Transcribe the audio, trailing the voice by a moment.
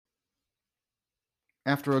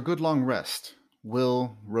After a good long rest,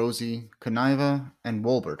 Will, Rosie, Conniva, and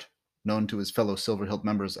Wolbert, known to his fellow Silver Hilt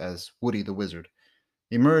members as Woody the Wizard,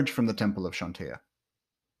 emerge from the Temple of Shantea.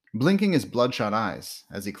 Blinking his bloodshot eyes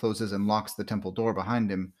as he closes and locks the temple door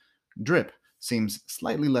behind him, Drip seems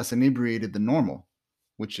slightly less inebriated than normal,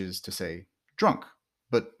 which is to say, drunk,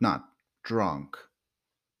 but not drunk.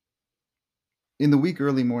 In the weak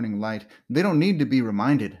early morning light, they don't need to be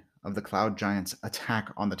reminded of the Cloud Giant's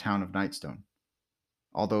attack on the town of Nightstone.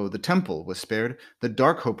 Although the temple was spared, the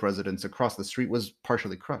Darkhope residence across the street was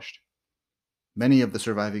partially crushed. Many of the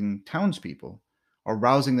surviving townspeople are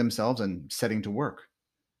rousing themselves and setting to work,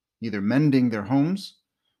 either mending their homes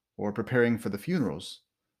or preparing for the funerals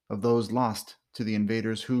of those lost to the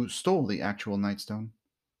invaders who stole the actual Nightstone,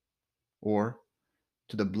 or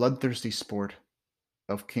to the bloodthirsty sport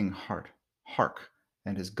of King Hark,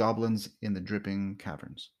 and his goblins in the dripping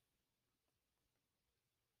caverns.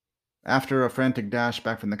 After a frantic dash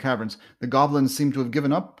back from the caverns, the goblins seem to have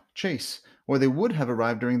given up chase, or they would have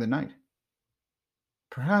arrived during the night.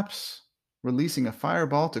 Perhaps releasing a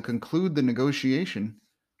fireball to conclude the negotiation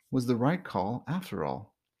was the right call after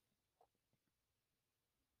all.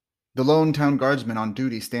 The lone town guardsman on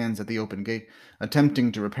duty stands at the open gate,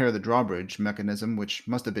 attempting to repair the drawbridge mechanism which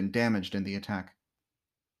must have been damaged in the attack.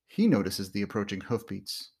 He notices the approaching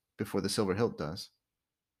hoofbeats before the Silver Hilt does.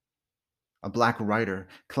 A black rider,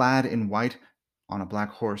 clad in white on a black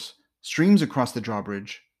horse, streams across the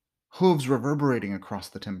drawbridge, hooves reverberating across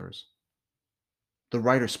the timbers. The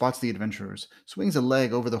rider spots the adventurers, swings a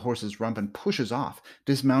leg over the horse's rump, and pushes off,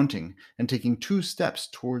 dismounting and taking 2 steps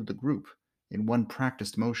toward the group in one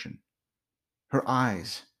practiced motion. Her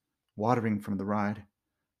eyes, watering from the ride,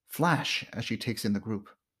 flash as she takes in the group.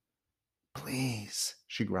 "Please,"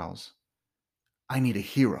 she growls. "I need a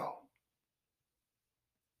hero."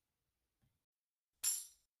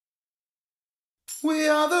 We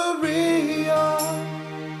are the real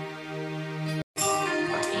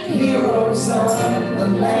heroes of the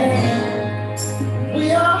land.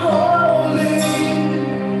 We are holy,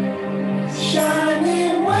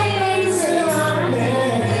 shining wings in our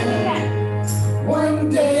hand. One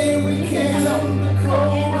day we kill the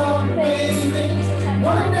cold baby.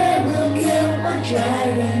 One day we'll kill a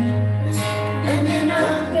dragon. And then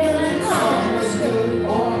nothing comes good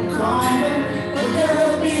or common, but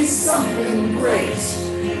there'll be something great.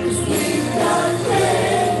 'Cause we've got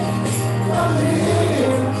faith from the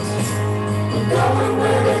hills. We're going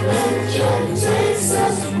where adventure takes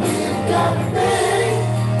us. We've got faith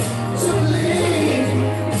to believe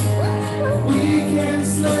we can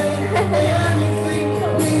slay anything.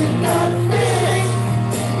 We've got faith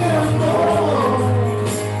in our goal.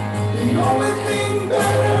 The only thing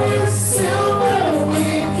better is silver. We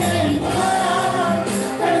can climb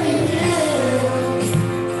any hill.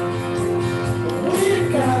 We've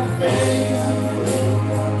got faith.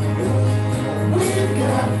 We've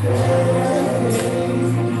got faith.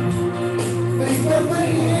 Faith of the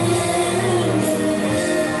hill.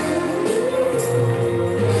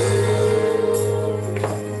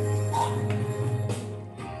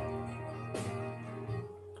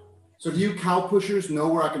 So do you cow pushers know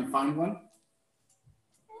where I can find one?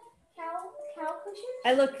 Cow pushers?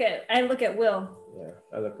 I look at Will. Yeah,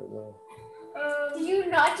 I look at Will. Did you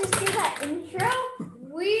not just do that intro?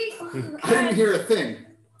 I didn't hear a thing.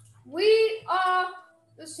 We are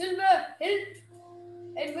the Silver Hilt,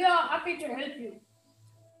 and we are happy to help you.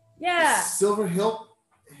 Yeah. Silver Hilt?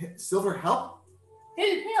 Silver Hilt?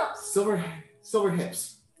 Hilt. Silver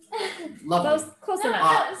Hips. Lovely. Close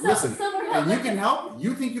enough. Listen, Silver and you Hilt. can help?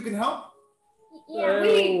 You think you can help? Yeah,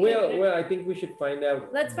 Well, I think we should find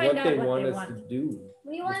out Let's find what out they what want they us want. to do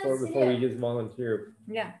we want before we just volunteer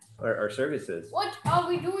Yeah. our services. What are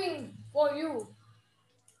we doing for you?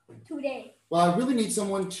 today. Well, I really need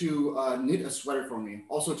someone to knit a sweater for me.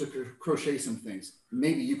 Also to crochet some things.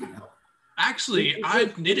 Maybe you can help. Actually,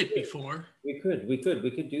 I've knitted before. We could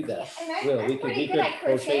do that. And Will, I'm we could pretty good at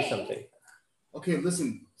crochet crocheting. something. Okay,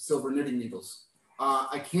 listen, Silver Knitting Needles.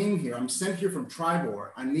 I came here. I'm sent here from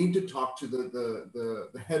Tribor. I need to talk to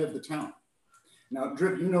the head of the town. Now,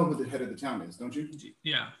 Drip, you know who the head of the town is, don't you?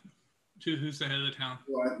 Yeah. Who's the head of the town?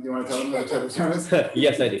 You want to tell them who the head of the town is?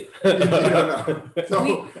 Yes, I do. You don't know.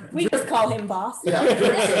 So, We just call him boss. yeah,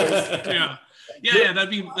 Drip says, Yeah,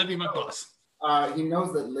 that'd be my boss. he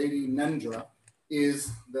knows that Lady Nendra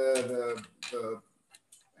is the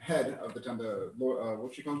head of the town.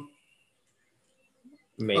 What's she called?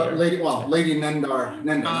 Mayor. Lady Nendar.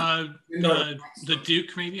 The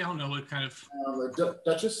Duke, maybe? I don't know what kind of.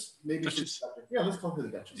 Duchess? Maybe. Duchess. Yeah, let's call her the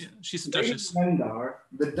Duchess. Yeah, she's the Lady Duchess. Nendar,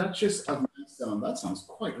 the Duchess of Nightstone. That sounds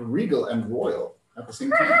quite regal and royal. at the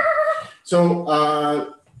same time.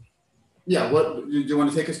 So, yeah, what do you want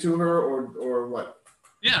to take us to her or what?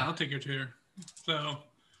 Yeah, I'll take her to her. So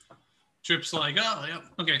Drip's like, oh, yeah.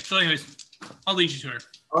 Okay, so anyways, I'll lead you to her.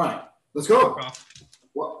 All right, let's go. Walk off.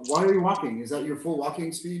 Why are you walking? Is that your full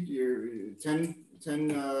walking speed? Your 10 feet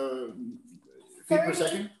per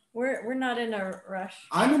second? We're not in a rush.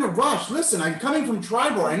 I'm in a rush. Listen, I'm coming from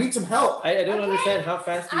Tribor. I need some help. I don't understand how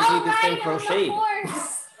fast do you need this thing crocheted.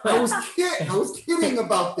 I was kidding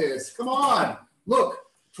about this. Come on. Look,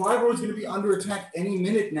 Tribor is going to be under attack any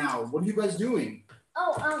minute now. What are you guys doing?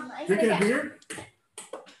 Oh, I Drinking a beer?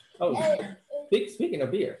 Oh, speaking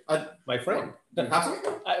of beer, my friend.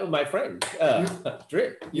 My friend,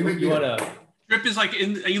 Drip. You wanna? Drip is like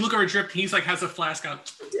you look over Drip. He's like has a flask out.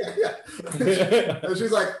 Yeah. And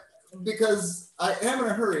she's like, because I am in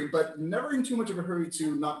a hurry, but never in too much of a hurry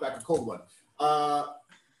to knock back a cold one.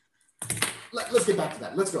 Let's get back to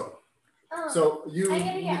that. Let's go. So I'm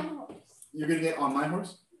gonna get on the horse. You're gonna get on my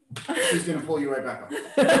horse. She's gonna pull you right back up.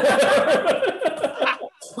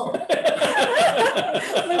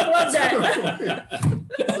 Love that.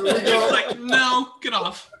 So we Drip's go. like, no, get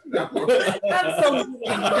off. Absolutely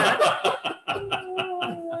not.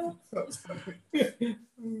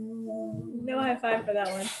 No high five for that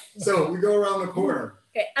one. So we go around the corner.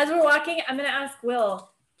 Okay, as we're walking, I'm gonna ask Will,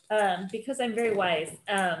 because I'm very wise.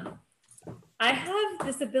 I have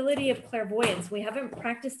this ability of clairvoyance. We haven't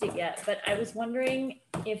practiced it yet, but I was wondering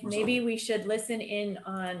if maybe we should listen in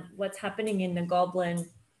on what's happening in the goblin.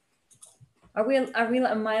 Are we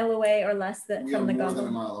a mile away or less from the more than a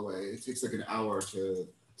goblin? mile away. It takes like an hour to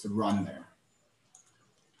run there.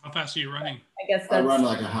 How fast are you running? I guess I that's run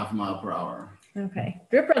like a half mile per hour. okay.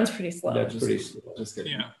 Drip runs pretty slow. That's pretty slow. Just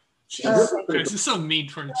kidding. Yeah. Okay. This is so mean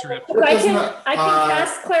for Drip. So I can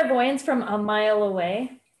cast clairvoyance from a mile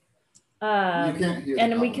away. You can't hear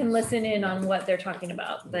And the we can goblins. listen in on what they're talking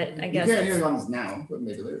about, but I You guess can't hear it's- the ones now, but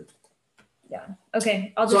maybe later.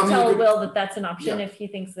 okay. I'll So, just I mean, tell you could- Will that that's an option Yeah. if he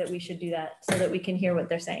thinks that we should do that, so that we can hear what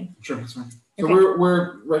they're saying. Sure, that's fine. So Okay.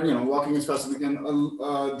 we're right, walking as fast as we can.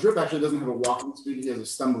 Drip actually doesn't have a walking speed; he has a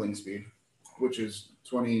stumbling speed, which is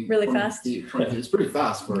 20. Really 20 fast? feet, 20 feet. It's pretty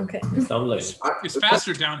fast for. Okay. Stumbling. It's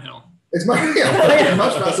faster downhill. It's much,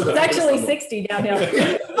 much faster. It's than actually stumble. 60 downhill.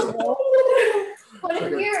 What Like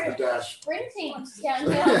if a you're dash. sprinting Yeah.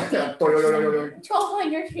 downhill?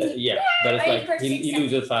 1,200 feet. Yeah, but it's Right, for like he 6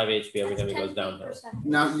 loses 5 HP every time he 10 goes feet downhill. per second.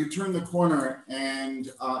 Now you turn the corner,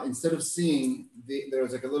 and instead of seeing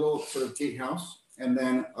there's like a little sort of gatehouse, and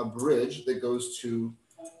then a bridge that goes to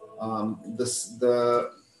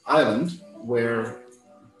the island where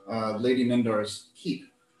Lady Nendar's keep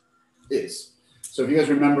is. So if you guys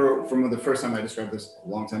remember from the first time I described this a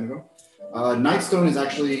long time ago, Nightstone is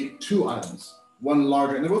actually 2 islands. One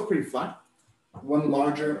larger, and they're both pretty flat. One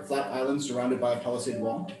larger flat island surrounded by a palisade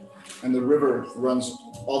wall, and the river runs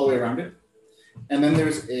all the way around it. And then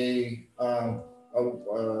there's a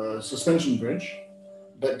suspension bridge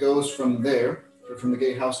that goes from there, from the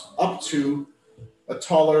gatehouse, up to a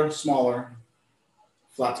taller, smaller,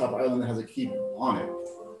 flat top island that has a keep on it.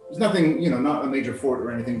 There's nothing, not a major fort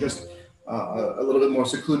or anything, just a little bit more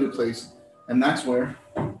secluded place, and that's where.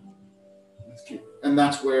 And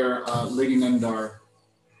that's where Lady Nendar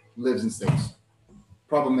lives and stays.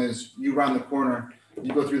 Problem is, you round the corner,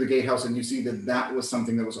 you go through the gatehouse, and you see that was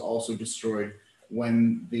something that was also destroyed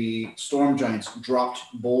when the storm giants dropped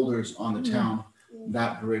boulders on the town.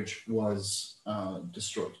 That bridge was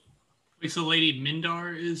destroyed. Wait, so Lady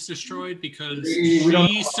Mindar is destroyed because We don't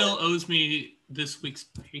she know. still owes me this week's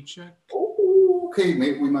paycheck? Okay,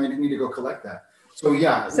 maybe we might need to go collect that. So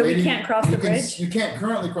yeah. So we can't cross the bridge? You can't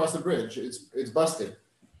currently cross the bridge. It's busted.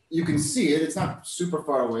 You can see it. It's not super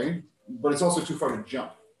far away, but it's also too far to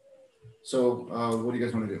jump. So what do you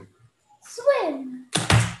guys want to do? Swim.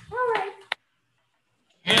 All right.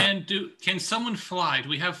 Can someone fly? Do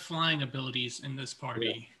we have flying abilities in this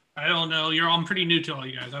party? I don't know. I'm pretty new to all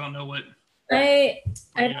you guys. I don't know what. I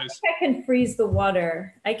don't Yes. think I can freeze the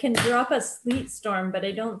water. I can drop a sleet storm, but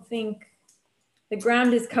I don't think the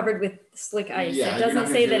ground is covered with slick ice. Yeah, It you're not doesn't gonna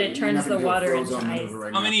say do- that you're it not turns gonna the do a water into frozen ice. maneuver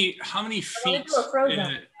right How now. many feet? do a frozen.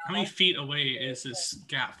 How many feet away is this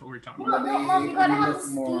gap that we're talking No, about? no, Mom, you gotta Let me have a look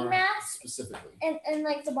ski more mask specifically. and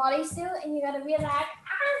like the bodysuit, and you gotta be like,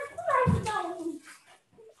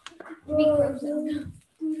 be frozen.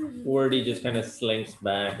 Wordy just kind of slinks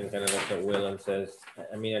back and kind of looks at Will and says,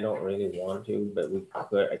 I mean, I don't really want to,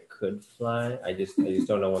 but I could fly. I just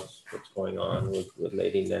don't know what's going on with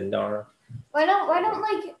Lady Nendar. Why don't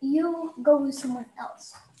like you go with someone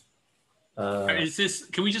else? Is this?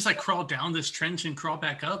 Can we just like crawl down this trench and crawl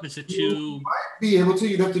back up? Is it too? Be able to.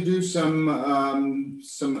 You'd have to do some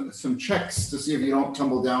checks to see if you don't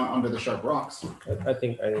tumble down under the sharp rocks. I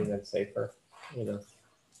think that's safer. You know.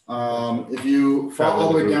 If you fall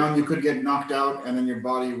all the way down, you could get knocked out, and then your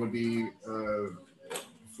body would be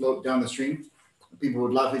float down the stream. People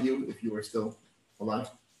would laugh at you if you were still alive.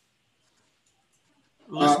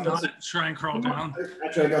 Let's not try and crawl down.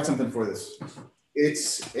 Actually, I got something for this.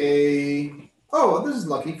 It's a... Oh, this is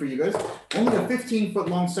lucky for you guys. Only a 15-foot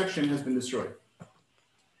long section has been destroyed.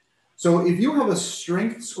 So if you have a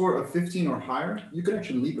strength score of 15 or higher, you can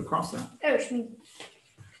actually leap across that. Oh, me.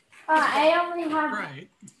 I only have... Right.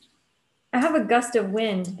 I have a gust of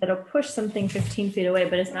wind that'll push something 15 feet away,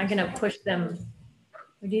 but it's not going to push them.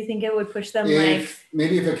 Or do you think it would push them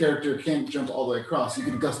Maybe if a character can't jump all the way across, you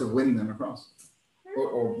could gust of wind them across.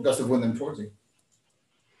 Or gust of wind them towards you.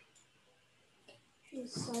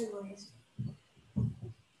 Sideways.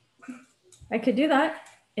 I could do that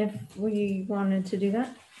if we wanted to do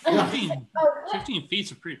that. Yeah. 15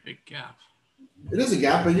 feet's a pretty big gap. It is a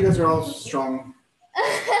gap, but you guys are all strong.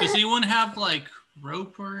 Does anyone have like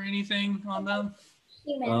rope or anything on them?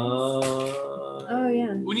 Oh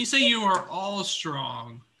yeah. When you say you are all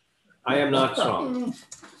strong, I am not strong.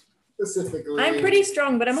 Specifically. I'm pretty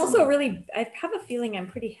strong, but I'm also I have a feeling I'm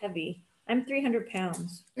pretty heavy. I'm 300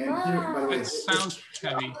 pounds. And here, by the way, it sounds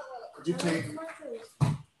heavy. could you take...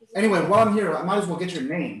 Anyway, while I'm here, I might as well get your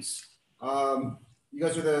names. You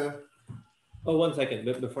guys are the... Oh, 1 second.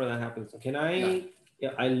 Before that happens, can I?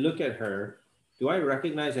 Yeah, I look at her. Do I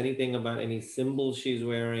recognize anything about any symbols she's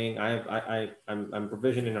wearing? I'm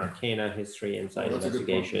proficient in Arcana, History, Insight, Oh, that's a good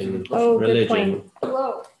point. Investigation, Oh, good Religion. point.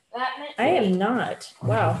 Whoa. I am not.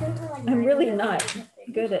 Wow. I'm really not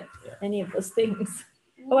good at any of those things.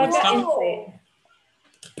 Oh, I've got insight.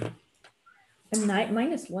 I'm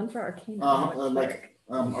 -1 for Arcana.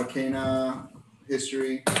 Arcana,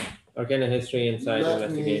 History. Arcana, History, Insight,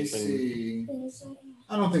 Let me Investigation. see.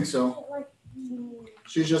 I don't think so.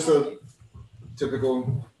 She's just a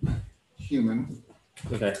typical human.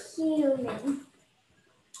 Okay. Human.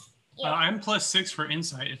 I'm +6 for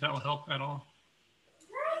insight, if that will help at all.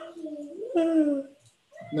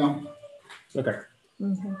 No. Okay.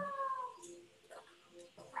 Mhm.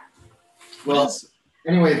 Well,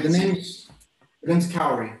 anyway, the name's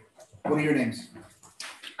Cowrie. What are your names?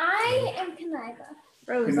 I am Kaniva.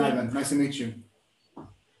 Rosie. Kaniva. Nice to meet you.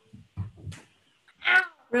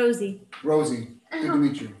 Rosie. Rosie. Good to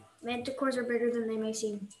meet you. Manticores are bigger than they may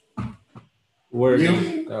seem. Where do You?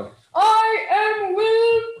 you? Oh. I am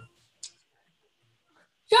Will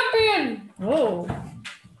Champion. Oh.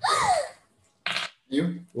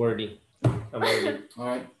 You? Wordy. I'm wordy. All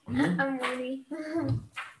right. You? I'm ready.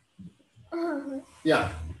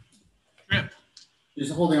 Yeah. Drip. You're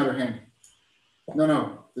just holding out her hand.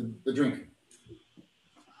 No, the drink.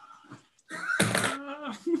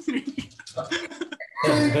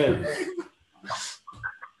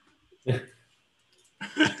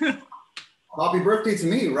 Happy birthday to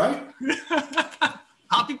me, right?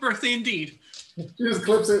 Happy birthday indeed. She just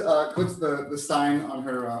clips the sign on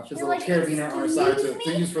her. She has a little carabiner on her side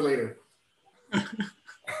to use for later.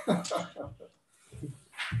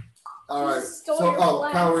 All right. So,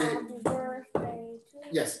 Cowrie.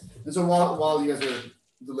 Yes. And so while you guys are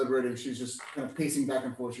deliberating, she's just kind of pacing back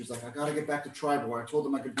and forth. She's like, I gotta get back to Tribor. I told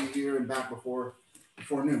them I could be here and back before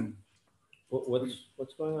noon.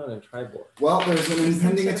 What's going on in Tribor? Well, there's an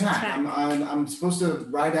impending attack. I'm supposed to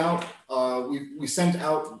ride out. We sent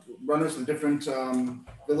out runners to different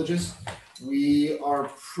villages. We are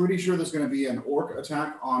pretty sure there's going to be an orc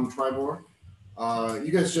attack on Tribor.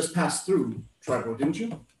 You guys just passed through Tribor, didn't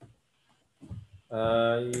you?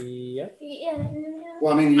 Yeah.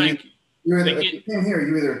 Well, I mean, Like, if you came here,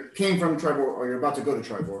 you either came from Tribor or you're about to go to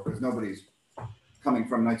Tribor because nobody's coming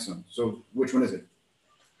from Nightstone. So which one is it?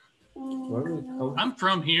 Where do we come? I'm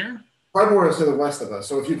from here. Tribor is to the west of us.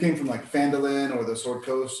 So if you came from like Phandalin or the Sword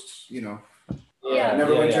Coast, Yeah.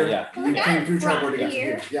 Neverwinter, Yeah. you came through Tribor to get to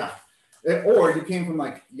Here. here. Yeah. Or you came from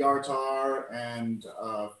like Yartar and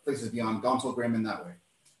places beyond Gontalgrim in that way.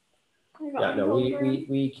 Yeah, no,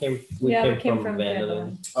 we came from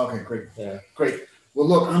Vandalin. Okay, great. Yeah. Great. Well,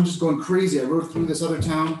 look, I'm just going crazy. I rode through this other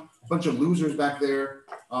town, a bunch of losers back there.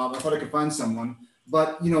 I thought I could find someone,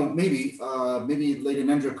 but maybe Lady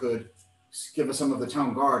Nendra could give us some of the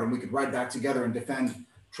town guard, and we could ride back together and defend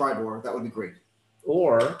Tribor. That would be great.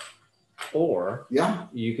 Or Yeah.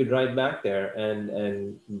 you could ride back there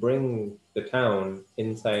and bring the town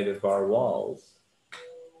inside of our walls.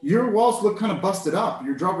 Your walls look kind of busted up.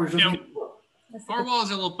 Your drawbridge doesn't. Yeah. Our walls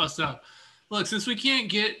are a little busted up. Look, since we can't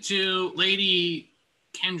get to Lady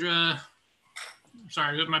Kendra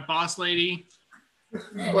sorry, with my boss lady.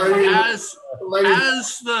 Lady, As lady.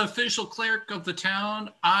 the official cleric of the town,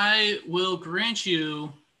 I will grant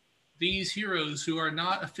you these heroes who are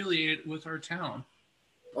not affiliated with our town.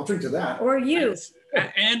 I'll drink to that. Or you.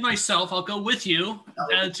 And myself, I'll go with you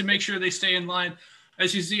to make sure they stay in line.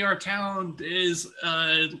 As you see, our town is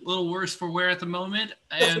a little worse for wear at the moment,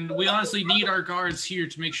 and we honestly need our guards here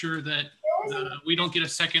to make sure that we don't get a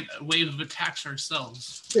second wave of attacks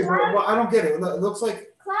ourselves. Okay, well, I don't get it. It looks like.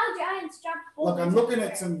 Cloud giants dropped boulders. Look, I'm looking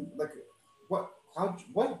everywhere. at some like what cloud?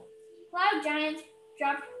 What? Cloud giants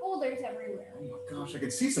dropped boulders everywhere. Oh my gosh, I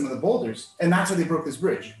can see some of the boulders, and that's how they broke this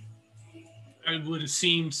bridge. I would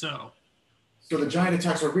seem so. So the giant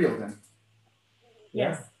attacks are real then.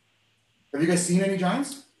 Yes. Have you guys seen any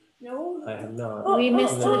giants? No. I have not. We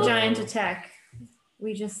missed no. the giant attack.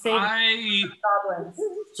 We just saved goblins.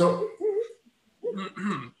 So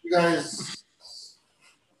you guys,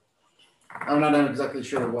 I'm not exactly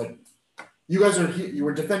sure what. You guys are here. You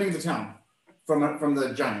were defending the town from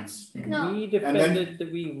the giants. No. We defended.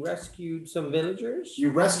 We rescued some villagers.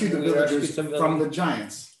 You rescued the We rescued villagers some from the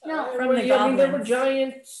giants. No. From the I mean, there were goblins.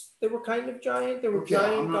 giants. They were kind of giant. There were Okay,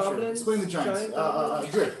 giant I'm not sure. goblins. Explain the giants. giant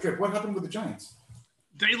goblins. Drip. What happened with the giants?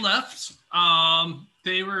 They left.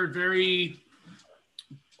 They were very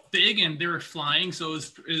big and they were flying, so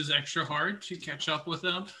it was extra hard to catch up with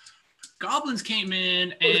them. Goblins came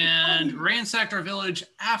in and ransacked our village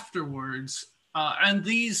afterwards. And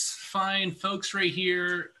these fine folks right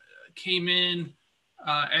here came in,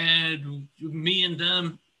 and me and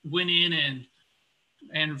them went in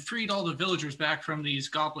and freed all the villagers back from these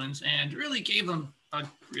goblins and really gave them a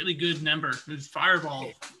really good number. It was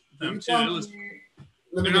fireball them too.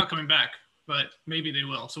 They're not coming back, but maybe they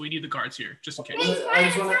will. So we need the guards here just in case. I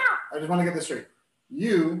just want to get this straight.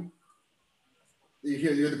 You're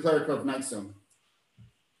the cleric of Nightstone.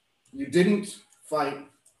 You didn't fight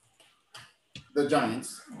the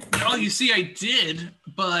giants. Oh, you see, I did,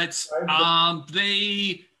 but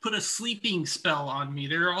they put a sleeping spell on me.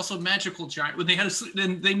 They're also magical giant. When they had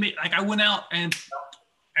then they made like I went out and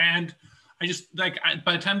I just by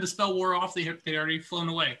the time the spell wore off, they already flown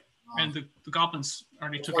away, and the goblins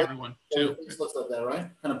already took everyone too. It looks like that, right?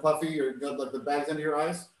 Kind of puffy, or got like the bags under your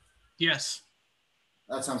eyes. Yes.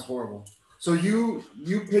 That sounds horrible. So you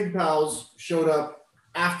pig pals showed up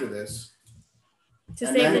after this To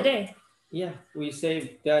And save then- the day. Yeah, we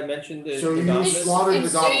saved. I mentioned the. So the you goblins. slaughtered the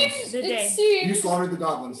goblins. seems, The day. it seems, You slaughtered the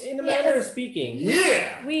goblins. In a manner of speaking.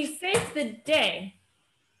 Yeah, We saved the day.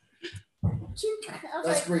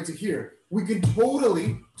 that's great to hear. We can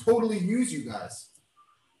totally use you guys.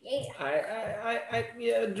 Yeah.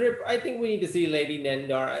 Yeah, Drip. I think we need to see Lady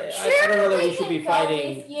Nendar. I don't know that we should be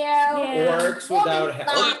fighting Yeah. orcs without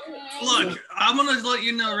help. Look, I'm gonna let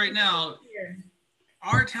you know right now.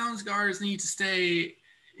 Our town's guards need to stay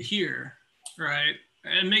here, right?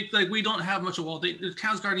 And make like we don't have much of a wall. The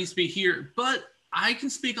town's guard needs to be here, but I can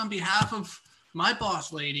speak on behalf of my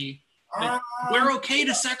boss lady. We're okay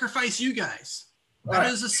to sacrifice you guys. That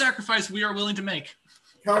is a sacrifice we are willing to make.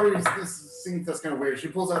 Calorie thinks that's kind of weird. She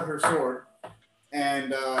pulls out her sword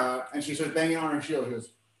and she starts banging on her shield. She goes,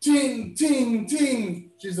 ting, ting,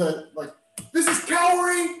 ting. She's like, this is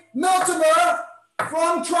Calorie Meltimer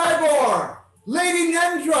from Tribor. Lady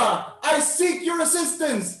Nendra, I seek your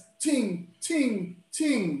assistance. Ting, ting,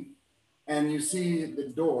 ting. And you see the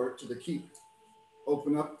door to the keep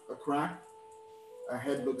open up a crack. A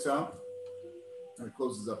head looks out and it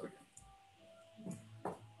closes up again.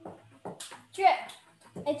 Trip.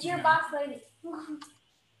 It's your boss lady.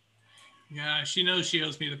 Yeah, she knows she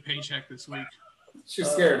owes me the paycheck this week. She's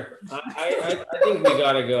scared. I think we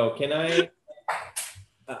gotta go. Can I?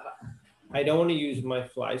 I don't want to use my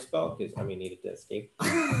fly spell because I may need it to escape.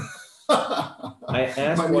 I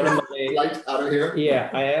asked one of my light out of here. Yeah,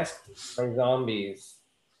 I asked my zombies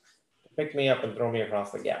to pick me up and throw me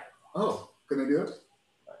across the gap. Oh, can they do it?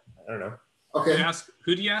 I don't know. Okay.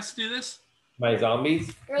 Who do you ask to do this? My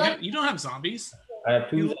zombies. You're like, You don't have zombies. I have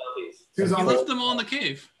two You- zombies. Two You zombies, left them all in the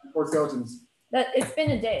cave. 4 skeletons. That it's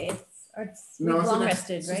been a day. No, We've it's long the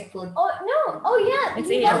rested, next- right? oh no, oh yeah, It's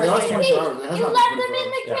you 8 left hours them later. in the 24 cage. hours. It has You not left been them 24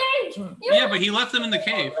 in the hours. cage. Yeah, but he left them in the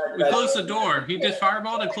cave. We closed the door. He did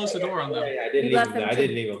fireball and closed the door on them. Yeah, I did We leave left them there. them I to-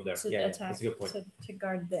 did leave them there. To Yeah, attack, that's a good point. to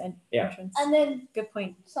guard the Yeah. entrance. And then Good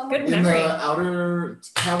point. someone Good In memory. the outer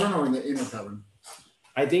cavern or in the inner cavern?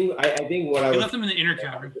 I think what I He was left them in the inner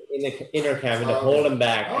cavern. in the inner cabin to hold them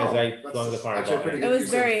back as I that's flung the actually fireball. pretty It good. was You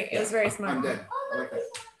said- very, it was very I'm smart. dead. I like that.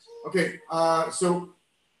 Okay, so,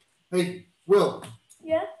 hey, Will,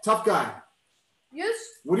 Yeah. tough guy. yes,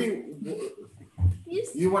 What do you?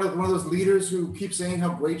 Yes. You one of those leaders who keep saying how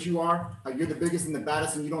great you are, how you're the biggest and the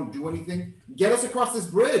baddest, and you don't do anything. get us across this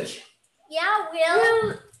bridge. Yeah,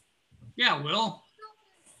 Will. Yeah, Will.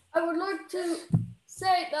 I would like to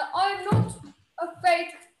say that I'm not a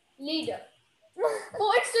fake leader.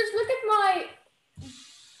 For instance, look at my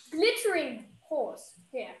glittering horse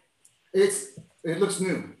here. It looks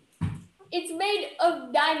new. It's made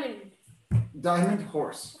of diamond. Diamond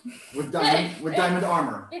horse with diamond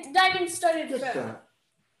armor. It's diamond studded Just fur. that.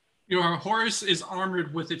 Your horse is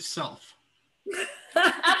armored with itself.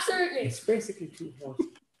 Absolutely. It's basically 2 horses.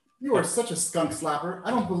 You are such a skunk slapper.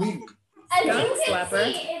 I don't believe you. As you Skunk can slapper.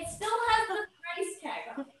 see, it still has the price tag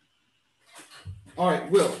on it. All right,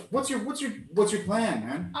 Will. What's your plan,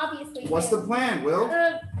 man? Obviously. What's the plan, Will?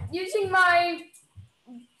 Using my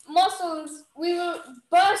muscles, we will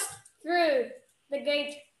burst through the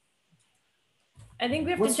gate. I think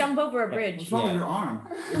we have What's- to jump over a What's bridge. wrong with your arm?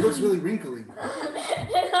 It looks really wrinkly.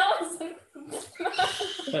 And I was like,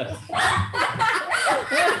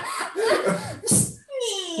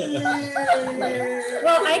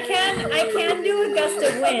 Well, I can do a gust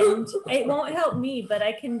of wind. It won't help me, but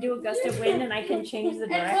I can do a gust of wind and I can change the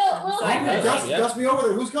direction. So I Okay, can, dust me over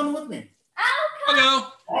there. Who's coming with me? I'll go.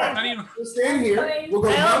 I need We'll stand here. We'll go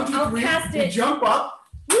I'll 1, 2, 3. cast We it. jump up.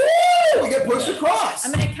 Woo! We get pushed across.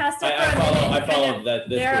 I'm gonna cast it I for a minute. follow kind that of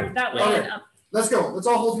this there, route. that way. Yeah. And up. Let's go. Let's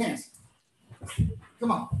all hold hands.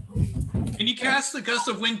 Come on. Can you cast the gust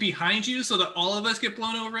of wind behind you so that all of us get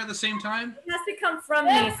blown over at the same time? It has to come from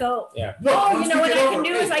me. So, Yeah. Look, oh, once you know we what I get can over-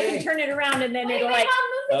 do is I hey, can hey. turn it around and then it'll like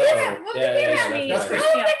Yeah, push me. That's Push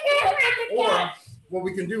right. me up. Or what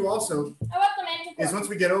we can do also I want the magic is one. once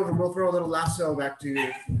we get over, we'll throw a little lasso back to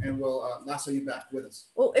you, and we'll lasso you back with us.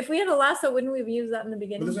 Well, if we had a lasso, wouldn't we have used that in the But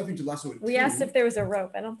there's beginning? nothing to lasso it We to. asked if there was a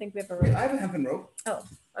rope. I don't think we have a Wait, rope. I have a hempen rope.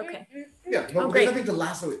 Okay. Yeah, but great. there's nothing to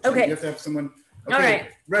lasso it to. Okay. You have to have someone. Okay, All right.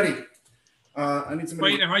 ready. I need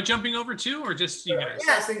somebody. Wait, am I jumping over too, or just you guys?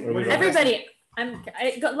 Yeah, I think- what do you guys Everybody,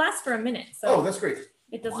 it lasts for a minute, Oh, so that's great.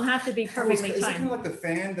 it doesn't have to be Is perfectly it kind of timed. like the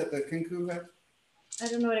fan that the kinku had? I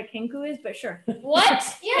don't know what a kinku is, but sure. what?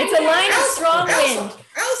 Yeah, It's a yeah. line of strong wind,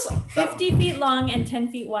 Elsa. 50 feet long and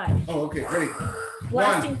 10 feet wide, Oh, okay. Ready.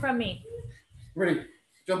 blasting from me. Ready.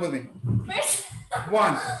 Jump with me. First,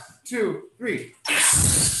 1, 2, 3.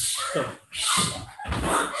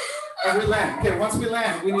 And we land. Okay, once we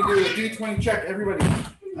land, we need to do a D20 check. Everybody.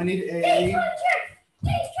 I need a.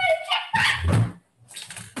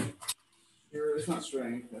 It's not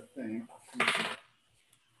strength, that thing.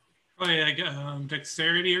 Oh yeah, like,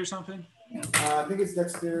 dexterity or something. I think it's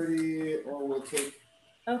dexterity, or we'll take.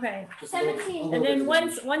 Okay. Just a little- 17. a little And then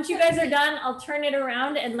bit. once you guys are done, I'll turn it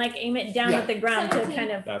around and like aim it down Yeah. at the ground to 17.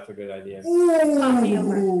 kind of That's a good idea. Top me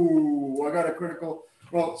over. Ooh, I got a critical.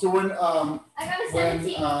 Well, so when I got a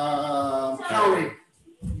 17. Calorie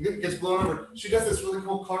gets blown over, she does this really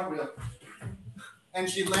cool cartwheel, and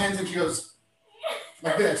she lands and she goes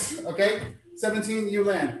like this. Okay, 17, you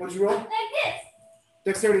land. What'd you roll? Like this.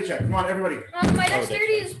 Dexterity check. Come on, everybody. My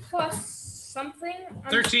dexterity is plus something.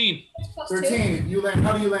 13. It's plus 2. 13, you land.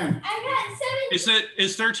 How do you land? I got 17.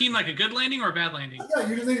 Is 13 like a good landing or a bad landing? Yeah,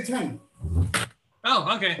 you just need a 10.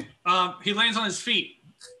 Oh, okay. He lands on his feet.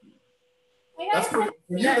 I That's got a pretty.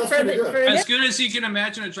 For you, Yeah, that's for pretty the- good. for- As good as you can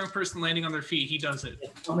imagine a drunk person landing on their feet, he does it.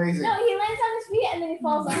 Amazing. No, he lands on his feet and then he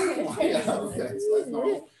falls on his Yeah, face. okay, so that's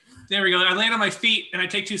normal. There we go. I land on my feet and I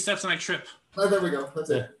take 2 steps and I trip. Oh, there we go. That's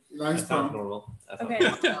it. Nice That sounds prone. normal. That's Okay.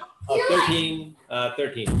 not- 13.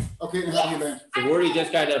 13. Okay, and how do you land? So Wordy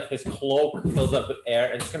just kind of, his cloak fills up with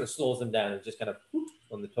air and just kind of slows him down and just kind of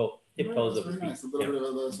on the tiptoes of That's his very feet. nice. A little bit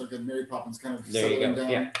of those, like a Mary Poppins kind of There you settling go.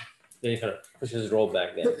 down. Yeah. Then he kind of pushes his robe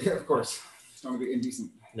back there. Yeah, of course. It's not gonna be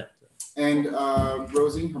indecent. No. And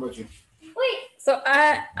Rosie, how about you? Wait, So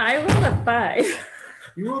I rolled a 5.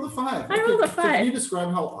 You rolled a 5. I rolled a So 5. can you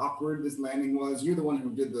describe how awkward this landing was? You're the one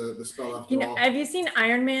who did the spell after You know, all. have you seen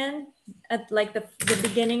Iron Man at like the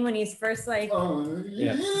beginning when he's first like? Oh,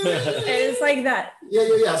 Yeah. It's like that.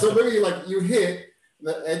 Yeah. So really, like you hit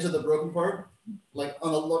the edge of the broken part, like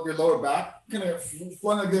on your lower back, kind of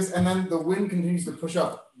flung like this, and then the wind continues to push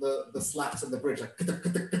up the slats of the bridge, like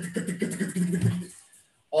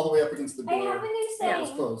all the way up against the I have door. a new That was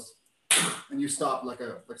saying. closed, and you stop like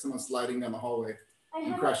someone sliding down the hallway I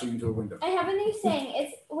and have, crashing into a window. I have a new saying.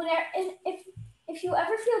 It's whenever if you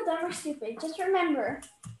ever feel dumb or stupid, just remember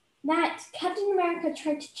that Captain America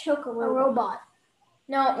tried to choke a robot.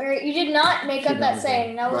 No, Mary, you did not make up that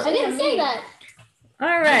saying. That was I didn't say that. All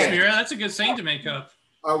Thanks, right. Mira. That's a good saying to make up.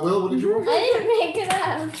 Will, what did you roll? I didn't make it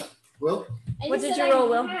up. Will? I What just did said you I roll,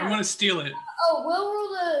 Will? have. I'm going to steal it. Oh, Will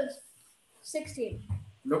rolled a 16.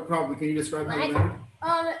 No problem. Can you describe how you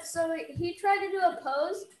landed? So he tried to do a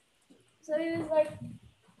pose. So he was like,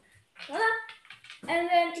 And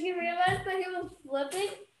then he realized that he was flipping,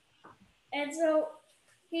 and so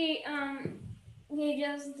he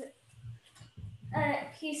just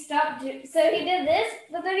he stopped. So he did this,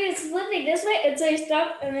 but then he was flipping this way, and so he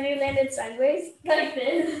stopped, and then he landed sideways like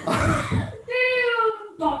this.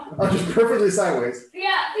 Oh, just perfectly sideways.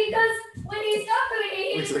 Yeah, because when he stopped doing it,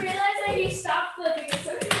 he didn't realize that he stopped flipping.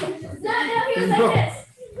 So no, he was like this.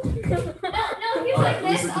 No, he was like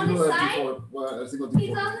this on his side.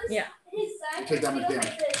 He's on his, his side. Take damage. Like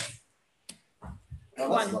this. Oh,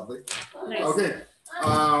 that's lovely. Nice. Okay. Wait,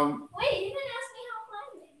 you didn't ask me how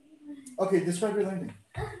climbing. Okay, describe your landing.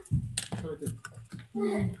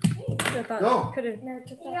 Go.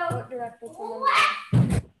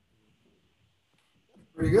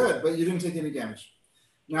 Pretty good, but you didn't take any damage.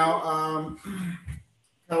 Now,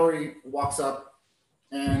 Kaori walks up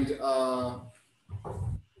and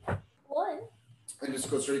just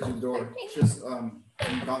goes straight to the door. She has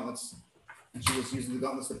gauntlets, and she was using the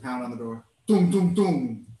gauntlets to pound on the door. Doom, doom,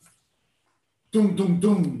 doom. Doom, doom,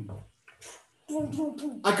 doom.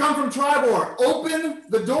 I come from Tribor. Open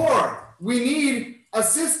the door. We need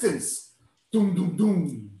assistance. Doom, doom,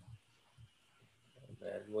 doom.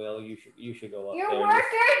 Well, you should go up Your there. worker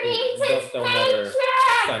needs his Don't let her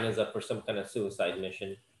paycheck. sign us up for some kind of suicide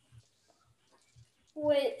mission.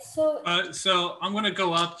 Wait, so So I'm gonna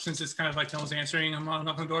go up since it's kind of like no one's answering. I'm gonna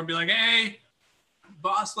knock on the door and be like, "Hey,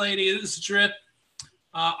 boss lady, this is Drip.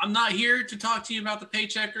 I'm not here to talk to you about the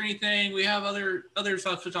paycheck or anything. We have other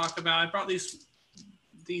stuff to talk about. I brought these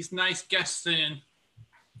nice guests in."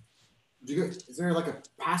 Is there like a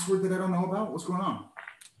password that I don't know about? What's going on?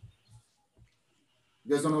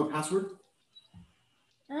 You guys don't know a password?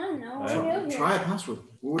 I don't know. Try a password.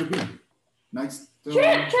 What would it be? Nightstone.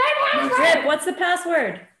 Try Drip, what's the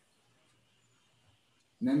password?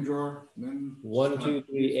 Nendrar. 1, 2,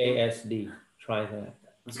 3 ASD. Try that.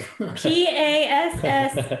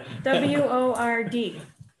 PASSWORD.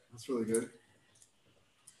 That's really good.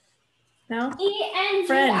 No?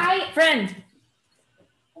 ENGI. Friend.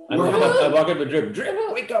 I walk up to Drip. Drip,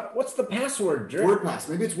 wake up. What's the password, Drip? WordPass.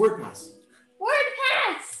 Maybe it's WordPass.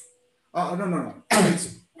 WordPass. No.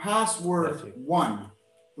 It's password 1.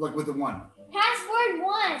 Like with the 1. Password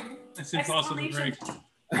 1. That's impossible to break.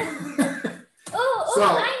 I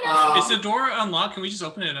know. Is the door unlocked? Can we just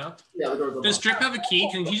open it up? Yeah, the door's unlocked. Does Drip have a key?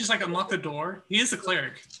 Can he just like unlock the door? He is a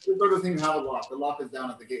cleric. The door doesn't even have a lock. The lock is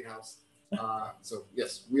down at the gatehouse. So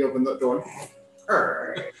yes, we open the door.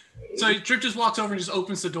 So Drip just walks over and just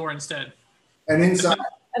opens the door instead. And inside,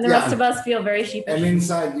 And the rest of us feel very sheepish. and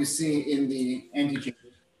inside you see in the antechamber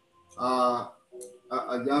a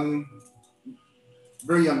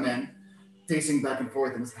very young man pacing back and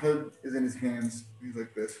forth, and his head is in his hands. He's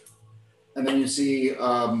like this. And then you see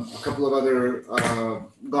a couple of other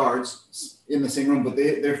guards in the same room, but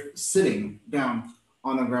they're sitting down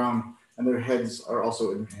on the ground, and their heads are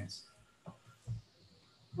also in their hands.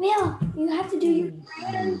 Will, you have to do your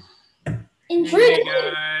Hey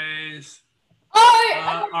guys.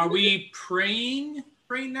 Are we praying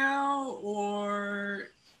right now, or?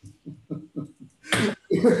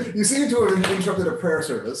 You seem to have interrupted a prayer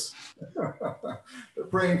service. They're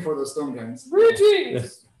praying for the stone giants.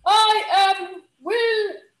 Greetings. I am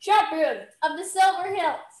Will Champion of the Silver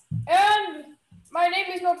Hilt. and my name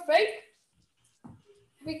is not fake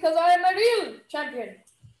because I am a real champion.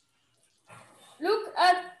 Look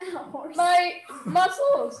at my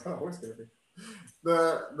muscles. Oh, horse therapy.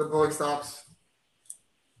 The boy stops,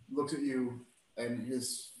 looks at you, and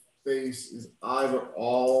his his eyes are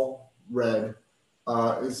all red.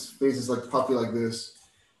 His face is like puffy like this,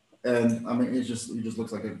 and I mean he just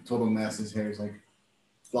looks like a total mess. His hair is like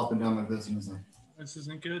flopping down like this, and he's like, This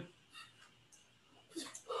isn't good.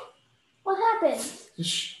 What happened?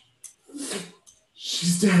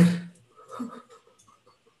 She's dead.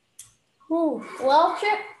 Who? Well,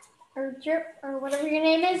 Drip, or whatever your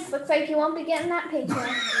name is, looks like you won't be getting that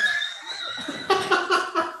paycheck.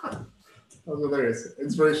 That was hilarious.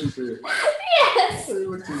 Inspiration for you. Yes! You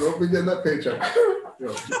won't be getting that paycheck.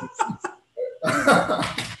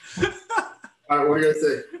 All right, what do you guys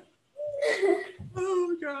say?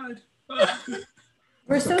 Oh God.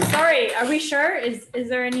 We're so sorry. Are we sure? Is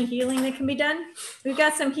there any healing that can be done? We've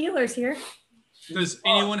got some healers here. Does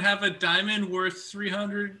anyone have a diamond worth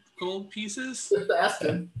 300 gold pieces? Just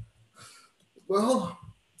asking. Well,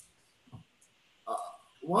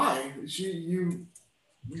 why? You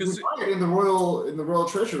buy it in the royal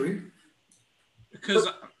treasury. Because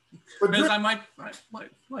Drip, I might.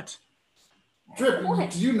 What? Drip, What?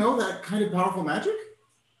 do you know that kind of powerful magic?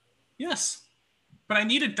 Yes, but I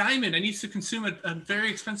need a diamond. I need to consume a very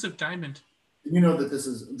expensive diamond. You know that this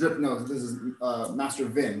is Drip knows this is Master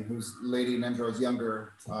Vin, who's Lady Nendra's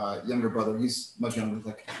younger brother. He's much younger,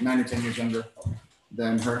 like 9 or 10 years younger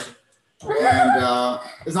than her. And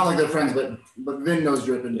it's not like they're friends, but Vin knows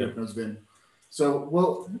Drip and Drip knows Vin. So,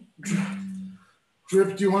 well,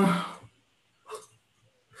 Drip, do you want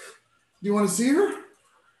to see her?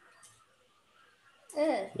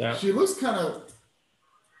 Yeah. She looks kind of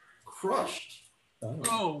crushed.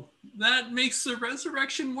 Oh, that makes the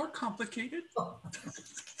resurrection more complicated. Well,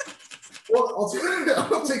 I'll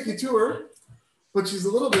take you to her, but she's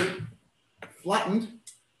a little bit flattened.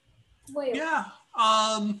 Wait. Yeah.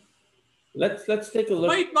 Let's take a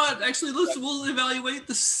look. Wait, but actually, we'll evaluate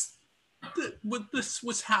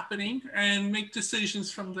what's happening and make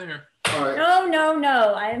decisions from there. All right.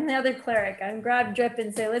 No. I'm the other cleric. I'm grab Drip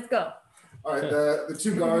and say, let's go. All right. The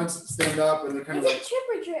two guards stand up and they're kind of like Drip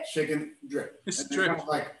or Drip? shaking Drip. It's and they're Drip. kind of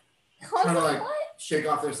like trying to like shake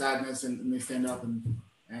off their sadness, and they stand up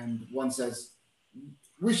and one says,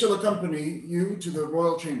 "We shall accompany you to the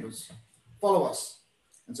royal chambers. Follow us."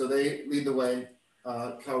 And so they lead the way.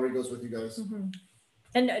 Cowrie goes with you guys. Mm-hmm.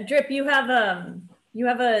 And Drip, you have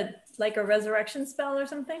a like a resurrection spell or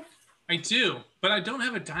something? I do, but I don't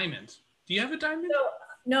have a diamond. Do you have a diamond?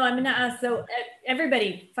 No, I'm gonna ask. So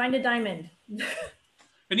everybody, find a diamond.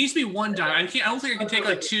 It needs to be one diamond. I don't think I can take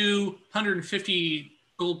like 250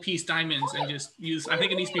 gold piece diamonds and just use. I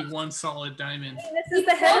think it needs to be one solid diamond. This is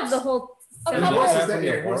the head of the whole. The horse is there.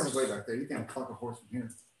 Yeah, horse is way back there. You can't pluck a horse from here.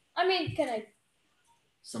 I mean, can I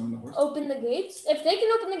Summon the horse. open the gates? If they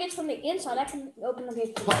can open the gates from the inside, I can open the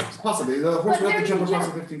gates from the outside. Possibly. The horse But would have to jump where's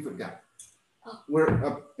across the a 15-foot gap. Oh. We're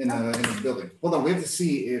up in a building. Hold on, we have to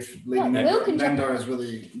see if Lady Will can jump. Nandar is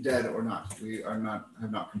really dead or not. We have not I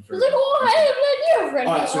confirmed. was like, oh, I have an idea, All Freddy.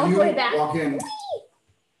 right, so All you the way back. walk in.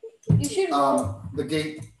 You should. The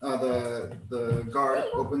gate, the guard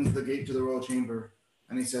opens the gate to the royal chamber,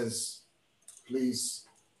 and he says, "Please,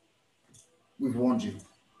 we've warned you.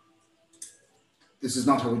 This is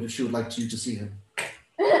not how she would like you to see him.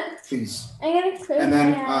 Please." I'm gonna close And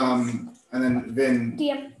my eyes. then Vin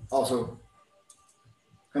DM. also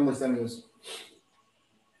kind of looks down and goes,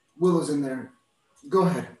 "Willow's in there. Go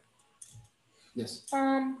ahead." Yes.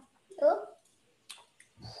 Hello?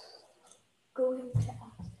 Going to ask.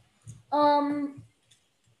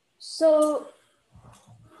 So,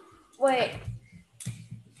 wait.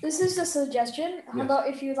 This is a suggestion. How Yes. about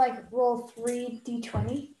if you like roll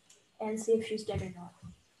 3d20 and see if she's dead or not?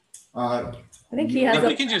 I think he has Like,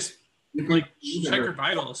 we a. can just You can like check her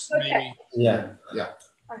vitals, maybe. Yeah.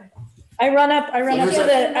 I run up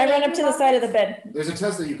to the side of the bed. There's a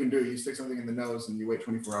test that you can do. You stick something in the nose and you wait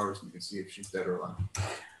 24 hours and you can see if she's dead or alive.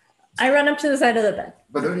 I run up to the side of the bed.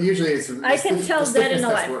 But usually it's I can tell dead and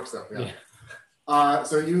alive. Work stuff, yeah.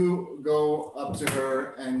 So you go up to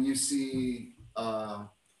her and you see.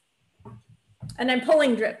 And I'm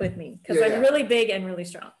pulling Drip with me because I'm really big and really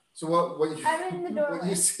strong. So what you, I'm in the doorway. what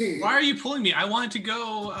you see? Why are you pulling me? I wanted to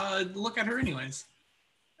go look at her anyways.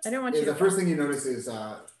 I don't want you The to. first thing you notice is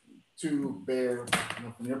two bare,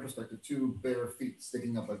 from your perspective, two bare feet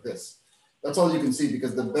sticking up like this. That's all you can see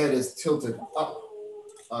because the bed is tilted up.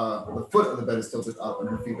 The foot of the bed is tilted up and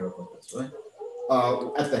her feet are up like this, right?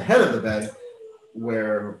 At the head of the bed,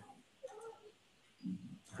 where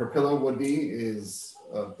her pillow would be, is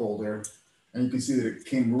a boulder, and you can see that it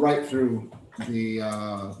came right through the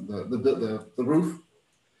roof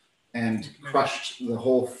and crushed the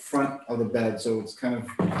whole front of the bed. So it's kind of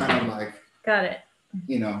like, Got it.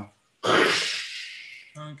 you know.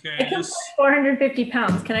 Okay. I can push 450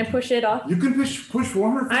 pounds. Can I push it off? You can push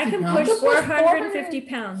 450 I can pounds? push 450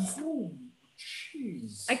 pounds. Oh,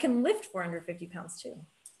 jeez. I can lift 450 pounds too.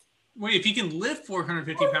 Wait, if you can lift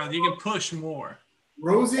 450 pounds, you can push more.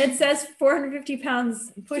 Rosie? It says 450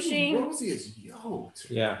 pounds pushing. Dude, Rosie is yoked.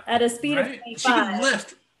 Yeah. At a speed Right? of She can 25.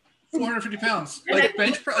 lift 450 pounds. Like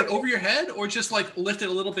bench press, like over your head, or just like lift it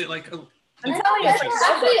a little bit, like. I'm telling you, That's it's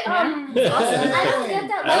actually, I I don't get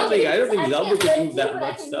that. I don't think Zelda can't can move get that it,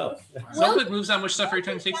 much stuff. Zelda moves that much stuff every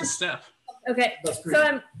time he takes a step. Okay, That's so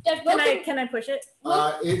crazy. can I push it?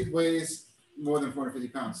 It weighs more than 450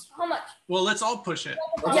 pounds. How much? Well, let's all push it.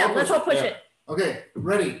 Let's all push it. Okay,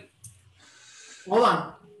 ready. Hold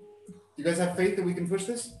on. You guys have faith that we can push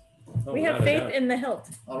this? Oh, We have without a faith doubt. in the hilt.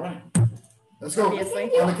 All right. Let's go. Obviously.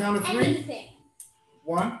 On the count of 3. Anything.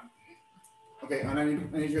 1. Okay, and I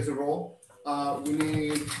need you guys to roll. We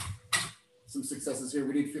need some successes here.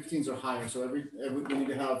 We need 15s or higher. So we need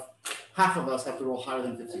to have half of us have to roll higher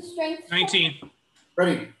than 15. Strength. 19.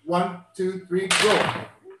 Ready? 1, 2, 3,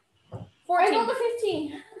 roll. 14. I rolled a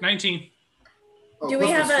 15. 19. Oh, Do we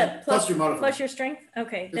plus have your a strength- plus your modifier? plus your strength?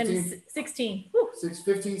 Okay, then 15. 16. Whew.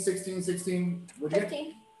 15, 16, 16. What'd you get?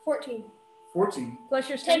 15. 14. 14. Plus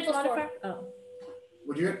your 10 strength plus modifier? 4. Oh.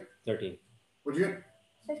 What'd you get? 13. What'd you get?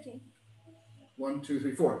 15. 1, 2,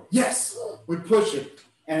 3, 4. Yes! We push it,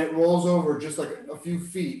 and it rolls over just like a few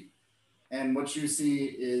feet. And what you see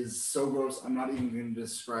is so gross, I'm not even going to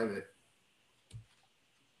describe it.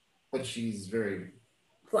 But she's very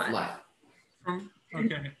flat.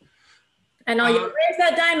 Okay. And all you, where's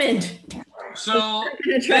that diamond? So I'm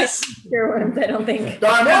gonna try cure wounds, I don't think.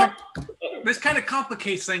 Diamond! This kind of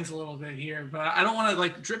complicates things a little bit here, but I don't want to,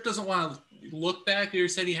 like, Drip doesn't want to look back. You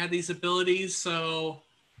said he had these abilities, so.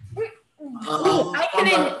 I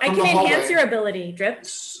can enhance your ability, Drip.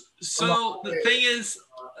 So the thing is,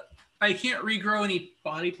 I can't regrow any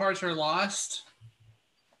body parts are lost,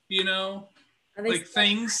 you know, like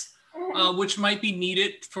things which might be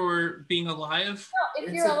needed for being alive. No,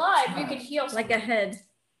 if you're alive, you can heal something. Like a head.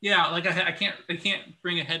 Yeah, like I can't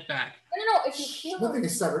bring a head back. No, if you heal Nothing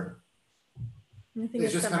is severed.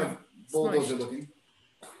 It's just kind of bulldozer looking.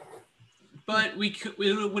 But we could.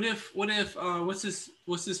 What if? What's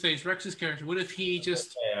his face? Rex's character. What if he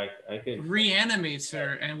just I could reanimates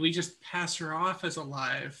her and we just pass her off as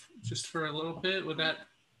alive just for a little bit? Would that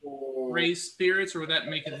raise spirits, or would that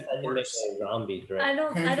make it worse? Zombie threat. I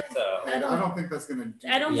don't think that's gonna.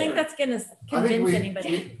 I don't think that's gonna convince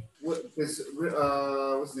anybody. What's his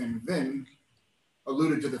name? Vin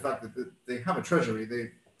alluded to the fact that they have a treasury. They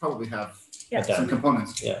probably have some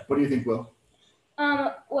components. Yeah. What do you think, Will?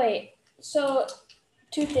 Wait. So,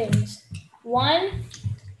 2 things. One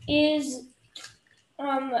is,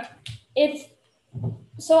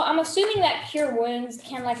 so I'm assuming that cure wounds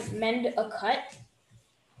can like mend a cut,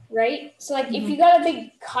 right? So like if you got a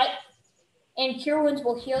big cut and cure wounds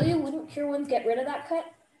will heal you, wouldn't cure wounds get rid of that cut?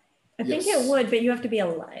 I think it would, but you have to be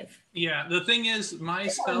alive. Yeah, the thing is, my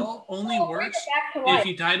spell only works if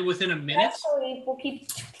you died within a minute. We'll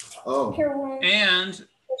keep cure wounds. And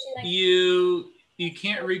you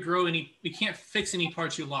can't regrow any, you can't fix any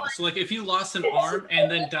parts you lost. So like if you lost an arm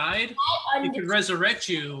and then died, it could resurrect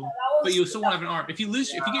you, but you still won't have an arm. If you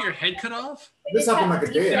get your head cut off, this happened like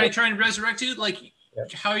a day. And I try and resurrect you, like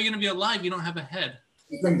how are you gonna be alive? You don't have a head.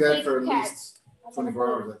 You've been dead for at least 24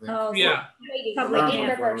 hours, I think. Oh, yeah. Probably in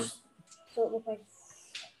reverse. So it looked like.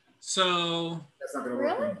 So that's not gonna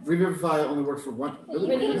work. Revivify only works for one.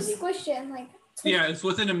 Really? Squish it and like. Yeah, it's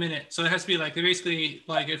within a minute. So it has to be like basically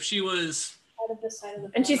like if she was out of the side of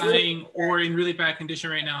the and she's dying or in really bad condition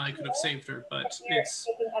right now, I could have saved her, but it's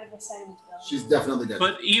out of the side of the she's definitely dead.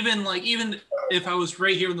 But even if I was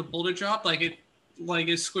right here when the boulder dropped, it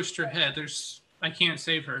squished her head. I can't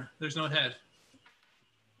save her. There's no head.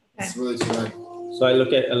 It's really too late. So I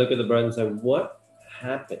look at the brother and say, what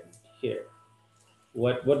happened here?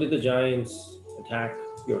 What did the giants attack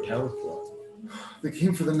your town for? They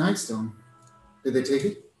came for the Nightstone. Did they take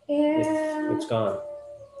it? Yeah. It's gone.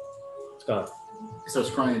 It's gone. He starts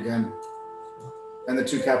crying again. And the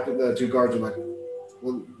two guards are like,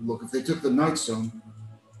 well, look, if they took the Nightstone,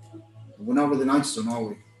 we're not really Nightstone, are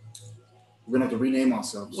we? We're gonna have to rename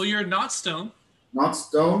ourselves. Well, you're not Stone. Not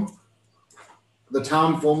Stone? The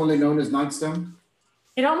town formerly known as Nightstone?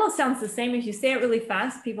 It almost sounds the same. If you say it really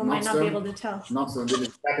fast, people might not be able to tell. Not Stone. They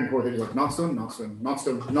just back and forth. They're like, not Stone, not Stone, not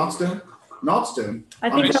Stone, not Stone, not Stone. I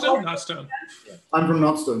think Stone, not Stone. I'm from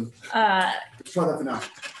Not Stone. Let's try that for now.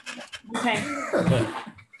 Okay.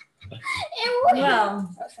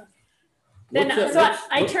 Well, then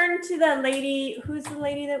I turn to the lady. Who's the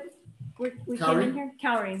lady that we came in here?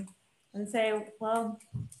 Cowrie. And say, well,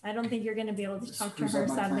 I don't think you're going to be able to talk to her,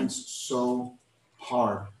 sadly. So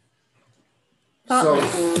hard.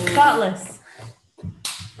 Thoughtless.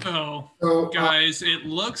 So, guys, it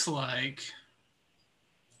looks like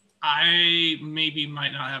I maybe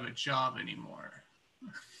might not have a job anymore.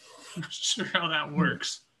 I'm not sure how that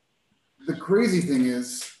works. The crazy thing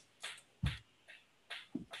is,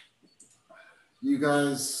 you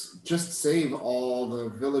guys just saved all the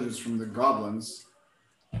villagers from the goblins.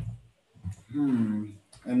 And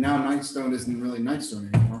now Nightstone isn't really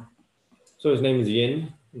Nightstone anymore. So his name is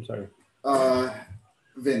Yin? I'm sorry.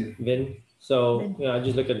 Vin. Vin. So I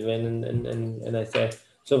just look at Vin and I say,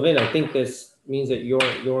 so Vin, I think this means that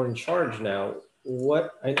you're in charge now.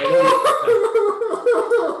 What I know.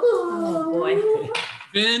 Oh boy.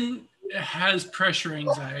 Vin has pressure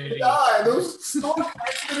anxiety. Those storm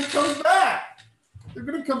cats are gonna come back. They're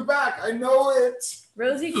gonna come back. I know it.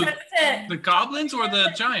 Rosie cuts it. The goblins or the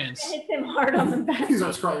giants? Hits him hard on the back. He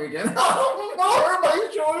starts crying again. Oh, my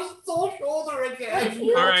shoulder again.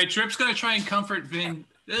 All right, Trip's gonna try and comfort Vin.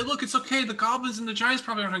 Hey, look, it's okay. The goblins and the giants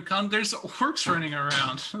probably aren't gonna come. There's orcs running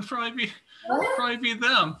around. It'll probably be them.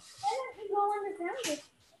 Why don't we go underground?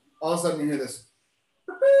 All of a sudden, you hear this.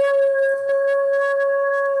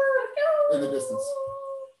 In the distance.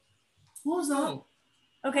 What was that? Oh,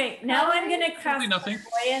 Okay, now I'm gonna probably cast nothing.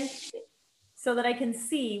 clairvoyance so that I can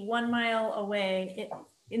see 1 mile away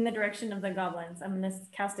in the direction of the goblins. I'm gonna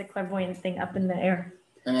cast a clairvoyant thing up in the air.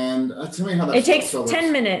 And tell me how that It takes spell 10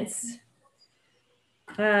 works. minutes.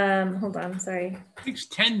 Hold on, sorry. It takes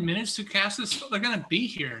 10 minutes to cast this spell. They're gonna be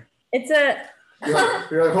here. It's a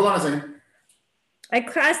You're like, hold on a second.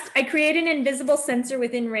 I create an invisible sensor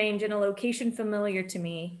within range in a location familiar to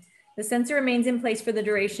me. The sensor remains in place for the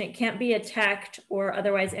duration. It can't be attacked or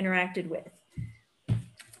otherwise interacted with.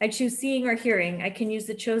 I choose seeing or hearing. I can use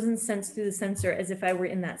the chosen sense through the sensor as if I were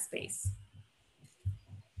in that space.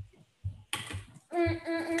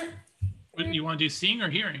 What do you want to do, seeing or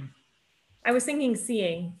hearing? I was thinking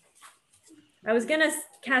seeing. I was gonna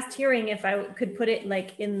cast hearing if I could put it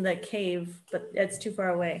like in the cave, but it's too far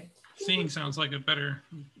away. Seeing sounds like a better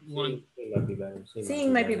one. Seeing might be better.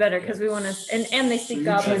 Seeing might be better because we want to, and they speak you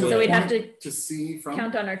goblin, choose so a we'd have point to see from.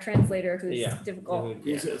 count on our translator who's Yeah. difficult.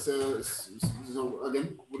 Yeah. So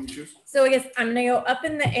again, what do you choose? So I guess I'm gonna go up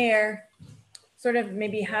in the air, sort of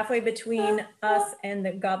maybe halfway between us and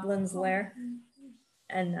the goblin's lair,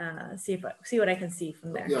 and see what I can see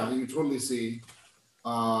from there. Yeah, you can totally see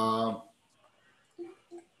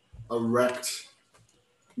a wrecked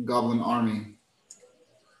goblin army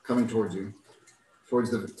coming towards you,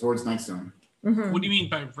 towards Nightstone. Mhm. What do you mean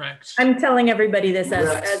by wrecked? I'm telling everybody this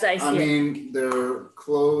Wrecked, as I see I it. mean, their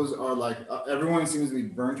clothes are like everyone seems to be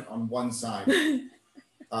burnt on one side,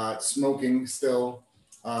 smoking still.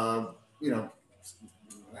 You know,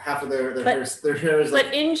 half of their hair is like.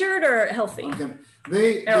 But injured or healthy?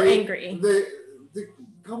 They angry. The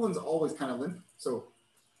goblins always kind of limp, so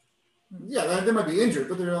yeah, they might be injured,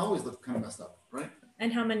 but they always look kind of messed up, right?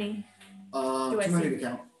 And how many? Too many to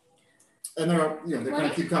count. And they kind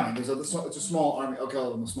of keep coming. It's a small army. I'll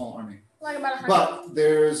call them a small army. Like about 100. But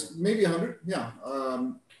there's maybe 100. Yeah.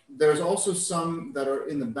 There's also some that are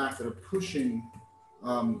in the back that are pushing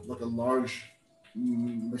like a large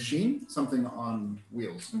machine, something on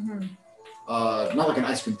wheels. Mm-hmm. Not like an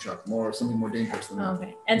ice cream truck, something more dangerous than that.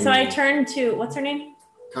 Okay. And so I turn to, what's her name?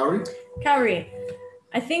 Kaori? Kaori.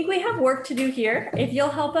 I think we have work to do here. If you'll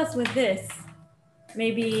help us with this,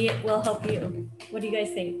 maybe we'll help you. What do you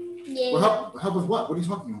guys think? Yeah. Well, help with what? What are you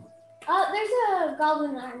talking about? There's a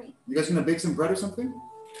goblin army. You guys gonna bake some bread or something?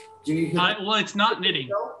 Do you need help? Well, it's not knitting.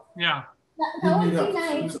 Yeah. That would You be need help.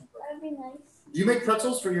 nice. That would be nice. Do you make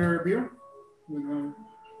pretzels for your beer?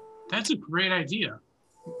 That's a great idea.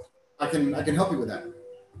 I can help you with that.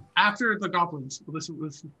 After the goblins, let's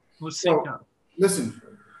So- sync up. Listen,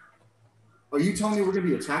 are you telling me we're gonna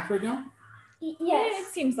be attacked right now? Yeah, Yes.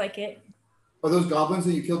 it seems like it. Are those goblins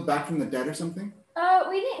that you killed back from the dead or something?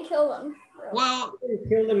 We didn't kill them. Well, You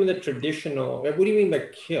kill them in the traditional. Like, what do you mean by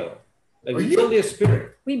kill? Like, Are we you- kill their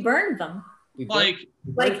spirit. We burned them. We like,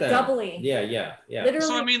 burn Like them. doubly. Yeah. Literally.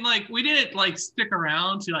 so I mean, like, we didn't like stick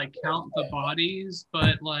around to like count the bodies,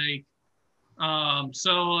 but like,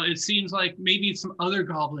 so it seems like maybe some other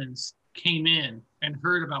goblins came in and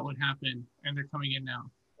heard about what happened, and they're coming in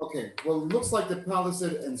now. Okay. Well, it looks like the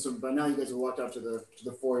palisade, and so by now you guys have walked out to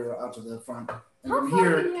the foyer, out to the front, and How from far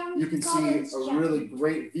here do you you can see goblins a jump? really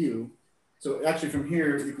great view. So actually, from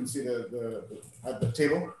here you can see the at the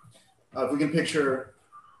table. If we can picture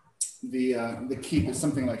the keep is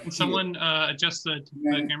something like. Can someone adjust the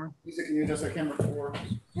camera? Lisa, can you adjust that camera for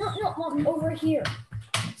No, Mom, over here.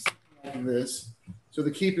 like this? So the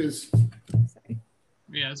keep is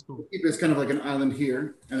Yeah, that's cool. kind of like an island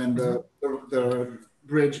here, and then the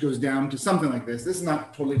bridge goes down to something like this. This is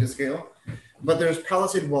not totally to scale, but there's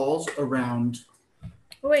palisade walls around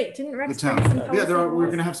Oh, wait, didn't the Rex town. bring some Yeah, palisade we're walls?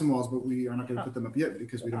 going to have some walls, but we are not going to put them up yet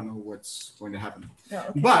because we don't know what's going to happen. Oh,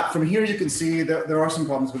 okay. But from here, you can see that there are some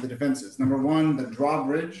problems with the defenses. Number one, the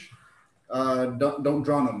drawbridge, don't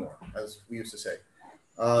draw no more, as we used to say.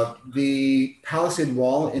 The palisade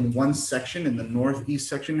wall in one section, in the northeast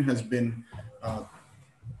section, has been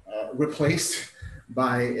replaced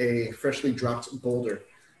by a freshly dropped boulder.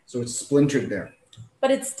 So it's splintered there.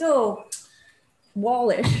 But it's still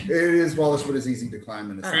wallish. It is wallish, but it's easy to climb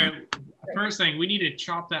in the sun. Okay, first thing, we need to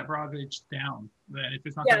chop that drawbridge down. That if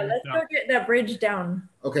it's not Yeah, gonna let's lift go up. get that bridge down.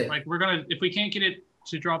 Okay, Like if we can't get it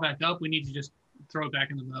to draw back up, we need to just throw it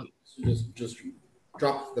back in the boat. so just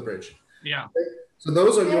drop the bridge. Yeah. So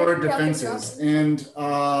those are your Yeah, drop it, defenses, and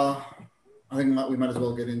I think we might as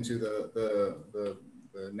well get into the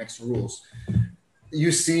next rules.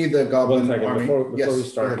 You see the One goblin second, army. before we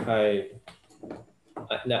Yes, start, go ahead.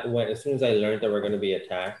 as soon as I learned that we're going to be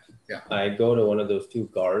attacked, Yeah. I go to one of those two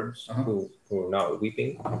guards Uh-huh. who are not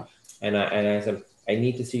weeping, and I said, I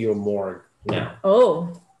need to see your morgue. now.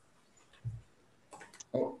 Oh.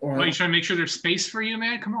 Oh, Well, you trying to make sure there's space for you,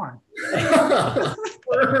 man? Come on.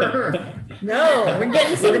 No, we're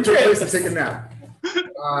getting some Looking for a place to troops. take a nap.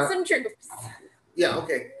 Some troops. Yeah,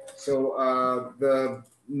 okay. So the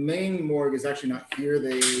main morgue is actually not here.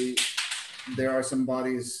 There are some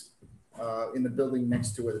bodies in the building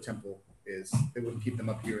next to where the temple is. They wouldn't keep them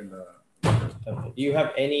up here in the Okay. Do you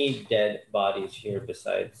have any dead bodies here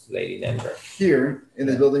besides Lady Denver? Here in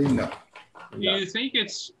the building, no. Do you think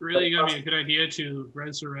it's really going to be a good idea to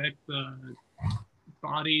resurrect the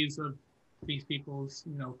bodies of these people's,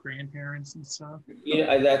 grandparents and stuff?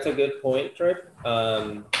 Yeah, that's a good point, Trip.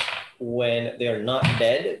 When they're not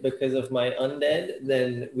dead because of my undead,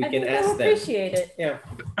 then we can ask them. Appreciate it. Yeah.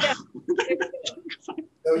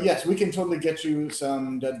 Oh yes, we can totally get you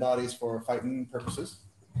some dead bodies for fighting purposes.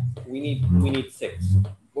 We need 6.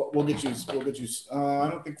 We'll get you. I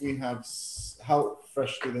don't think we have. How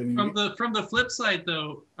fresh do they need? From the flip side,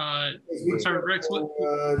 though, sorry, Rex.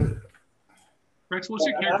 Rex, what's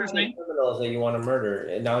your character's name? Criminals that you want to murder,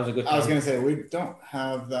 and that was a good time. I was gonna say we don't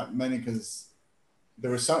have that many because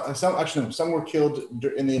there were some. Actually, no, some were killed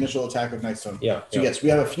in the initial attack of Nightstone. Yeah. So yes, we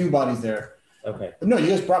have a few bodies there. Okay. But no, you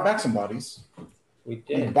guys brought back some bodies. We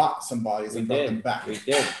did. You bought some bodies and brought them back. We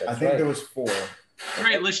did. I think there was 4. All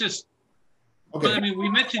right, let's just. Okay. But I mean, we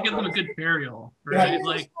meant to give them a good burial, right? Yeah,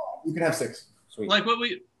 like you can have 6. Sweet. Like what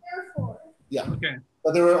we. Yeah. Okay.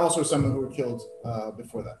 But there were also some who were killed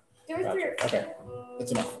before that. Gotcha. Okay.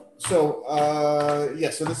 That's enough. So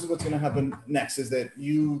yeah. So this is what's going to happen next: is that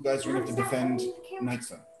you guys are going to have to defend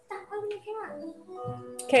Nightstone.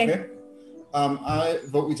 Okay. I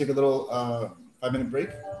vote we take a little 5-minute break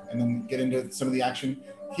and then get into some of the action.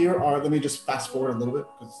 Let me just fast forward a little bit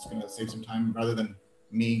because it's going to save some time rather than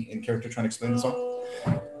me in character trying to explain this all.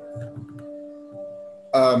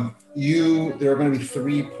 There are going to be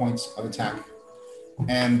 3 points of attack,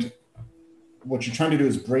 and what you're trying to do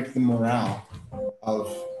is break the morale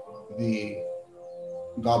of the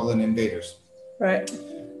goblin invaders. Right.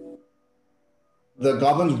 The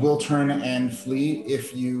goblins will turn and flee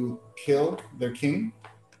if you kill their king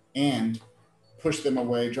and push them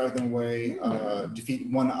away, drive them away, defeat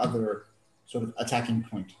one other sort of attacking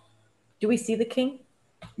point. Do we see the king?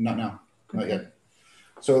 Not now, not yet.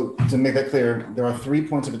 So to make that clear, there are 3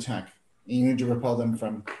 points of attack. And you need to repel them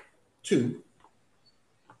from 2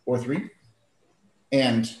 or 3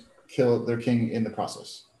 and kill their king in the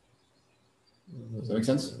process. Does that make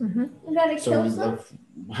sense? Mm-hmm. You gotta kill some.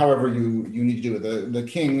 However you need to do it. The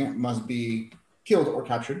king must be killed or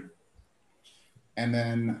captured. And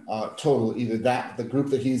then total, either the group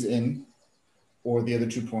that he's in or the other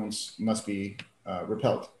 2 points must be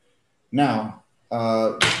repelled. Now,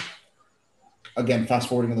 again, fast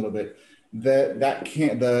forwarding a little bit,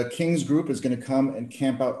 the king's group is going to come and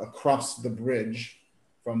camp out across the bridge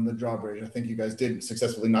from the drawbridge. I think you guys did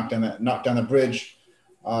successfully knock down the bridge,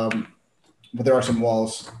 but there are some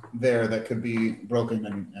walls there that could be broken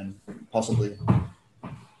and possibly.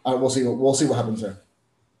 We'll see what happens there.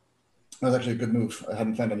 That was actually a good move. I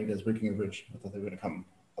hadn't planned on you guys breaking the bridge. I thought they were going to come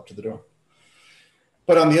up to the door.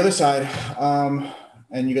 But on the other side,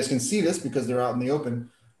 and you guys can see this because they're out in the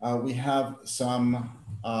open, we have some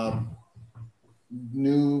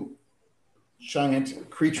new giant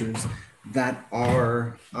creatures that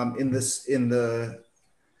are in the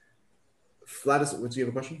flattest. Do you have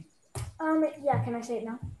a question? Yeah, can I say it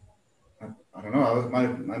now? I don't know.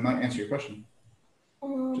 I might answer your question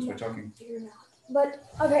just by talking. But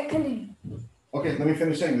okay, continue. Okay, let me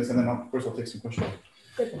finish saying this, and then of course I'll take some questions.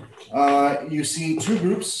 Good. You see 2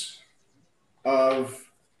 groups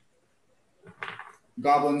of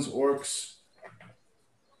goblins, orcs,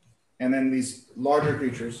 and then these larger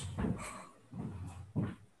creatures.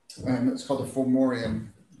 And it's called a Fomorian.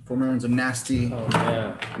 Fomorian's a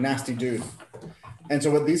nasty dude. And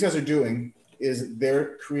so what these guys are doing is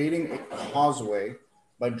they're creating a causeway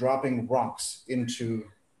by dropping rocks into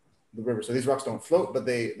the river. So these rocks don't float, but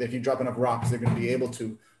if you drop enough rocks, they're going to be able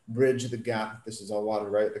to bridge the gap. This is all water,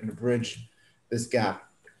 right? They're going to bridge this gap.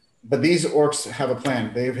 But these orcs have a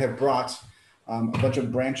plan. They have brought a bunch of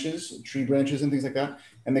branches, tree branches and things like that,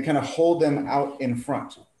 and they kind of hold them out in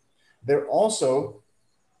front. They're also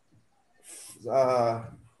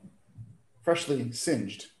freshly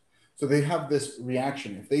singed. So they have this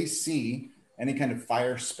reaction. If they see any kind of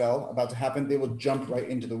fire spell about to happen, they will jump right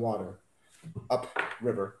into the water, up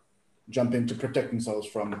river, jump in to protect themselves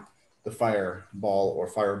from the fireball or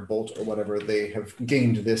fire bolt or whatever. They have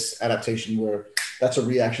gained this adaptation where that's a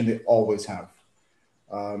reaction they always have.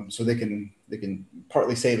 So they can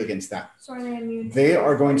partly save against that. Sorry, they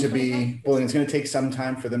are going to be, well, it's going to take some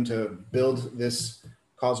time for them to build this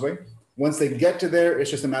causeway. Once they get to there,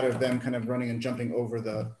 it's just a matter of them kind of running and jumping over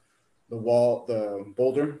the wall, the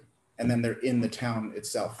boulder, and then they're in the town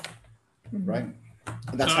itself, right?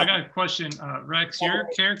 That's I got a question, Rex. Your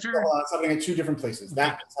character? It's happening in two different places.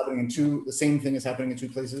 That's happening in two. The same thing is happening in two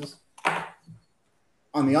places.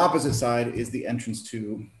 On the opposite side is the entrance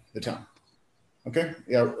to the town. Okay.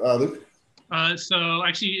 Yeah, Luke. So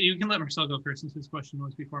actually, you can let Marcel go first since his question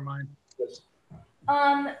was before mine. Yes.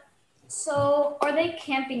 So are they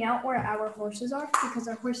camping out where our horses are? Because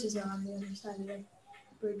our horses are on the other side of the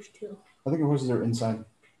bridge too. I think your horses are inside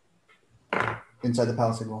the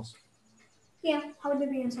palisade walls. Yeah, how would they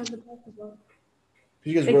be inside the palisade walls?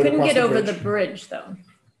 They couldn't get over the bridge though.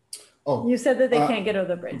 Oh. You said that they can't get over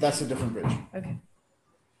the bridge. That's a different bridge. Okay.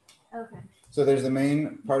 Okay. So there's the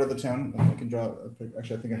main part of the town. I can draw a picture.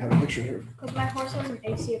 Actually, I think I have a picture here. Because my horse has an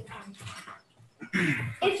AC of 10.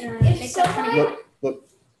 If someone Look.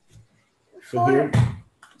 So here,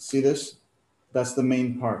 see this? That's the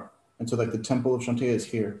main part. And so like the temple of Shantae is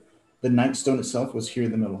here. The Nightstone itself was here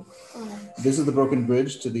in the middle. This is the broken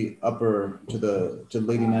bridge to the upper, to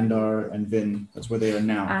Lady Nandar and Vin. That's where they are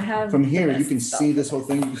now. From here, you can see this whole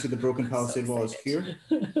thing. You can see the broken palisade wall is here.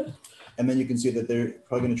 And then you can see that they're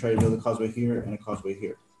probably going to try to build a causeway here and a causeway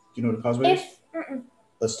here. Do you know what a causeway is?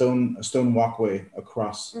 A stone walkway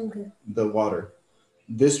across the water.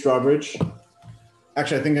 This drawbridge,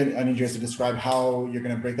 actually, I think I need you guys to describe how you're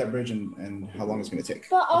going to break that bridge and how long it's going to take.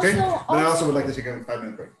 But also, okay? But I also would like to take a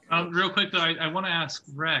 5-minute break. Real quick, though, I want to ask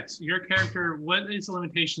Rex, your character, what is the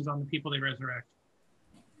limitations on the people they resurrect?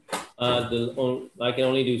 I can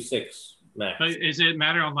only do 6 max. But is it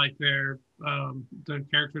matter on like their the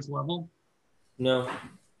character's level? No.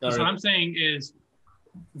 So what I'm saying is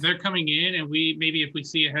they're coming in and we maybe if we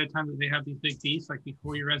see ahead of time that they have these big beasts like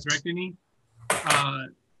before you resurrect any,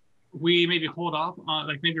 we maybe hold off on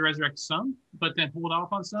like maybe resurrect some, but then hold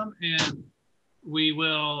off on some, and we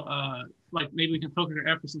will like maybe we can focus our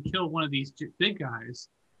efforts and kill one of these big guys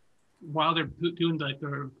while they're doing like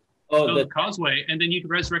the causeway, and then you can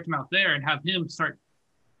resurrect him out there and have him start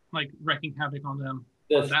like wreaking havoc on them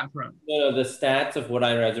on that front. No, the stats of what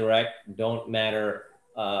I resurrect don't matter.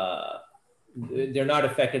 They're not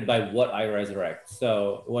affected by what I resurrect.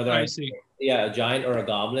 So whether I see. Yeah, a giant or a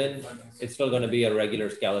goblin, it's still going to be a regular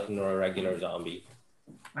skeleton or a regular zombie.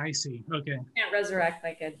 I see. Okay. Can't resurrect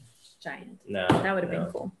like a giant. No. That would have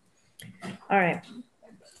been cool. All right.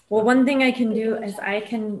 Well, one thing I can do is I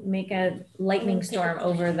can make a lightning storm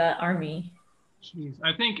over the army. Jeez,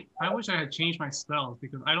 I wish I had changed my spells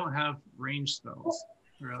because I don't have range spells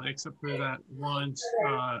really, except for that one,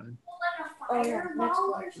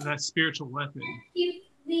 that spiritual weapon. Keep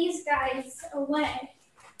these guys away.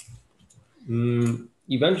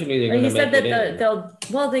 Eventually they're going to said that they'll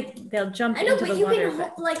jump I know, into but the you water.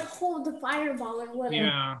 can like hold the fireball or whatever.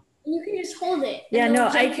 Yeah. You can just hold it. Yeah, no,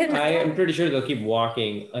 I can. I am pretty sure they'll keep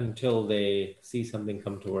walking until they see something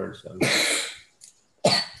come towards them.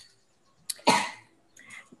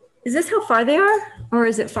 Is this how far they are, or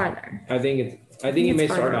is it farther? I think it may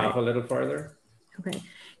start off a little farther. Okay,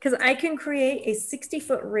 because I can create a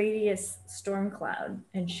 60-foot radius storm cloud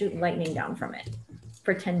and shoot lightning down from it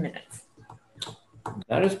for 10 minutes.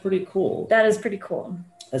 That is pretty cool. That is pretty cool.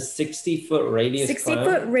 A 60-foot radius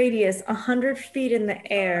 60-foot radius, 100 feet in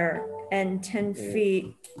the air, and 10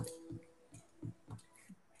 feet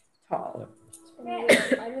tall.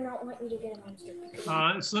 I do not want you to get a monster.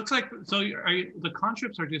 So it looks like the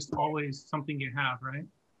cantrips are just always something you have, right?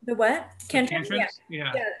 The what? Cantrips?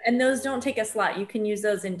 Yeah. And those don't take a slot. You can use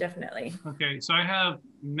those indefinitely. Okay, so I have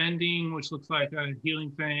mending, which looks like a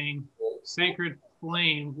healing thing. Sacred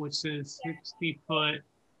flame, which is 60 foot,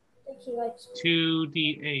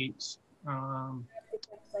 2d8.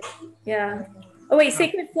 Yeah. Oh wait,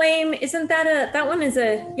 sacred flame, isn't that that one is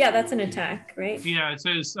that's an attack, right? Yeah, it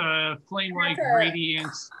says flame-like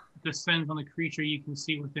radiance descends on the creature you can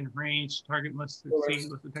see within range. Target must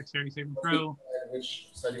succeed with the dexterity saving throw. Which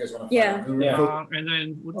side you guys want to Yeah. And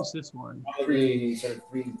then what is this one?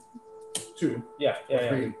 2. Yeah.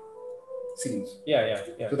 3 scenes. Yeah.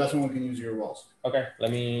 So that's when we can use your walls. Okay,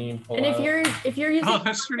 let me pull And out. if you're using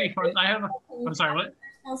that's pretty fun. I'm sorry, what?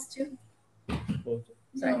 Spells too.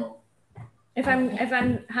 Sorry. No. If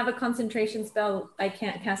I have a concentration spell, I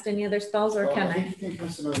can't cast any other spells, or can I?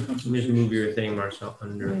 Just move your thing, Marcel,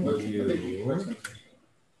 under you.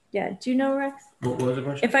 Yeah. Do you know, Rex? What was the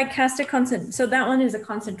question? If I cast so that one is a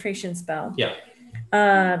concentration spell. Yeah.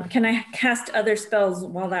 Can I cast other spells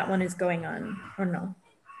while that one is going on, or no?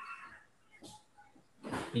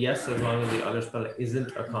 Yes, as long as the other spell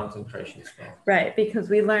isn't a concentration spell. Right, because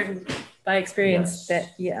we learned by experience that,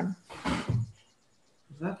 yeah.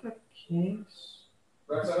 Is that the case?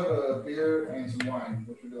 Rex, I have a beer and some wine.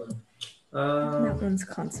 What you doing? That one's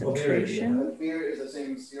concentration. Beer is the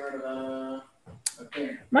same Sierra Nevada.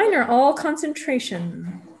 Mine are all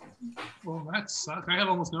concentration. Well, that sucks. I have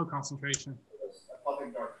almost no concentration.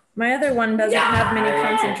 My other one doesn't have many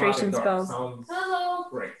concentration spells. Hello.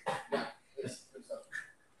 Great.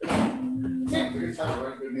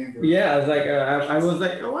 Yeah, I was like,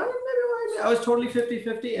 oh, I was totally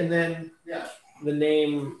 50-50, and then the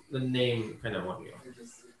name kind of won me over.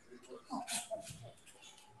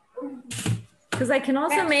 Because I can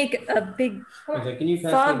also make a big Like, can you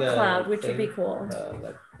pass fog me the cloud, which would be thing? cool.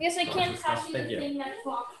 Yes, I can pass you the Thank you. thing that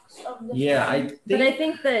fox of the Yeah, But I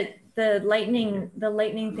think that the lightning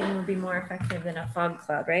thing would be more effective than a fog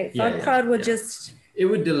cloud, right? Yeah, Fog cloud would just, it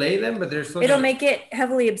would delay them, but there's it'll make it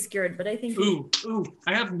heavily obscured. But I think Ooh,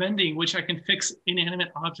 I have mending, which I can fix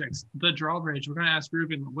inanimate objects. The drawbridge. We're gonna ask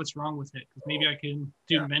Ruben what's wrong with it, because maybe I can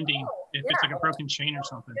do mending if it's like a broken chain or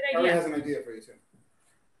something. good Harry idea. has an idea for you too.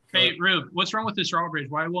 Hey, Rube, what's wrong with this drawbridge?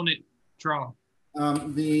 Why won't it draw?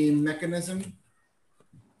 The mechanism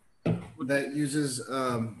that uses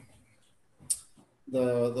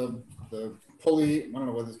the pulley, I don't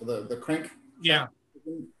know what this, the crank. Yeah.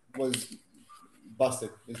 Was busted.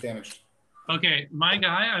 Is damaged. Okay, my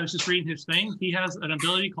guy, I was just reading his thing. He has an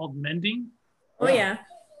ability called mending, Oh yeah.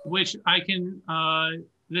 which I can,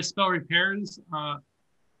 this spell repairs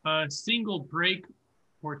a single break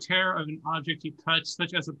or tear of an object you touch,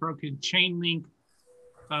 such as a broken chain link,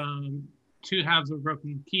 2 halves of a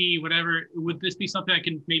broken key, whatever. Would this be something I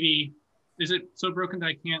can maybe, is it so broken that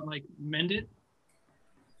I can't like mend it?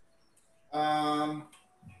 Jeez.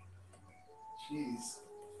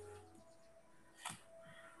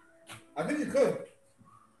 I think you could.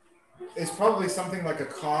 It's probably something like a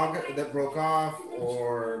cog that broke off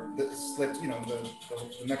or that slipped, you know, the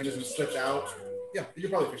mechanism slipped out. Yeah, you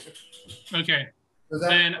could probably fix it. Okay. Does that,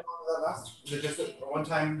 Then, that last? Is it just one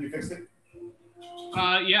time you fixed it?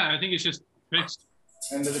 yeah, I think it's just fixed.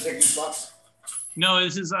 And does it take any slots? No,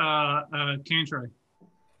 this is Cantry.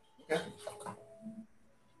 Okay.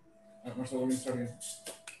 Alright, Marcel, we're gonna start again.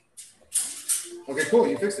 Okay, cool.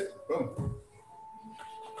 You fixed it. Boom.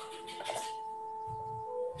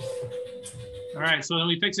 All right, so then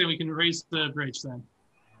we fix it. We can raise the bridge then.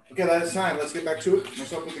 Okay, that's time. Let's get back to it.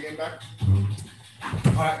 Marcel, put the game back.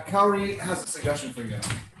 All right, Cowrie has a suggestion for you.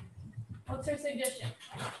 What's her suggestion?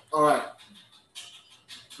 All right.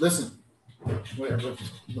 Listen. Wait, look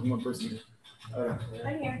one person here.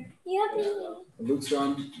 I'm here. Yeah. Luke's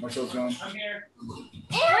gone. Marcel's gone. I'm here.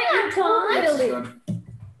 And Alex's gone.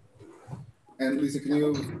 And Lisa, can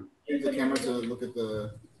you use the camera to look at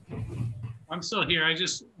the? I'm still here. I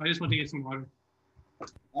just went to get some water.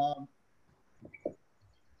 All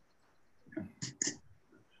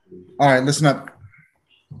right, listen up.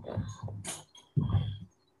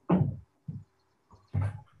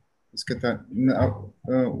 Let's get that. No,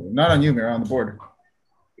 not on you, Mira, on the board.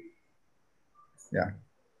 Yeah.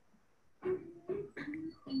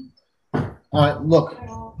 All right, look.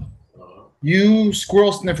 You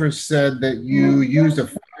squirrel sniffers said that you used a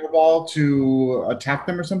fireball to attack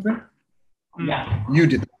them or something? Yeah. You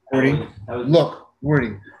did that, Wordy. Look,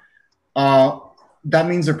 Wordy. That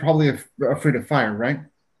means they're probably afraid of fire, right?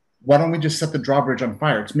 Why don't we just set the drawbridge on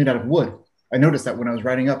fire? It's made out of wood. I noticed that when I was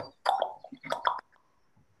riding up.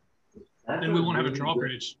 Then we won't have a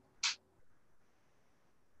drawbridge.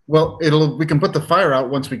 Well, we can put the fire out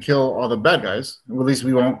once we kill all the bad guys. At least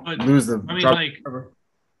we won't lose the. I mean, like,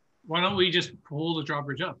 why don't we just pull the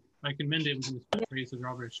drawbridge up? I can mend it and just raise the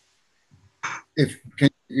drawbridge. If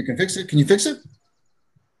you can fix it, can you fix it?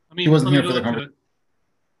 I mean, He wasn't here for the conversation.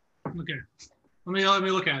 Okay, let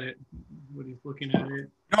me look at it. What he's looking at it.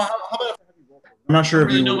 No, how about I'm not sure I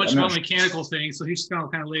don't really if you know much I'm not about mechanical things, so he's just gonna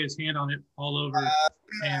kind of lay his hand on it all over.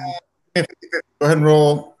 And Go ahead and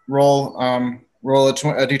roll a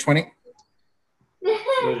d20.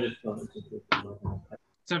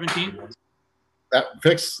 17. That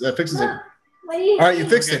fixes it. All right, you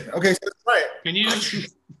fixed it. Okay, so let's try it. Can you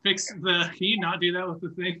fix the? Can you not do that with the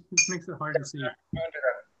thing? This makes it hard to see.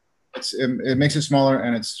 It makes it smaller,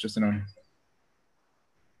 and it's just annoying.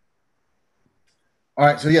 All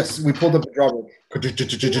right, so yes, we pulled up the drawbridge.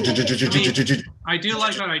 I do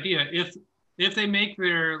like that idea. If they make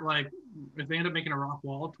if they end up making a rock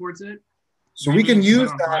wall towards it, so we can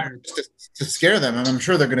use that to scare them, and I'm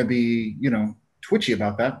sure they're going to be, twitchy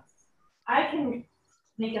about that. I can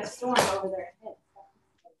make a storm over their head.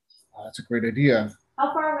 That's a great idea.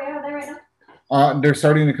 How far away are they right now? They're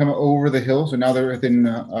starting to come over the hill, so now they're within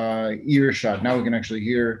earshot. Now we can actually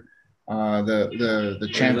hear the Is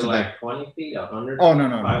chance it of like 20 feet, 100? Oh no,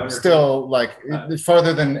 500 still like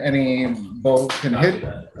farther than any bow can feet? hit.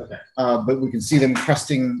 Okay. But we can see them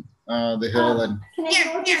cresting the hill and Can I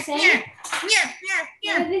know what they're saying?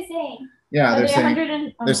 What are they saying? yeah, they're saying 100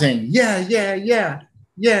 and, they're saying yeah. No,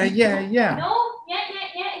 yeah,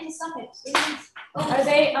 is something. Are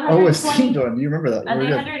they Oh, it's 120? steam door. You remember that? Are they Very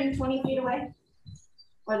good. 120 feet away?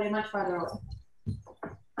 Or are they much farther away?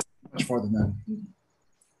 Much farther than that.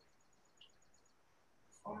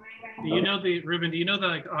 Do you know Ruben? Do you know the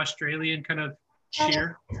like Australian kind of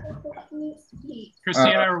cheer? Christy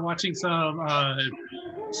and I were watching some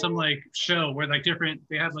like show where like different.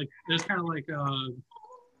 They had like there's kind of like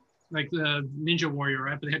the Ninja Warrior,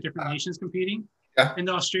 right? But they had different nations competing. Yeah. And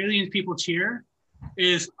the Australian people cheer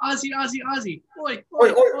is Aussie, Aussie, Aussie. Oi, Oi,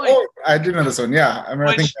 oi, oi, oi. oi. I do know this one. Yeah, I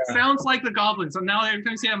remember. Which sounds like the goblins. So now every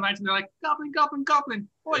time you say I'm they're like goblin, goblin, goblin.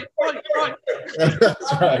 Oi, oi, oi.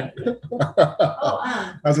 That's right.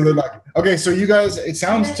 That's what they're like. Okay, so you guys, it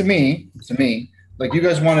sounds to me, like you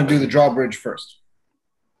guys want to do the drawbridge first.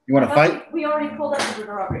 You want to fight? We already pulled up the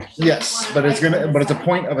drawbridge. So Yes, but it's a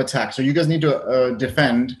point of attack. So you guys need to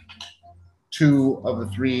defend 2 of the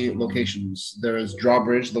 3 locations. There is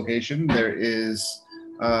drawbridge location. There is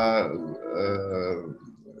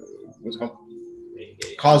what's it called?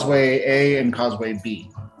 Causeway A and Causeway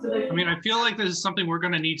B. I mean, I feel like this is something we're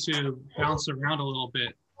going to need to bounce around a little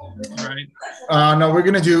bit, right? No, we're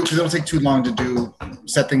gonna do because it'll take too long to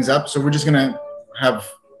set things up. So we're just gonna have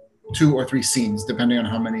 2 or 3 scenes depending on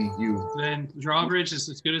how many you. Then drawbridge is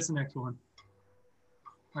as good as the next one,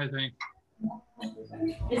 I think.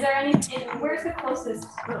 Is there any? Where's the closest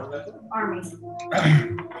army?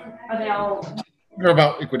 Are they all? They're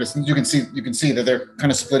about equidistant. You can see that they're kind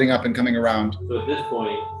of splitting up and coming around. So at this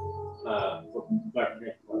point,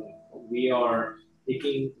 we are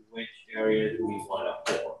picking which areas we want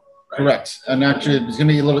to pour. Right? Correct. And actually, it's going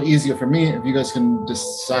to be a little easier for me if you guys can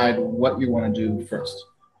decide what you want to do first.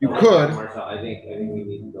 You could. Marcel, I think we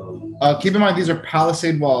need those. Keep in mind these are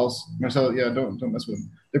palisade walls. Marcel, yeah, don't mess with them.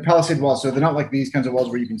 They're palisade walls, so they're not like these kinds of walls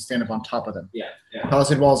where you can stand up on top of them. Yeah.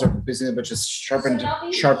 Palisade walls are basically a bunch of sharpened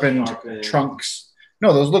trunks.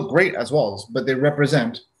 No, those look great as walls, but they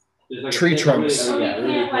represent Like tree trunks. So we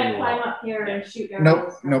can't like climb up here and shoot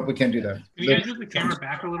Nope, we can't do that. Can you guys move the camera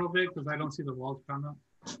back a little bit because I don't see the walls coming up?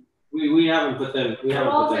 We haven't put them. We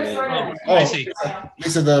haven't put them in. Oh, I see.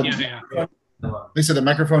 Lisa, Yeah. Lisa, the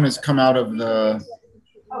microphone has come out of the.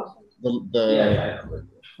 Yeah.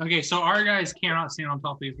 Okay, so our guys cannot stand on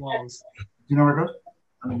top of these walls. Do you know where it goes?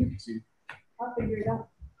 I mean, you can see. I'll figure it out.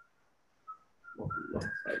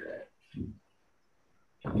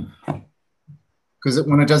 Because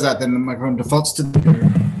when it does that, then the microphone defaults to the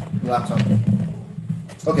laptop.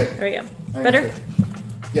 Okay. There we go. Better?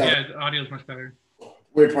 Yeah, the audio is much better.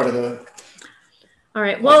 weird part of the. All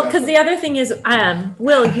right. Well, because the other thing is,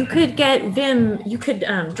 Will, you could get Vim, you could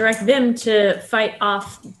direct Vim to fight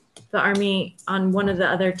off the army on one of the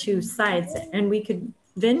other 2 sides, and we could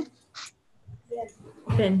Vin.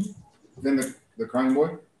 Then the crying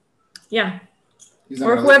boy. Yeah.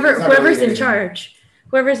 Or whoever's in charge.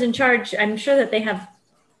 Whoever's in charge, I'm sure that they have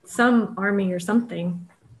some army or something.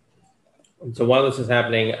 So while this is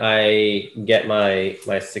happening, I get my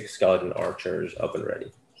 6 skeleton archers up and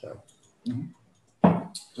ready. So.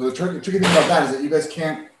 So the tricky thing about that is that you guys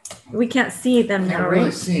can't. We can't see them Can't now, really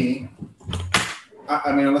right? see.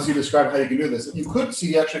 I mean, unless you describe how you can do this, you could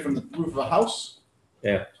see actually from the roof of a house.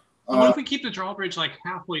 Yeah. What if we keep the drawbridge like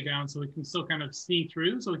halfway down so we can still kind of see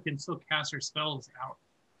through, so we can still cast our spells out?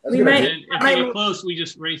 We might. And if they get close, we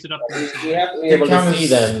just raise it up. We have to be able to see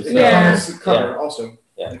them. Yeah. Cover also.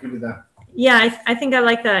 Yeah. You can do that. Yeah, I think I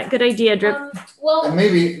like that. Good idea, Drip. And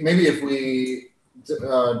maybe if we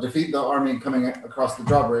defeat the army coming across the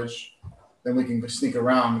drawbridge, then we can sneak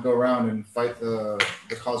around, go around, and fight the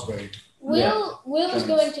causeway. Will is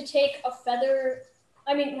going to take a feather.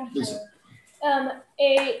 I mean, not a feather,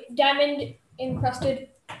 a diamond encrusted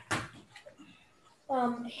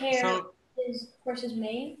hair is horse's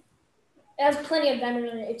mane. It has plenty of diamond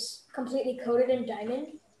in it. It's completely coated in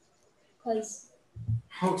diamond.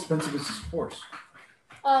 How expensive is this horse?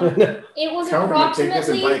 It was take this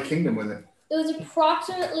and buy a approximately. kingdom with it. It was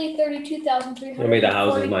approximately 32,300. Maybe the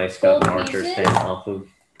houses my skeleton archers stand off of.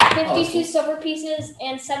 52 silver pieces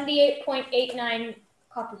and 78.89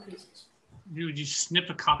 copper pieces. Dude, you snip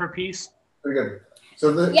a copper piece? Pretty good.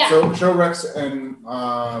 So so show Rex and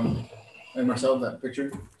Marcel that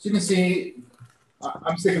picture. So you can see,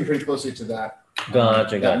 I'm sticking pretty closely to that.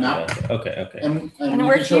 Gotcha. Map. Okay. And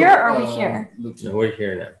we're here or are we here? No, we're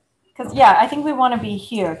here now. Because yeah, I think we want to be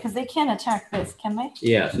here because they can't attack this, can they?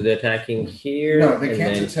 Yeah, so they're attacking here. No, they and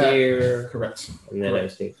can't then attack. Here. Correct. And then I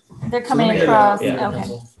see. They're coming let me- across. Yeah.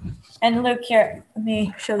 Okay. And look here. Let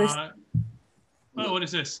me show this. Oh, what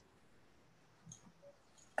is this?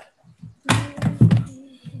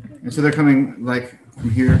 And so they're coming like from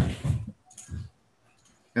here,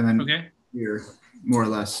 and then Okay. here, more or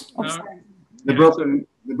less. Oh, Uh, sorry. The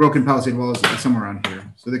broken palisade wall is somewhere around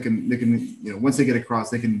here, so they can once they get across,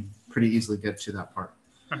 they can pretty easily get to that part.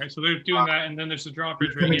 Okay, so they're doing that, and then there's the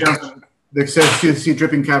drawbridge right here. It says see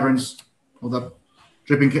dripping caverns. Hold up,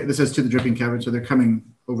 this says to the dripping caverns, so they're coming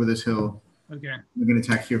over this hill. Okay. They're going to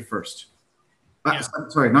attack here first. Yeah.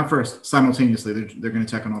 Sorry, not first. Simultaneously, they're going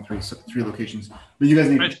to attack on all three locations. But you guys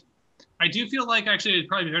need. I do feel like actually it'd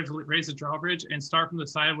probably be better to raise the drawbridge and start from the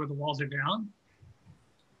side where the walls are down.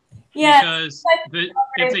 Yeah. Because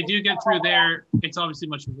if they do get through there, it's obviously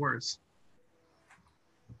much worse.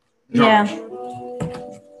 Yeah.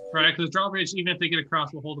 Right, because the drawbridge, even if they get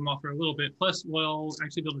across, will hold them off for a little bit. Plus, we'll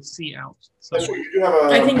actually be able to see out. So, That's what you do have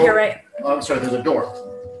a. I think you're right. I'm sorry. There's a door,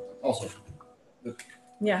 also.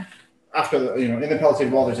 Yeah. After the in the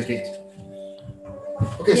palisade wall, there's a gate.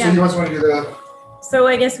 Okay, Yeah. so you guys want to do the. So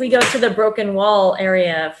I guess we go to the broken wall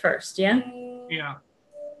area first, yeah? yeah.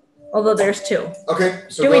 Although there's two. Okay.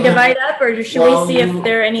 So Do go we ahead. divide up or should Well, we see if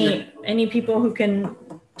there are any people who can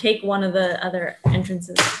take one of the other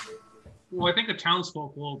entrances? Well, I think the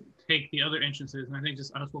townsfolk will take the other entrances, and I think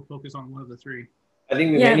just us will focus on one of the three. I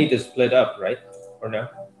think we Yeah. may need to split up, right? Or no?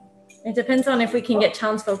 It depends on if we can get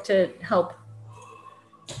townsfolk to help.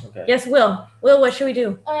 Okay. Yes, Will. Will, what should we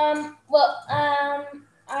do? I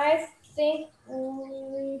think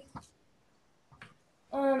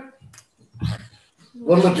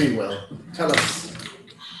What'll it be, Will? Tell us.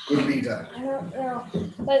 Good leader. I don't know,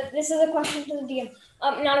 but this is a question to the DM.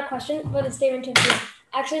 Not a question, but a statement to the DM.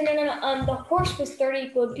 Actually, no. The horse was 30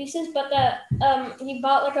 gold pieces, but he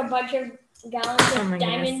bought like a bunch of gallons Oh of my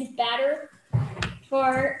diamond batter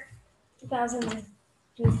for 1,000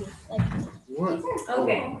 pieces. Like What?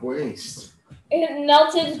 Okay. Oh, waste. it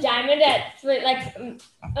melted diamond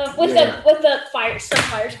with Yeah. the fire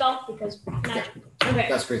spell because magic. Okay,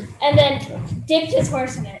 That's crazy. and then dipped his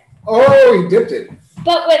horse in it, Oh, he dipped it.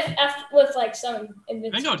 but with like some I think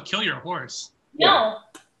invincible. I would kill your horse. No.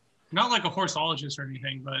 Not like a horseologist or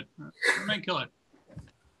anything, but I might kill it.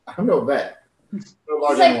 I'm no vet. No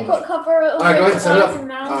large It's like animal. put cover over All right, go ahead, its set it eyes and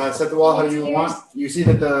mouth. Set the wall how you want. You see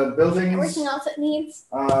that the buildings. Everything else it needs.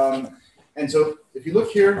 And so if you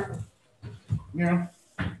look here,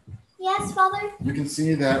 Yes, Father. you can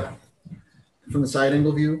see that from the side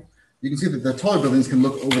angle view, you can see that the taller buildings can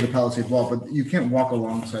look over the palisade wall, but you can't walk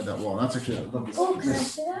alongside that wall. That's actually, I love this. Oh, can I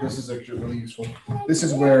see that? This is actually really useful. This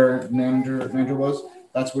is where Nandra was.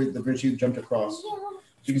 That's where the bridge he jumped across.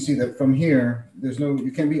 You can see that from here,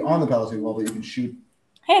 you can't be on the palisade wall, but you can shoot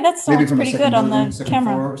Hey, that maybe sounds from a pretty second good on building, the second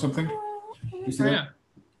camera. floor or something. You see Oh, that? yeah.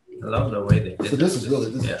 I love the way they did So this is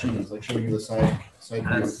yeah. genius, like showing you the side view.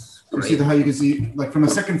 That's You see great. how you can see, like from a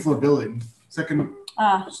second floor building, second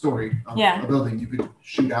Ah, story of Yeah. a building, you could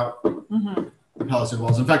shoot out mm-hmm. the palisade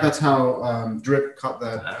walls. In fact, that's how Drip caught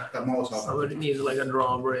that Molotov. Somebody needs like a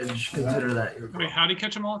drawbridge. Consider that your Wait, how did he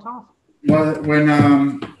catch a Molotov? Well,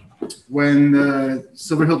 when the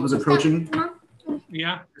Silver Hilt was approaching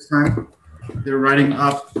Yeah. this time, they were riding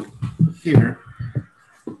up here.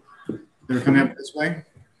 They were coming up this way,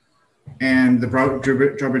 and the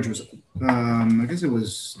drawbridge was, I guess it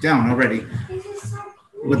was down already,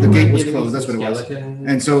 but the gate was closed. That's what it was. Skeleton.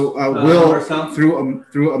 And so Will Marcel? threw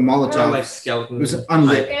a Molotov. like skeleton. It was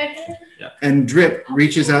unlit, and Drip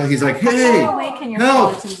reaches out. He's like, How "Hey!" far away can your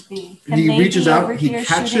help! skeletons be? Can He they reaches be out. over He here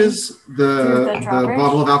catches through the the drawbridge?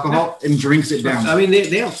 bottle of alcohol and drinks it down. I mean,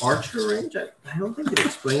 they have archer range. I don't think it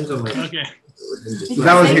explains them. Like, Okay. shooting? So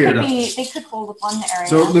that was They here. could they could hold one area.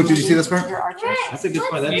 So, Luke, did you see maybe this part? your archers. That's a good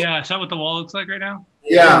point. That's, Yeah, is that what the wall looks like right now?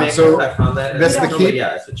 Yeah. So I found that. that's the key.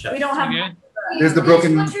 Yeah, it's a chest. We don't have. Okay. there's the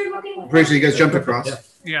broken bridge that you guys jumped across.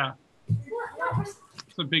 Yeah.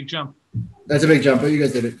 It's a big jump. That's a big jump, but you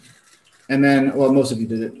guys did it. And then, well, most of you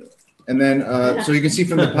did it. And then, so you can see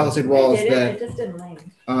from the palisade walls It that just didn't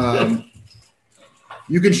land.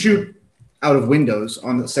 you can shoot out of windows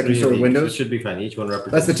on the second story It windows. should be fine. Each one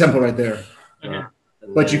represents. That's the temple right there. Okay.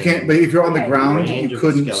 But you can't. But if you're on the ground, Range you of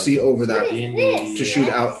couldn't skeleton. see over that In- to shoot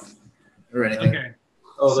out or anything. Okay.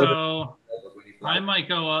 Oh, So I might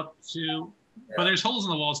go up to, but there's holes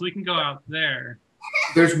in the wall, so we can go out there.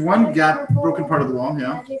 There's one gap, broken part of the wall.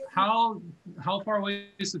 Yeah. How far away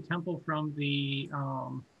is the temple from the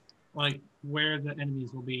like where the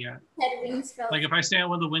enemies will be at? Like if I stand at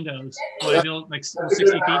one of the windows, will I be able, like 60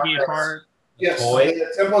 feet be far? Yes, toy,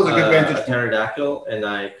 the temple is a good vantage point. pterodactyl, and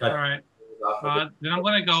I cut. All right. Then I'm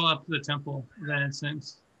gonna go up to the temple then,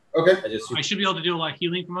 since Okay. I should be able to do a lot of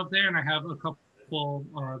healing from up there, and I have a couple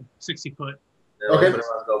 60-foot. Okay.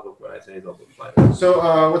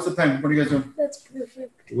 So what's the plan? What are you guys doing? That's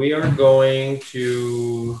perfect. We are going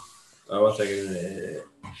to 1 second.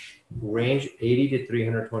 Range 80 to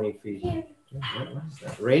 320 feet. What is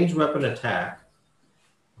that? Range weapon attack.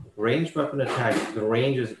 Range weapon attack. The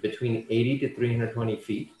range is between 80 to 320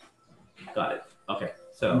 feet. Got it. Okay.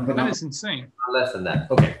 So That is insane. less than that.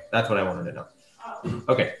 Okay, that's what I wanted to know.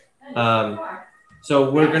 Okay.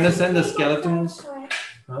 So we're gonna send the skeletons.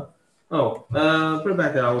 Huh? Oh, put it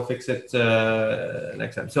back there. I will fix it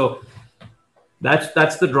next time. So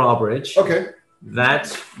that's the drawbridge. Okay.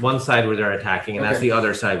 That's one side where they're attacking, and that's the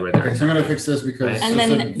other side where they're. Okay, so I'm gonna fix this because And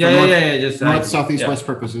then- Just north, southeast, west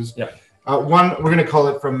purposes. Yeah. One, we're gonna call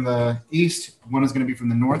it from the east. One is gonna be from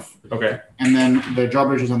the north, Okay. and then the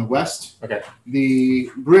drawbridge is on the west. Okay. The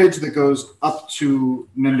bridge that goes up to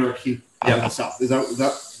Nendor Keep is Yeah. on the south. Is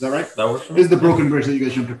that right? That works for me. This is the broken bridge that you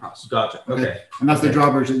guys jumped across. Gotcha. Okay. And that's the Okay.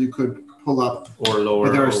 drawbridge that you could pull up, Or lower.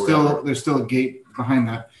 but or whatever. there's still a gate behind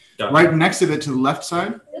that. Gotcha. Right next to it, to the left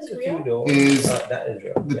side, That's real. is that is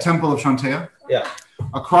real. the Temple of Shantea. Yeah.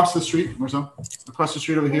 Across the street, Marcel, across the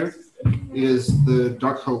street over here is the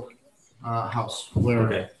Dark Hope house where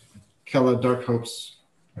Okay. Kella Dark Hope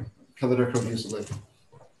used to live.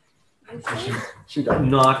 She died.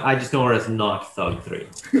 Not. I just know her as not Thug 3.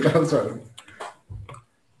 That's right.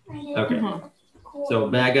 Okay. So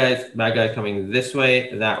bad guys coming this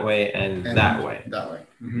way, that way, and that way. That way.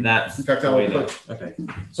 Mhm. That's In fact, the I way will that. put- Okay.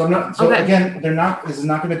 So I'm not. So Okay. again, they're not. This is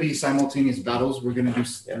not going to be simultaneous battles. We're going to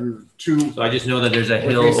do two. So I just know that there's a We're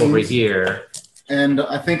hill facing over this. here. And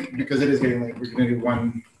I think because it is getting late, we're going to do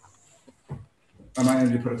one. I might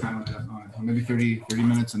need to put a time on it. Maybe 30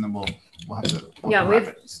 minutes, and then we'll have to. Yeah,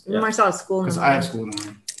 Yeah. Marcel's school. in the Because I have morning. school in the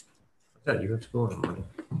morning. I thought you were school in the morning.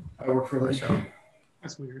 I work for a show.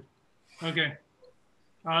 That's weird. Okay.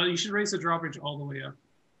 You should raise the drawbridge all the way up.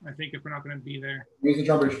 I think if we're not going to be there. Raise the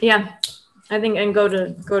drawbridge. Yeah, I think, and go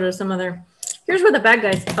to some other. Here's where the bad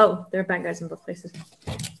guys. Oh, there are bad guys in both places.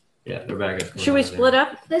 Yeah, they're bad guys. Should we split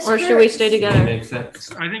up, This or should we hurts. stay That together? makes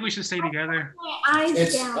sense. I think we should stay together. Eyes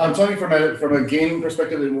It's. down. I'm telling you from a game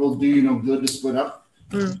perspective, it will do you no good to split up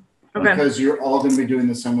Okay. because you're all going to be doing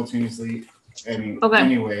this simultaneously. Okay.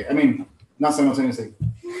 Anyway, I mean, not simultaneously.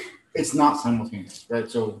 It's not simultaneous, right?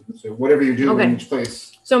 So whatever you do Okay. in each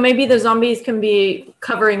place. So maybe the zombies can be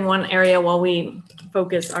covering one area while we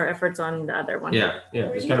focus our efforts on the other one. Yeah,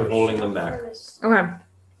 just kind of holding them back. Okay.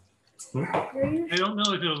 I don't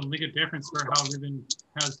know if it'll make a difference for how Ribbon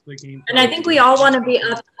has the game. And I think we all want to be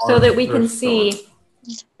up so that we can see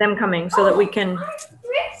them coming, so that we can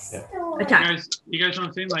attack. You guys know what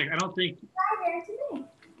I'm saying? Like, I don't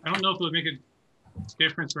know if it'll make a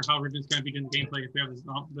difference for how Ribbon's going to be doing gameplay if we have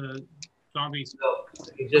the zombies.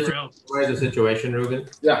 Just somewhere else. where's the situation, Ruben?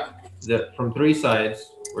 Yeah. From three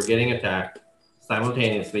sides, we're getting attacked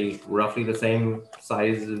simultaneously, roughly the same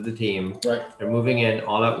size as the team. Right. They're moving in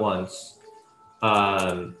all at once.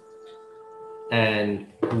 And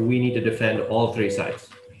we need to defend all three sides.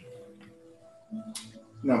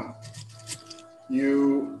 No.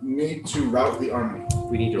 You need to rout the army.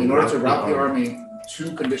 We need to In order to rout the army,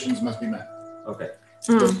 two conditions must be met. Okay.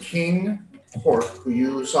 The King Hort, who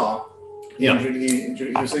you saw, he Yeah.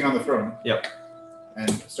 he was sitting on the throne. Yep. And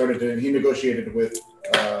he negotiated with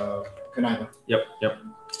Kaniva. Yep.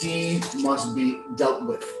 He must be dealt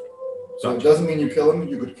with. So Gotcha. it doesn't mean you kill him.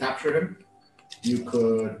 You could capture him. You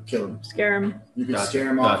could kill him. Scare him. You could Gotcha. scare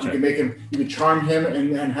him off. Gotcha. You could make him. You could charm him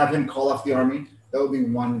and have him call off the army. That would be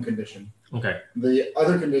one condition. Okay. The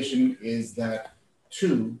other condition is that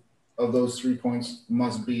 2 of those 3 points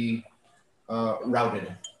must be routed,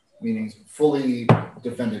 meaning fully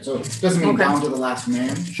defended. So it doesn't mean Okay. down to the last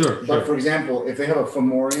man. Sure. But for example, if they have a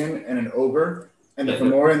Fomorian and an ogre, and the Yeah.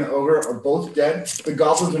 Fomorian and the ogre are both dead, the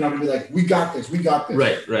goblins are not going to be like, "We got this. We got this."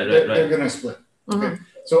 Right. They're going to split. Mhm. Okay.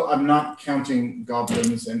 So I'm not counting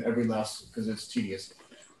goblins and every last because it's tedious.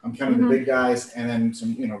 I'm counting Mhm. the big guys and then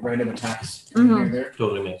some, random attacks Mhm. here and there.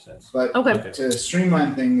 Totally makes sense. But Okay. to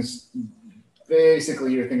streamline things,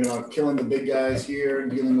 basically you're thinking about killing the big guys here,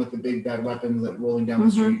 dealing with the big bad weapons that rolling down the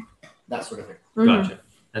Mhm. street, that sort of thing. Mhm. Gotcha.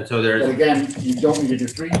 And so But there's again, you don't need to do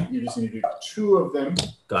 3, you just need to do 2 of them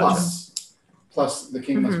gotcha. plus the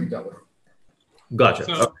king must be dealt with. Gotcha.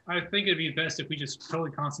 So I think it'd be best if we just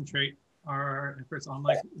totally concentrate our efforts on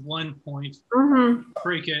like one point, Mhm.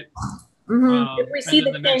 break it. Mhm. If we And see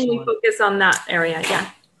then the the next thing, we one. focus on that area. Yeah.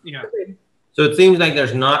 Yeah. So it seems like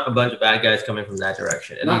there's not a bunch of bad guys coming from that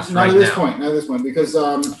direction, at least Not right at this now. point, not at this point, because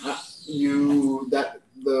that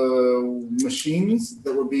the machines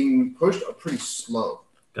that were being pushed are pretty slow.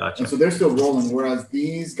 Gotcha. And so they're still rolling, whereas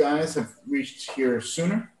these guys have reached here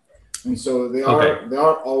sooner. And so they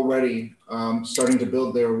are already starting to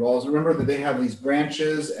build their walls. Remember that they have these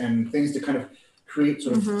branches and things to kind of create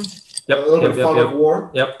sort of a little bit of fog of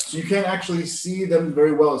war. Yep. So you can't actually see them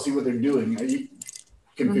very well, see what they're doing. You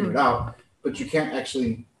can figure it out, but you can't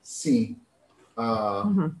actually see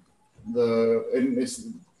and it's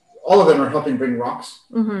all of them are helping bring rocks.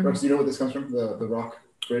 Rex, do you know what this comes from? The rock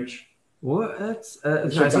bridge. What? That's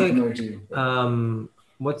familiar to you.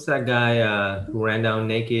 What's that guy who ran down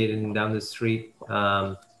naked and down the street?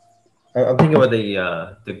 I'm thinking about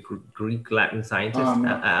the Greek Latin scientist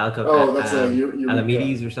that's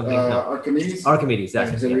Archimedes or something. Archimedes. Archimedes.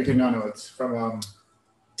 That's it. No, it's from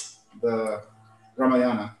the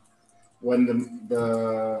Ramayana when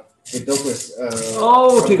they built this.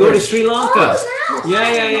 To go to Sri Lanka. Oh,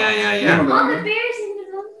 Yeah. all the bears in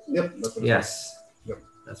the Yep. Yes. Yep.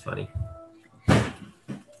 That's funny.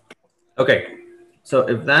 Okay. So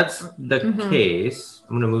if that's the case,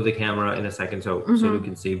 I'm gonna move the camera in a second so you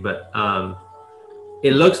can see. But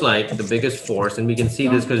it looks like the biggest force, and we can see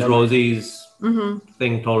this because Rosie's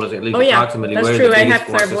thing told us at least approximately where the biggest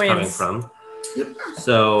force is coming from. Yep.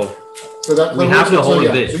 So that we have to hold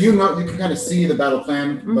this. So you can kind of see the battle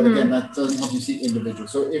plan, but again, that doesn't help you see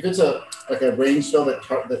individuals. So if it's a range spell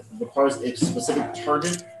that requires a specific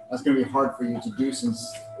target, that's going to be hard for you to do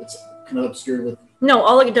since it's kind of obscured with. No,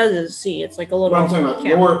 all it does is see. It's like a little. What I'm talking about,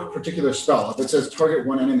 your particular spell. If it says target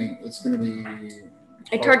one enemy, it's going to be.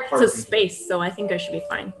 It targets a space, so I think I should be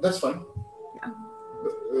fine. That's fine.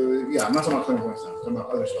 Yeah. I'm not talking about clairvoyance now. I'm talking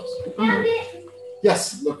about other spells. Found it.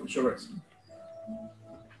 Yes, look, show Rex.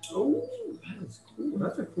 Oh, that's cool.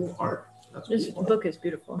 That's a cool art. This book is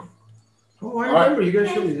beautiful. Oh, I remember you guys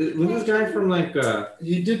showed me. Was this guy from like?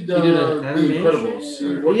 He did an the animation?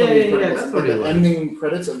 Incredibles. Yeah. That's what it the was. ending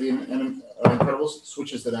credits of the Incredibles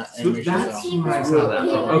switches to that animation. That's style. I saw that.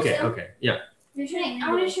 Okay. Yeah. I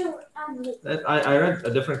want to show. I read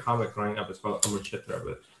a different comic growing up. It's called Amar Chitra,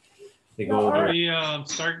 but they go over. We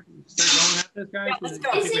start going at this guy. Let's go.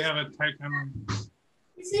 I think we have a tight time.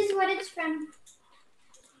 This is what it's from.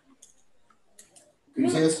 Can you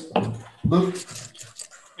see this? Luke?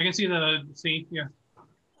 I can see the C. Yeah.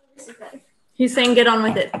 He's saying get on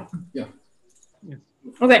with it. Yeah.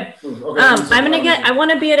 Okay. I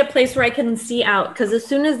want to be at a place where I can see out because as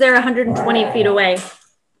soon as they're 120 feet away.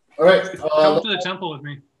 All right. Come to the temple with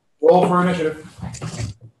me. Roll for initiative.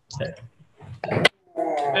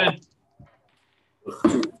 10.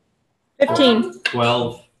 15.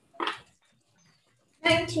 12.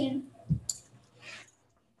 19.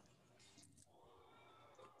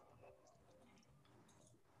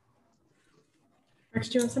 Rex,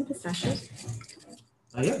 do you want some pistachios?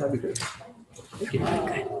 Yeah, that'd be great. Thank you.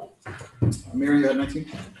 Mary, you had 19?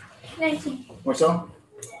 19. Marcel?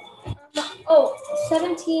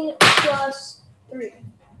 17 plus 3.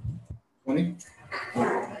 20?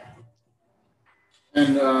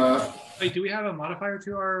 And Wait, do we have a modifier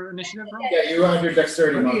to our initiative roll? yeah, you have your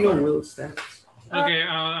dexterity modifier. Will's stats? Okay,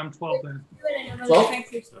 I'm 12 then. 12?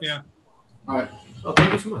 Yeah. All right. Oh,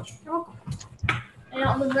 thank you so much.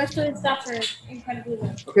 And the rest of the stats are incredibly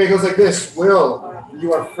low. Okay, it goes like this. Will,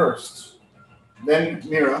 you are first. Then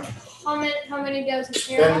Mira. How many goes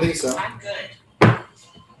in Then Lisa. I'm good.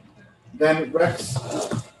 Then Rex.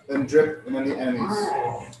 Then Drip, and then the enemies.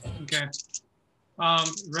 Okay.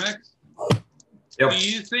 Rex, Yep. do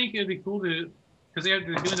you think it'd be cool to, because they're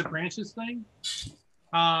doing the branches thing?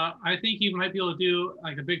 I think you might be able to do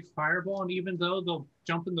like a big fireball, and even though they'll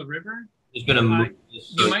jump in the river, Just gonna move.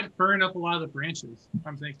 you might burn up a lot of the branches.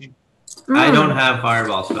 I'm thinking. I don't have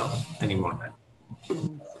fireball spells anymore.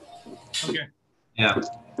 Okay. Yeah.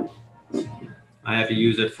 I have to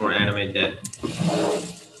use it for animate dead.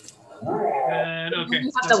 And okay. You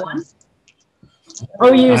have that's the one?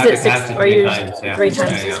 fine. Or you used I have it to 6 cast it or you times, used yeah. 3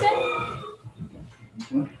 times.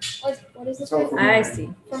 What is this? Oh, For? I see.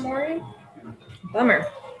 For Mori? Bummer.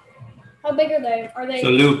 How big are they? Are they? So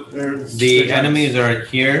Luke, They're the enemies are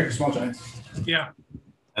here, small giants. Yeah.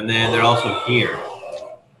 and then they're also here.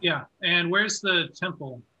 Yeah. And where's the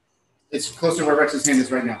temple? It's close to where Rex's hand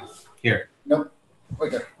is right now. Here. Nope.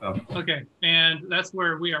 Right there. Okay. And that's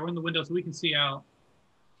where we are. We're in the window, so we can see out.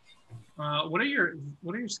 What are your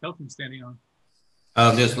skeletons standing on?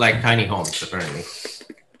 Just like tiny homes, apparently.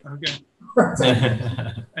 Okay.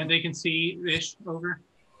 And they can see ish over.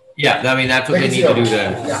 Yeah, I mean that's what They they can need to see do.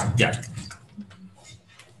 over. Yeah. Yeah.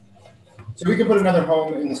 So we can put another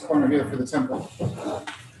home in this corner here for the temple.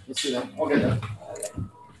 Let's do that. I'll get that.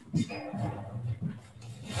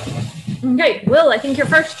 Okay, Will, I think you're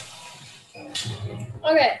first.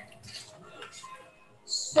 Okay.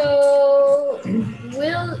 So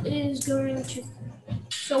Will is going to.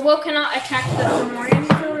 So Will cannot attack the Fomorian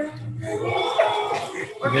killer.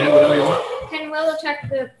 Can Will attack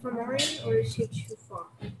the Fomorian, or is he too far?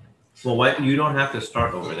 Well, what? You don't have to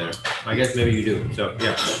start over there. I guess maybe you do. So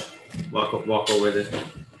yeah, walk over this.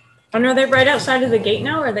 And are they right outside of the gate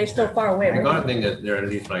now, or are they still far away? I gotta think that they're at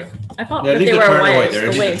least like. I thought They're that at least they a were turn away. away. They're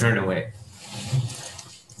at least a turn away.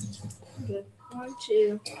 Good. 1,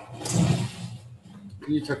 2.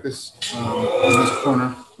 Can you tuck this in this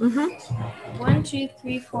corner? 1, 2,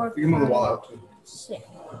 3, 4. You can move the wall out too. 6.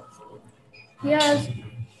 He has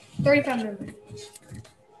 35 movement.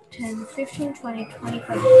 10, 15, 20,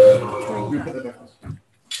 25. You put that back.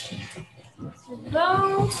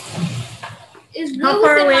 So, is How Will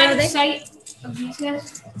far within away line are of they? sight of these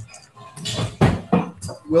guys?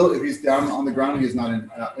 Will, if he's down on the ground, he is not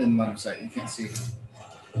in line of sight. You can't see.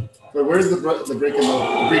 But where's the break in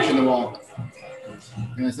the breach in the wall?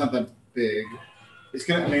 And it's not that big. It's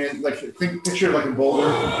gonna. I mean, picture like a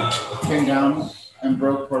boulder came down and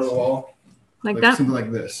broke part of the wall. Like that? Something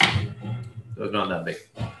like this. So it's not that big.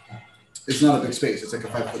 It's not a big space. It's like a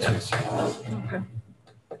 5-foot space. Okay.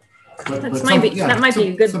 But That might be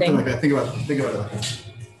a good something thing. like that. Think about it like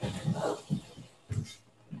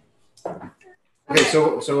that. Okay,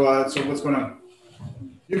 so what's going on?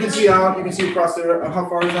 You can see out. You can see across there. How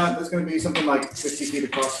far is that? That's going to be something like 50 feet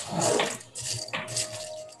across.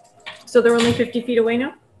 So they're only 50 feet away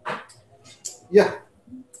now? Yeah.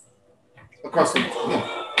 Across the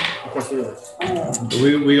river.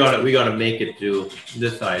 We gotta make it to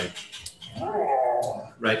this side,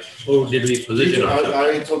 right? Or did we position ourselves?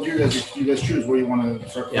 I told you guys choose where you want to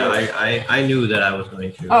start. Yeah, I knew that I was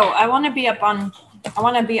going to. Oh, I want to be up on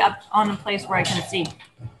a place where I can see.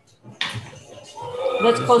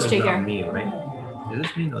 That's This close is to not here. Me, right? Is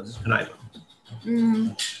this me? No, this is Kanai.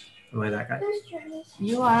 Am I that guy?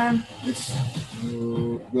 You are. It's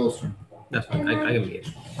Will's turn. That's fine. I can be it.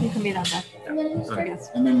 You can be that guy. Okay.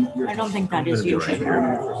 And then I don't think that I'm is gonna you. be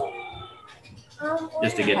right.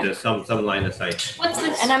 Just to get to some line of sight. What's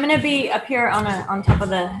this? And I'm gonna be up here on top of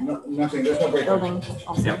the nothing. There's no break. building.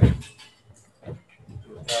 Also. Yep.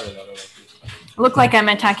 Look like I'm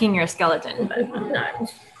attacking your skeleton, but I'm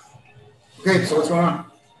not. Okay, so what's going on?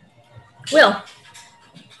 Will,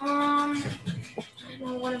 I don't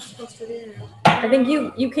know what I'm supposed to do. I think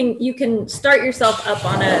you can start yourself up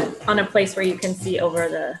on a place where you can see over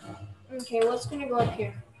the. Okay, what's gonna go up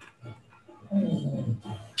here?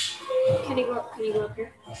 Can he go up here? Okay.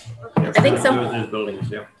 I think so. There's buildings,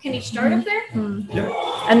 yeah. Can he start up there?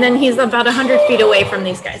 And then he's about 100 feet away from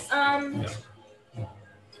these guys.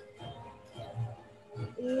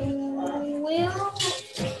 Will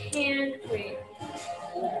can wait.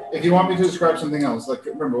 If you want me to describe something else, like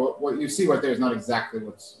remember what you see right there is not exactly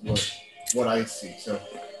what I see. So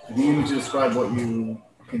if you need me to describe what you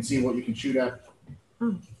can see, what you can shoot at,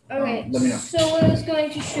 Okay. let me know. So Will is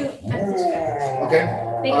going to shoot at this guy.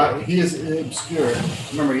 Okay. He is obscured.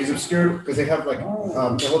 Remember, he's obscured because they have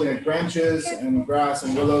they're holding like branches and grass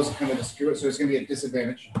and willows kind of obscure it, so it's going to be a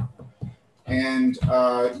disadvantage. And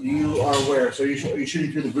you are where? So are you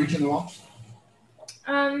shooting through the breach in the wall?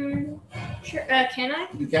 Sure. Can I?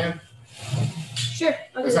 You can. Sure.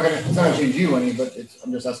 It's not gonna change you any, but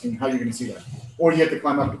I'm just asking how you're gonna see that. Or you have to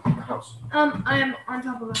climb up the house. I'm on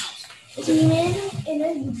top of a house. Okay. In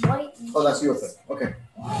a white. Oh, that's your thing. Okay.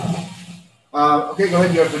 Okay, go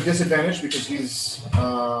ahead. You have the disadvantage because he's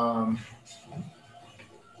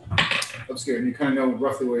obscured. You kind of know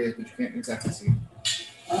roughly where he is, but you can't exactly see.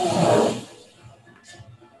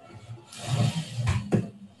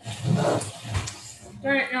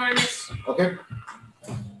 Darn it, no, I missed. Okay.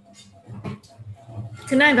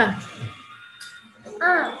 Conniva.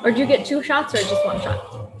 Or do you get 2 shots or just 1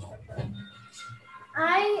 shot?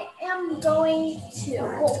 I am going to.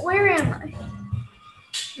 Well, where am I?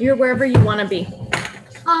 You're wherever you want to be.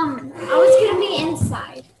 I was gonna be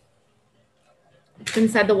inside.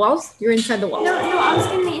 Inside the walls? You're inside the walls. No, I was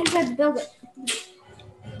gonna be inside the building.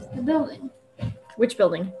 The building. Which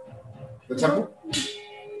building? The temple?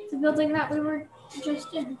 The building that we were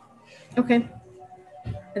just in. Okay.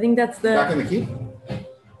 I think that's the. Back in the keep?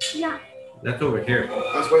 Yeah. That's over here.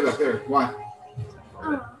 That's way back there. Why?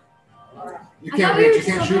 Oh. You I can't thought we reach. were You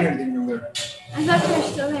can't still shoot there. anything from there. I thought you were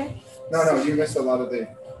still there. No, you missed a lot of the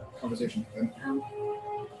conversation. Then.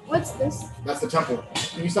 What's this? That's the temple.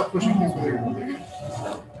 Can you stop pushing things with your hand?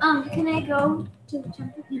 Can I go to the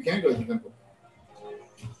temple? You can go to the temple.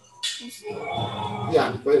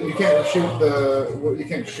 Yeah, but you can't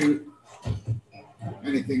shoot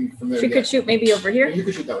anything from there. She yet. could shoot maybe over here. You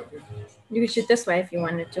could shoot that way. You could shoot this way if you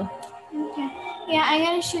wanted to. Okay. Yeah, I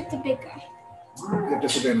gotta shoot the big guy. You have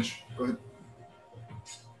disadvantage. Go ahead.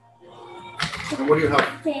 And what do you have?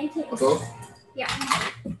 A bow? Yeah.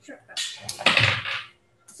 Sure.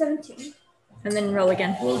 17. And then roll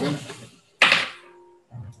again. Roll again.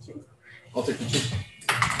 I'll take the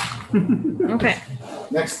 2. Okay.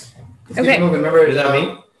 Next. Let's Okay. keep moving. Remember, Is that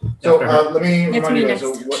me? So let me It's remind me you guys.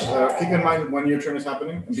 So next. keep in mind when your turn is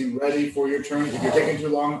happening, and be ready for your turn. If you're taking too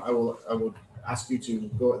long, I will ask you to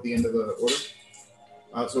go at the end of the order.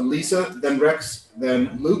 So Lisa, then Rex,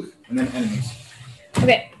 then Luke, and then enemies.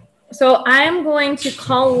 Okay. So I'm going to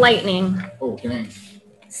call lightning. Oh, dang.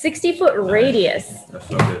 60-foot radius. That's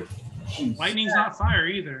so good. Lightning's not fire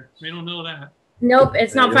either. We don't know that. Nope,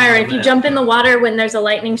 it's not It fire. is If you not. jump in the water when there's a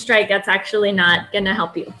lightning strike, that's actually not gonna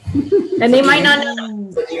help you. And they might not know.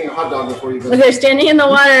 It's like eating a hot dog before you go. If they're standing in the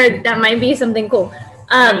water, that might be something cool.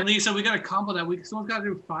 Lisa, we got to combo that. Someone's got to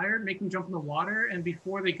do fire, make them jump in the water, and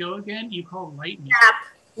before they go again, you call lightning.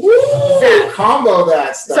 Woo! Combo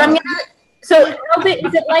that stuff. So I'm gonna. So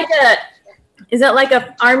is it like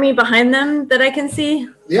a army behind them that I can see?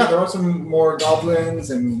 Yeah, there are some more goblins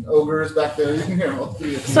and ogres back there. You can hear all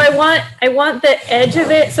 3 of them. So I want the edge of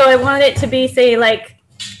it. So I want it to be say like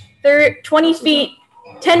 20 feet,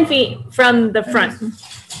 10 feet from the front.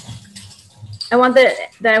 I want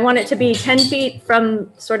I want it to be 10 feet from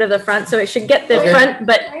sort of the front, so it should get the Okay. front,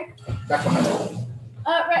 but Back behind.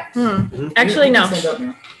 Right. actually You no. can stand up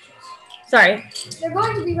now. Sorry. They're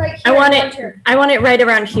going to be right here. I want in it. one I want it right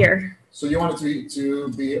around here. So you want it to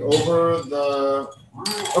be over the.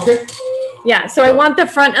 Okay. Yeah. So I want the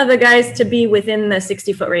front of the guys to be within the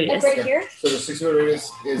 60-foot radius. Like right here. So the 6-foot radius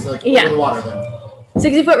is like Yeah. over the water then.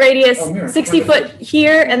 60-foot radius, Oh, here. 60 foot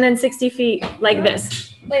here, and then 60 feet like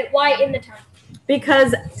this. Wait, why in the town?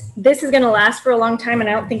 Because this is going to last for a long time, and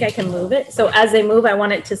I don't think I can move it. So as they move, I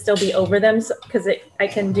want it to still be over them, because I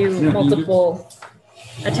can do multiple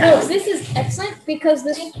No, attacks. this is excellent because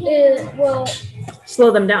this will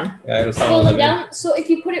Slow them down. Yeah, it'll slow them down. So if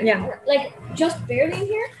you put it Yeah. like just barely in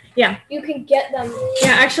here, Yeah. you can get them.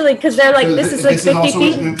 Yeah, actually, because they're like, So this is like 50 also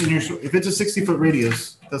feet. if it's a 60-foot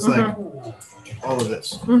radius, that's like all of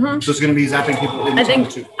this. Mm-hmm. So it's going to be zapping people in I think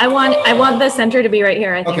too. I want the center to be right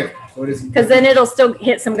here, I think. Okay. What is Because then it'll still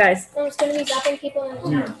hit some guys. So it's going to be zapping people in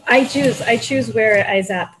the town. I choose where I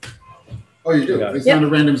zap. Oh, you do? Yeah. It's Yep. not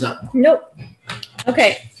a random zap. Nope.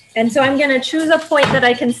 Okay. And so I'm going to choose a point that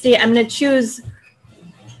I can see. I'm going to choose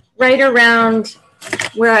right around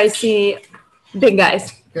where I see big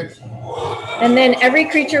guys. Okay. And then every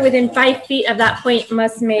creature within 5 feet of that point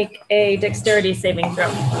must make a dexterity saving throw.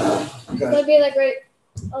 It's going to be like right.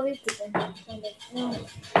 All these people. No.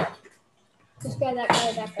 This guy, that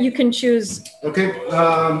guy, that guy. You can choose. Okay.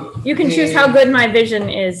 You can choose how good my vision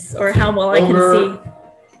is or how well I can see.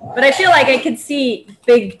 But I feel like I could see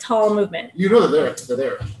big, tall movement. You know they're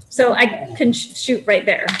there. So I can shoot right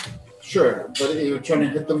there. Sure, but you're trying to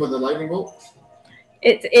hit them with a lightning bolt?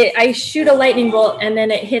 I shoot a lightning bolt and then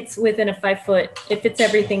it hits within a 5 foot. It fits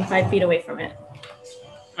everything 5 feet away from it.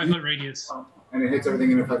 5-foot radius. And it hits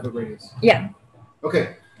everything in a 5-foot radius. Yeah.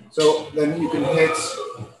 Okay, so then you can hit.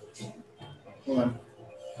 Hold on.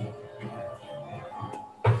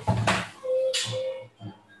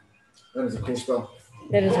 That is a cool spell.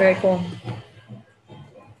 That is very cool.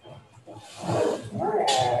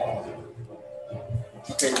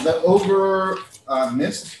 Okay, the ogre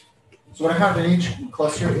missed. So what I have in each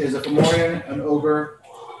cluster is a Fomorian, an ogre,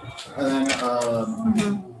 and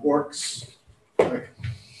then orcs, like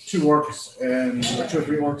 2 orcs or 2 or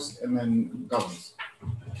 3 orcs, and then goblins,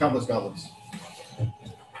 countless goblins.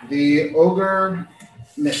 The ogre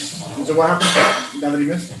missed. And so what happened now that he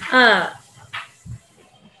missed?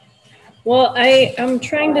 Well, I'm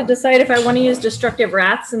trying to decide if I want to use destructive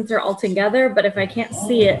wrath since they're all together, but if I can't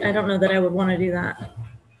see it, I don't know that I would want to do that.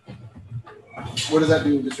 What does that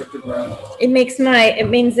do with destructive wrath? It means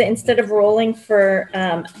that instead of rolling for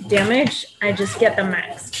damage, I just get the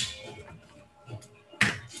max.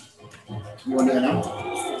 You want to do that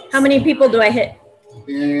now? How many people do I hit?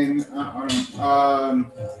 I don't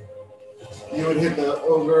know. You would hit the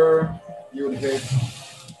ogre. You would hit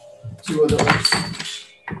 2 other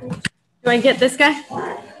orcs. Do I get this guy?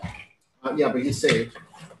 Yeah, but he's saved.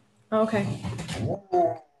 Okay.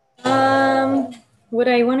 Would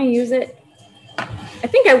I want to use it? I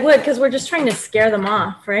think I would because we're just trying to scare them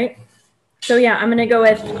off, right? So yeah, I'm gonna go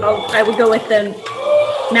with. I would go with the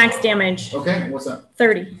max damage. Okay, what's that?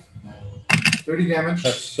 30. 30 damage.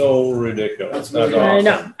 That's so ridiculous. That's really I awesome.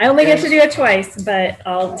 know. I only get to do it twice, but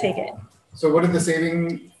I'll take it. So what did the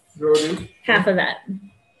saving throw do? Half of that.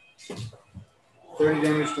 30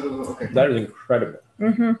 damage to the. Okay. That is incredible.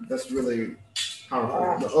 Mm-hmm. That's really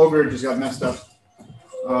powerful. The ogre just got messed up.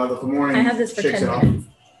 The Fomorian I have this for shakes 10 it off. minutes.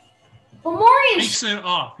 Fomorian. Takes it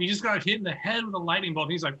off. He just got hit in the head with a lightning bolt.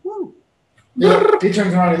 And he's like, woo. Yeah, he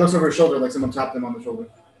turns around. He looks over his shoulder like someone tapped him on the shoulder.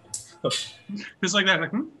 Just like that.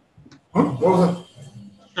 Like, Huh? What was that?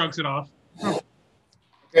 Shrugs it off.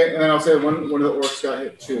 Okay, and then I'll say one of the orcs got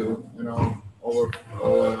hit too, and I'll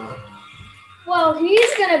Well,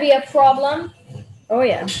 he's gonna be a problem. Oh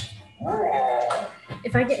yeah.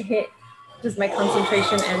 If I get hit, does my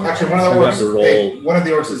concentration end? actually one of the I'm gonna have to orcs. Hey, roll one of the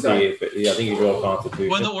orcs to is see died. if I think you roll Constitution.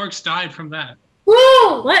 One of the orcs died from that.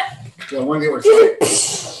 Whoa! What? Yeah, one of the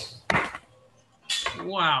orcs died.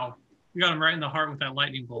 Wow. You got him right in the heart with that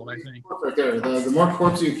lightning bolt, I think. Right there. The more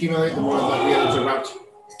corpses you accumulate, the more likely there's a route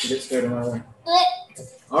to get scared and run away.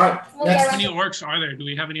 All right. Okay, Next. How many orcs are there? Do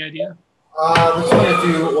we have any idea? There's only a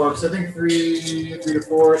few orcs. I think three to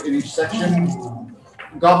four in each section.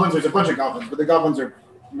 Goblins. There's a bunch of goblins, but the goblins are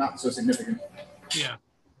not so significant. Yeah.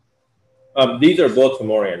 These are both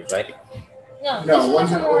Fomorians, right? No, No, this is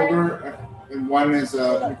one's a an Fomorian. ogre, and one is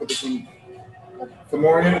let me put this one.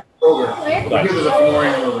 Fomorian ogre. Where? Right here, there's a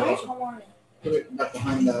Fomorian ogre. Where's Also. Fomorian? Put it back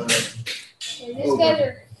behind the. These guys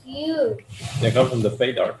are huge. They come from the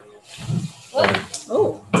Feydark. What?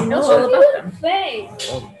 Oh, you know What's all your about them.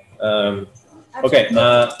 face? Okay.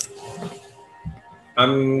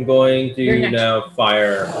 I'm going You're to next. now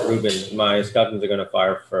fire Ruben. My skeletons are going to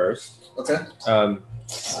fire first. Okay.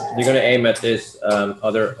 They're going to aim at this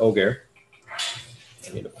other ogre.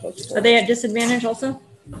 I need a plus. Are they at disadvantage also?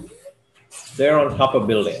 They're on top of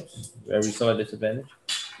buildings. Are we still at disadvantage?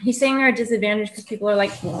 He's saying they're at disadvantage because people are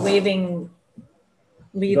like waving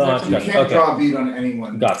leads or Gotcha. You something. can't Okay. draw a bead on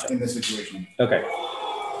anyone Gotcha. in this situation. Okay.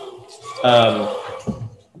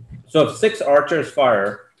 So if 6 archers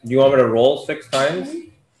fire, do you want me to roll 6 times?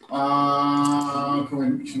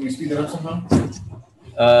 Can we speed that up somehow?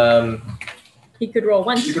 He could roll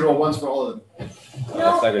once. You could roll once for all of them.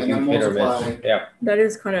 That's like a And then huge hit or multiply. miss. Yeah. That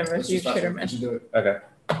is kind of a Let's huge just hit or let's miss. just do it. Okay.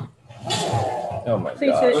 Oh my Please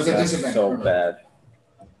god, hit. Was it that's disadvantage? so bad.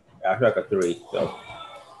 After I got 3, so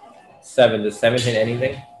 7. Does 7 hit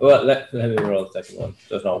anything? Well, let me roll the second one.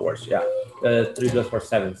 So it's not worse. Yeah. 3 plus 4,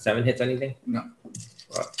 7. 7 hits anything? No.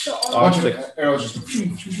 So A All bunch of 6. arrows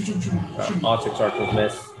just. All 6 archers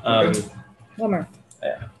miss. One more.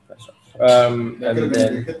 Yeah. That's right. And That could have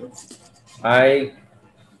then been a hit. I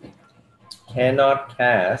cannot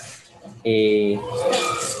cast a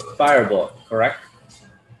firebolt, correct?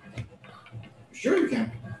 Sure you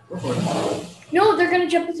can. Go for it. no, they're gonna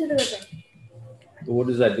jump into the river. What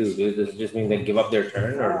does that do? Does it just mean they give up their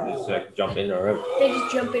turn or just like jump in or whatever? They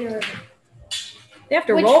just jump in the river. They have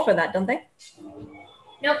to Which- roll for that, don't they?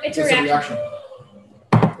 No, it's a It's a reaction.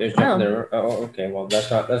 reaction. There's jump there. Oh, okay. Well, that's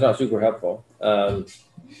not super helpful.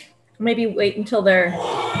 Maybe wait until they're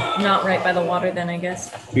not right by the water then, I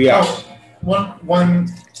guess. Yeah. Oh, one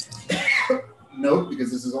note,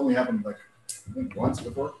 because this has only happened like I think once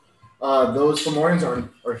before. Those Fomorians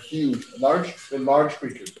are huge, large. They're large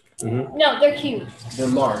creatures. No, they're huge. They're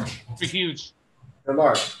large. They're huge. They're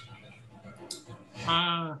large.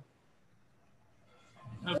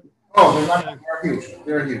 Oh, they're not. They're huge.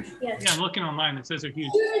 They're huge. Yes. Yeah, I'm looking online. It says they're huge.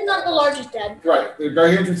 Huge is not the largest dead. Right. The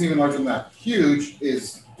Gargantuan's even larger than that. Huge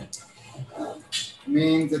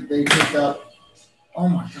means that they take up. Oh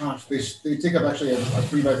my gosh, they take up actually a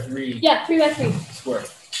 3x3 Yeah, 3x3, square.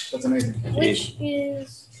 That's amazing. which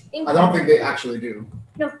is. I don't think they actually do.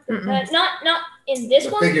 No, Mm-mm. not in this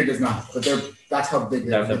The one. figure does not, but that's how big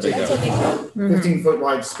they are. That's how They big take That's they a are. big one. Mhm. 15-foot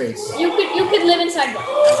wide space. You could live inside one.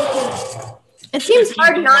 That's a human. It seems 15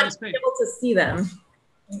 hard feet not wide to be space. able to see them.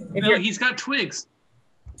 If No, you're, he's got twigs.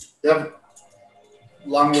 They have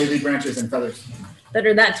long wavy branches and feathers. that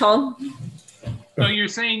are that tall. So you're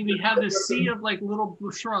saying we have this sea of like little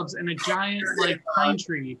shrubs and a giant like pine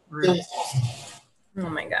tree. Oh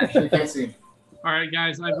my gosh. You can't see. All right,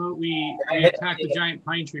 guys, I vote we attack the giant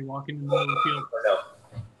pine tree walking in the middle of the field.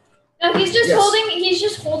 No, he's just Yes.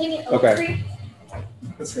 holding an oak Okay. tree.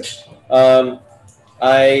 That's it.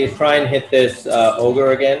 I try and hit this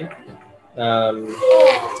ogre again.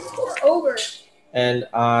 Oh, poor ogre. And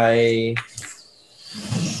I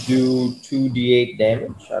do 2d8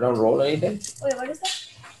 damage. I don't roll anything. Wait, what is that?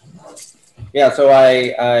 Yeah, so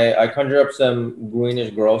I conjure up some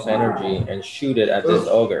greenish gross energy and shoot it at this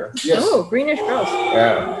ogre. Yes. Oh, greenish gross.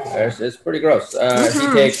 Yeah, it's pretty gross. He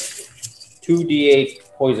Mhm. takes 2d8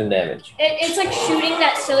 poison damage. It's like shooting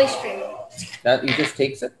that silly string. That he just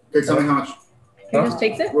takes it. Take something how much? He just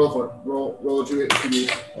takes it? Roll for it. Roll a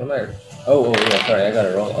 2d8. What am I? Oh yeah, sorry, I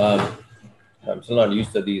gotta roll. I'm still not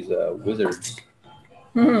used to these wizards.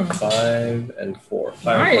 Mhm. 5 and 4.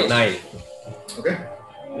 5 Nice. and 9. Okay.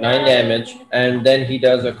 9 damage, and then he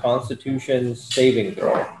does a Constitution saving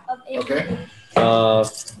throw. Okay.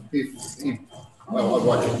 What?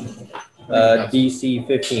 DC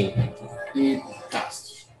 15. He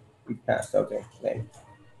passed. He passed. Okay. Name.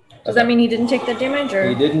 Does that mean he didn't take the damage, or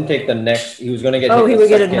he didn't take the next? He was going to get. Oh, hit he the would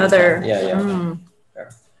get second another. time. Yeah, yeah. Mm.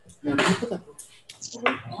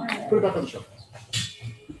 Put it back on the shelf.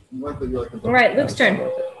 All right, Luke's turn.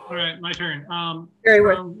 All right, my turn. Very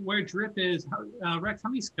well. Where Drip is, Rex, how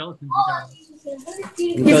many skeletons you got?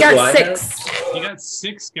 He's got 6. You got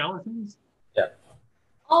 6 skeletons? Yeah.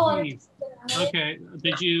 Oh, Jeez. Okay.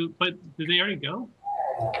 Did they already go?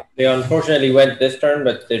 They unfortunately went this turn,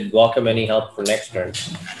 but they'd welcome any help for next turn.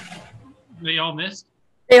 They all missed?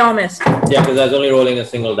 They all missed. Yeah, because I was only rolling a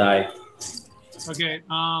single die. Okay.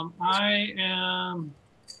 I'm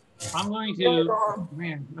going to,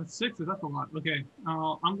 man, that's 6, that's a lot. Okay.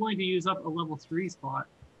 I'm going to use up a level 3 spot.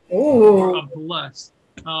 Ooh. A Bless.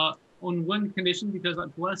 On one condition, because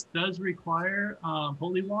that Bless does require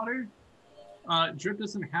holy water. Drip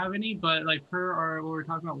doesn't have any, but like per what we were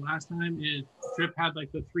talking about last time, is Drip had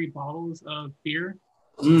like the 3 bottles of beer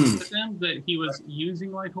with them that he was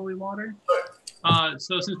using like holy water.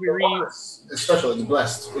 So since we especially the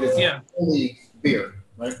blessed, it is only beer,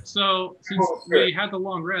 right? So since we had the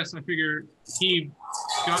long rest, I figure he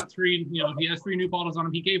got 3. He has 3 new bottles on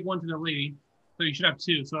him. He gave 1 to the lady, so he should have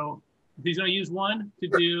 2. So if he's gonna use 1 to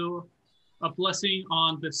do a blessing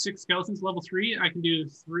on the 6 skeletons, level 3, I can do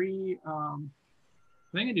 3. I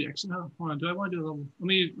think I do. Actually, no. Hold on. Do I want to do a level? Let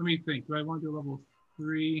me think. Do I want to do a level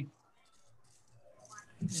 3?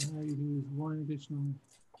 I use 1 additional.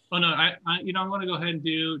 Oh no. I'm going to go ahead and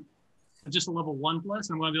do just a level 1 bless.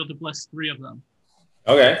 I'm going to be able to bless 3 of them.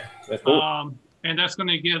 Okay, that's cool. And that's going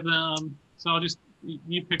to give them. So I'll just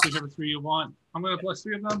you pick whichever 3 you want. I'm going to bless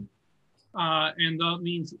 3 of them, and that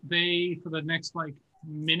means they for the next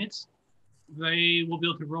minutes. They will be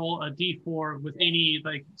able to roll a d4 with any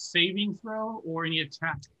saving throw or any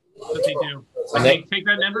attack that they do. And they take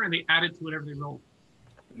that number and they add it to whatever they roll.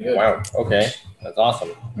 Wow. Okay, that's awesome.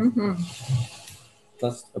 Mm-hmm.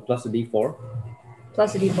 Plus a d4.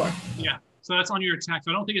 Plus a d4. Yeah. So that's on your attack.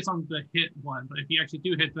 So I don't think it's on the hit one, but if you actually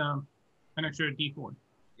do hit them, an extra d4.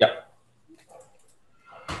 Yep.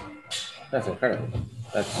 That's incredible.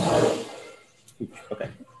 That's huge. Okay.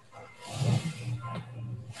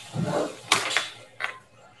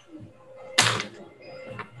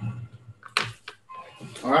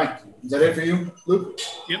 All right. Is that it for you, Luke?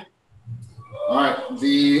 Yep. All right.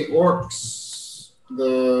 The orcs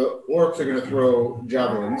are going to throw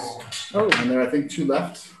javelins. Oh. And there are, I think, 2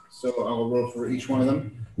 left. So I'll roll for each one of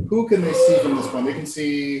them. Who can they see from this point? They can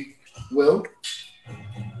see Will.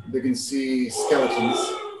 They can see skeletons.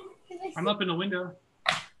 I'm up in the window.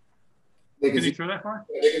 They Can you throw that far?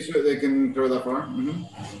 They can throw that far.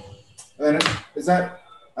 Mm-hmm. And is that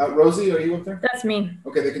Rosie? Are you up there? That's me.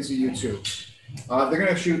 Okay, they can see you too. They're going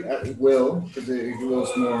to shoot at Will because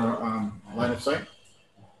Will's more line of sight.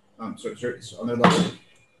 Sorry, on their level.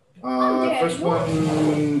 First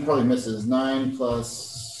one probably misses. 9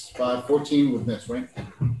 plus 5, 14 would miss, right?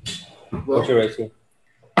 Will? What's your AC?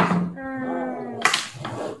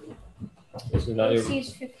 This is not your.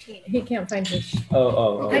 He's 15. He can't find his.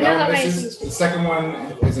 Okay, I know that how one my misses. The second one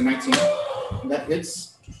is a 19. That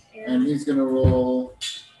hits. And he's going to roll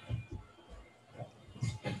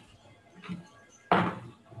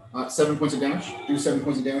 7 points of damage. Do 7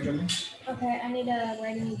 points of damage on me. Okay, I need a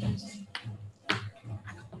writing utensil.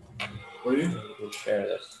 What do you? We'll share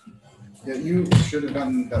this. Yeah, you should have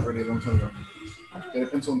gotten that ready a long time ago. Get a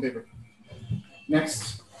pencil and paper.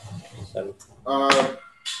 Next. 7.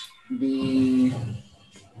 The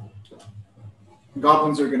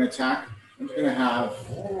goblins are going to attack. I'm just going to have.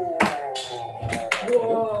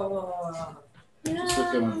 Whoa.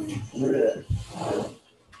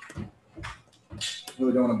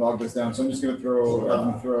 Really don't want to bog this down, so I'm just going to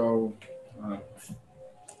throw.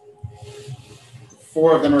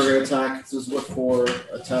 4 of them are going to attack. This is what 4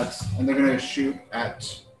 attacks, and they're going to shoot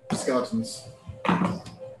at skeletons.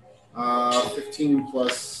 15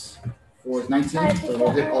 plus 4 is 19, so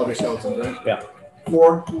they'll hit all of your skeletons, right? Yeah.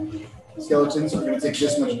 4 skeletons are going to take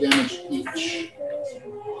this much damage each.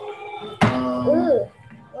 Why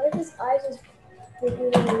are his eyes just bigger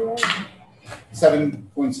than the red? 7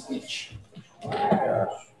 points each. Look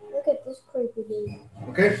at this creepy dude.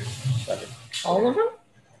 Okay. 7. All of them?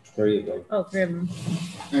 3 of them. Oh, 3 of them.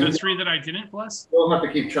 And The 3 that I didn't bless? we'll have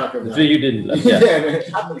to keep track of that. 3 you didn't. Yeah.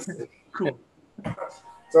 Cool.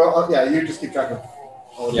 So you just keep track of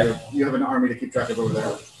all of Yeah. you have an army to keep track of over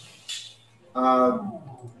there.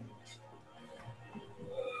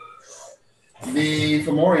 The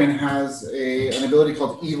Fomorian has an ability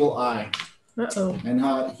called Evil Eye. Uh-oh. And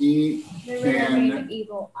he can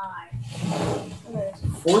evil eye.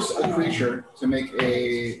 force a creature to make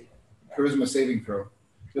a charisma saving throw.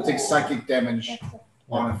 You'll take psychic damage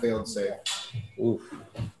on a failed save. Oof.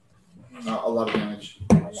 A lot of damage.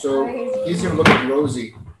 So he's going to look at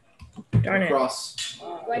Rosie Darn it. across.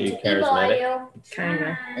 Are you charismatic?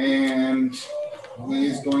 Kinda. And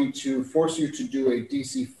he's going to force you to do a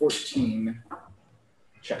DC 14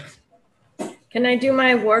 check. Can I do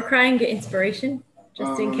my war cry and get inspiration?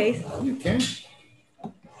 Just in case? You can.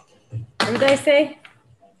 What did I say?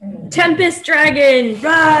 Tempest Dragon!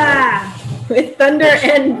 Rah! With thunder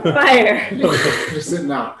and fire. Just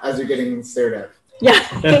sitting out as you're getting stared at. Yeah,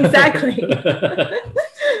 exactly.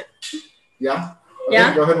 Yeah? Okay,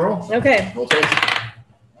 Yeah? go ahead and roll. Okay. Roll twice.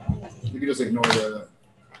 You can just ignore the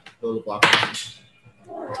little block.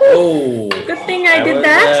 Oh. Good thing I did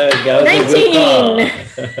that. 19!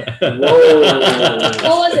 Whoa.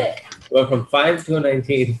 What was it? Well, from 5 to a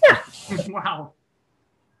 19. Wow.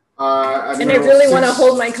 And I really want to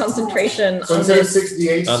hold my concentration So on instead of this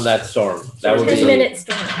 6d8 On that storm. That would 3-minute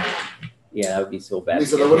storm. Yeah, that would be so bad.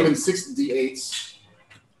 Lisa, that would have been 6d8s.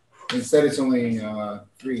 Instead, it's only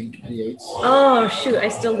 3d8s. Oh, shoot. I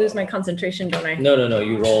still lose my concentration, don't I? No.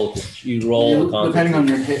 You roll. Depending on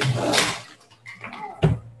your hit,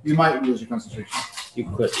 you might lose your concentration. You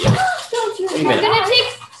could. Yeah. Don't you? Wait a I'm minute. gonna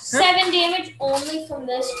take 7 damage only from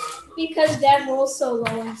this because Dad rolls so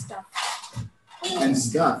low and stuff. And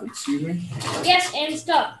stuff, excuse me? Yes, and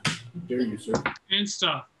stuff. How dare you, sir? And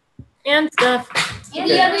stuff. And stuff. And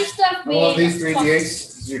the other stuff, All of man. these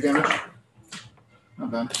 3d8s is your damage.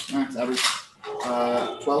 Not bad. That's average.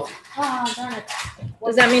 12. Ah, darn it.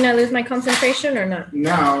 Does that mean I lose my concentration or not?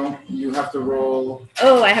 Now you have to roll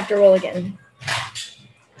Oh, I have to roll again.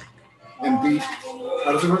 and beat.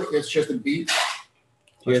 How does it work? It's just a beat.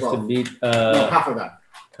 You have to beat No, half of that.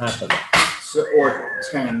 half of it. So, or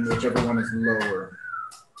 10, whichever one is lower.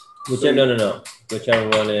 No. Whichever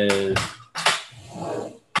one is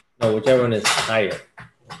whichever one is higher.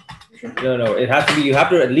 No. It has to be. You have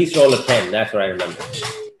to at least roll a 10. That's what I remember.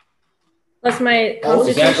 Plus my Oh,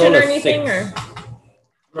 you can't constitution roll or a anything, 6. or?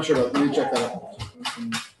 I'm not sure about. Let me check that out.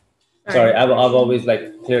 Sorry, I've always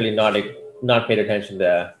clearly not paid attention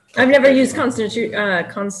to. I've never used concentration.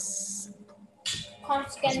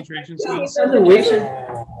 Concentration Concentration.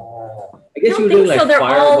 I guess you I were don't doing think so. They're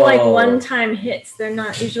fireball. all like one-time hits. They're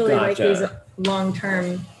not usually like Gotcha. these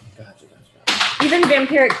long-term. Gotcha. Even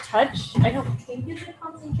vampiric touch, I don't think it's a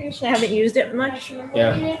concentration. I haven't used it much.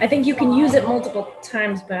 Yeah. I think you can use it multiple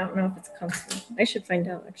times, but I don't know if it's constant. I should find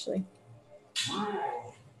out actually.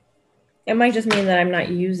 It might just mean that I'm not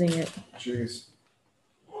using it. Jeez.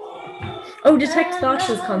 Oh, detect thoughts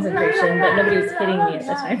is concentration, but nobody was hitting me at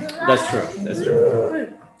the time. That's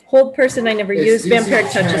true. Hold person I never It's used. DC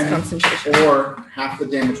Vampiric touch is 10 concentration. Or half the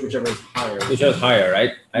damage, whichever is higher. Which is higher,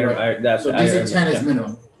 right? That's So DC 10 is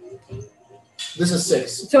minimum. This is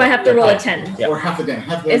 6. So I have to roll a 10. Yeah. Or half the damage.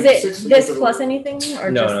 Half the Is damage, it 6 this equals plus the- anything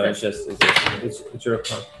or No, just it's your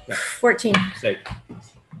account. Yeah. 14. Say.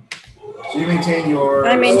 So you maintain your.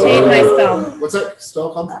 I maintain my spell. What's that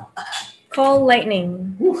spell called? Call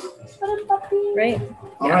lightning. Right?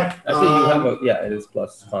 All right. I think you have it is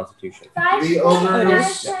plus constitution. The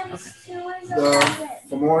ogres, the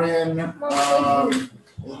Fomorian,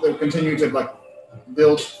 they're continuing to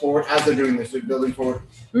build forward as they're doing this. They're building forward.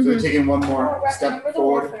 So they're taking one more step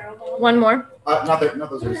forward. One more. Not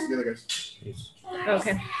those guys. The other guys.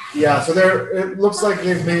 Okay. Yeah. So it looks like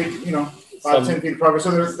they've made 5-10 feet of progress.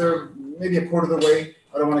 So they're maybe a quarter of the way.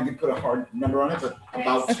 I don't want to put a hard number on it, but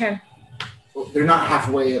about. Okay. They're not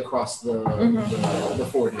halfway across the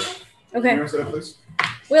ford here. Okay. Can you set up, please?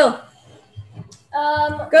 Will.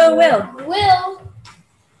 Go, Will. Will.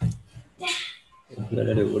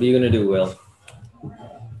 What are you gonna do, Will?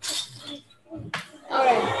 All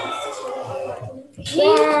right. He's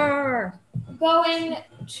Roar. going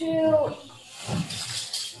to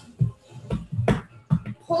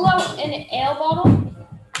pull out an ale bottle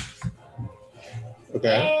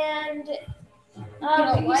Okay. and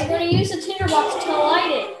he's going to use the tinderbox to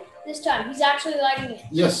light it this time. He's actually lighting it.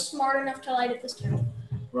 Yes. He's smart enough to light it this time.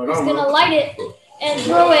 Right He's on. going to Will. light it and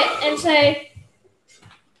throw it and say,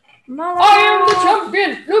 Mama. I am the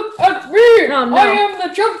champion. Look at me. Oh, no. I am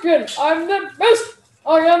the champion. I'm the best.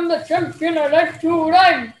 I am the champion. I like to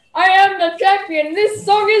rhyme. I am the champion. This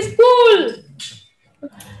song is cool.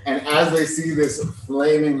 And as they see this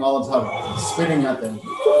flaming Molotov spinning at them,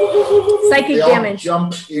 Psychic they all damage.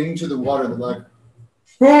 jump into the water. They're like,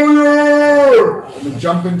 fire! And they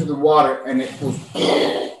jump into the water, and it goes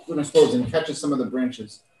and explodes and catches some of the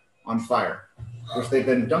branches. on fire, which they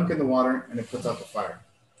then dunk in the water and it puts out the fire.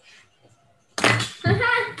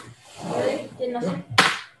 Really? Did nothing?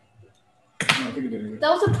 No, I think it did. That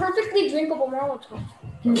was a perfectly drinkable Molotov.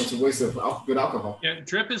 It's a waste of good alcohol. Yeah,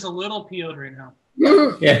 Drip is a little peeled right now.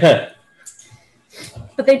 Yeah.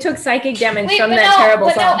 But they took psychic damage Wait, from but that terrible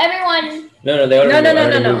but song. no, everyone. No, they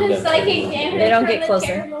already No. moved them. Psychic damage. They don't from get the closer.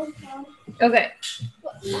 terrible song. Okay.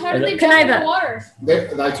 How did they jump in Conniva. the water?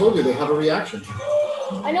 I told you they have a reaction.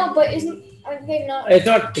 I know, but aren't they not? It's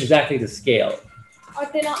not exactly the scale.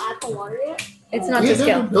 Aren't they not at the water yet? It's not Yeah, to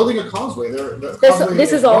scale. they're building a causeway.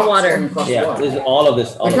 This is all water. Yeah, this is all of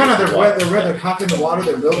this. All They're kind of of this they're red. They're half in the water.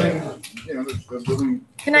 They're building. They're building.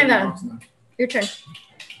 Conniva, your turn.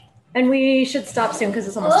 And we should stop soon because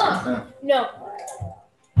it's almost time. No.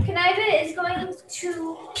 Conniva is going to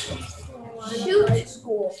shoot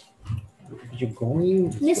School. You're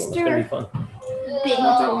going. It's gonna be fun. big.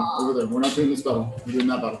 Not that one over there. We're not doing this battle. We're doing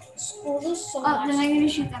that battle. School is so Oh, then nice. I'm gonna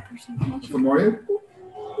shoot that person. Can I shoot? For Mario?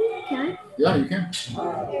 Can Yeah, you can.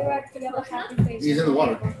 He's in the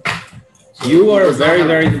water. You are He does not very, have-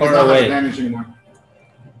 very he does far not have away. advantage anymore.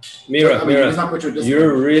 Mira, He's Mira, not put your distance.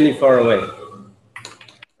 you're really far away.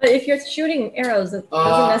 But if you're shooting arrows, it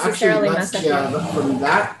doesn't necessarily mess up. Yeah, but from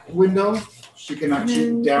that window, she cannot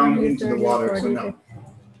shoot down into the water. So no.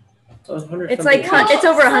 It's like it's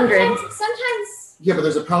over 100. Sometimes Yeah, but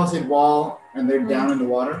there's a palisade wall, and they're down in the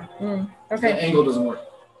water. The Okay. angle doesn't work.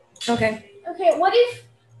 Okay. okay, what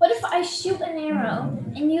if I shoot an arrow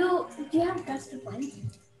and do you have gust of wind?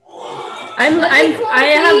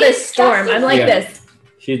 I have this storm. I'm like Yeah. this.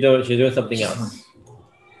 She's doing something else.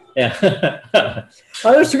 Yeah.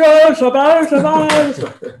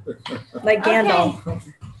 Like Gandalf.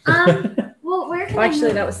 Well, where can Oh, actually,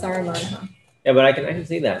 I that move? was Saruman. Huh? Yeah, but I can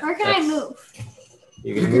see that. Where can I move?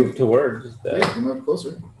 You can move towards Yeah, the. you can move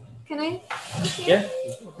closer. Can I? Yeah.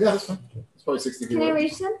 Yeah, that's fine. It's probably 60 feet Can I away.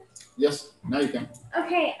 reach them? Yes, now you can.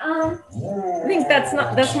 Okay. I think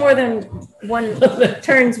that's more than one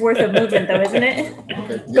turn's worth of movement, though, isn't it?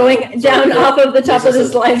 Okay. Yeah. Going down off of the top of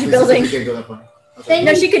this large building. You can't go that far. Okay.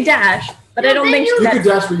 No, she could dash, but I don't think You that's. could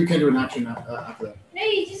dash, but you can't do an action after that. No,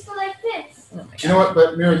 you just go like this. You know what?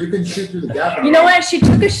 But Mira, you can shoot through the gap. You know what? She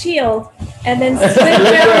took a shield and then slid Flip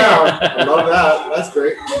around. around. I love that. That's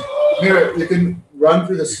great. Mira, you can run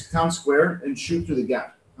through the town square and shoot through the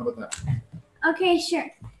gap. How about that? Okay, sure.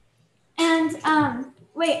 And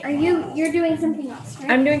wait, you're doing something else,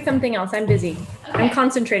 right? I'm doing something else. I'm busy. I'm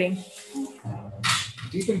concentrating.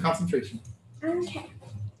 Deep in concentration. Okay.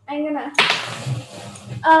 I'm gonna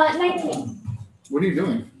 19. What are you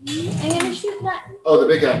doing? I'm gonna shoot that. Oh, the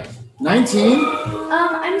big guy. 19?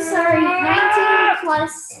 I'm sorry, 19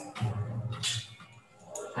 plus.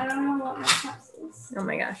 I don't know what my plus is. Oh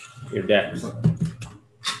my gosh. Your deck.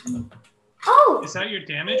 Oh! Is that your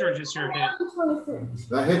damage or just your hit? 23.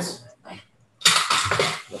 That hits.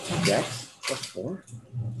 What's your dex? What's 4?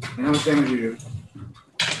 And how much damage do you do?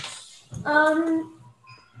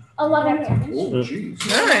 11 damage. Oh, jeez.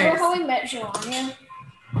 Remember how we met Jelania?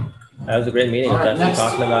 That was a great meeting. All right, We were next.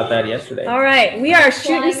 talking about that yesterday. All right, we are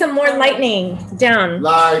shooting some more lightning down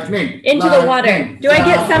Lightning. into the water. Lightning. Do I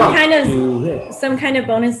get Down. some kind of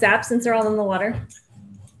bonus zap since they're all in the water?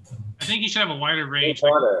 I think you should have a wider range,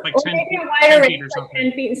 Water. like Or 10 maybe feet, a wider 10 feet range, or like something.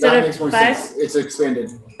 10 feet That instead makes more of 5. sense. It's expanded.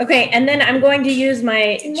 Okay, and then I'm going to use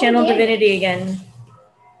my channel Okay. divinity again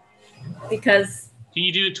because Can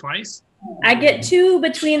you do it twice? I get 2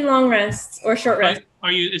 between long rests or short rests.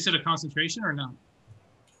 Is it a concentration or no?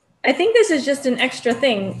 I think this is just an extra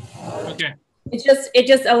thing. Okay. It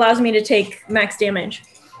just allows me to take max damage.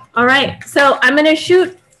 All right, so I'm gonna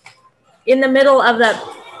shoot in the middle of that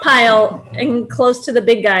pile and close to the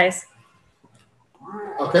big guys.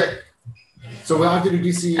 Okay. So we'll have to do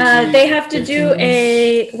DC. They have to do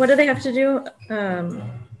 15's, what do they have to do?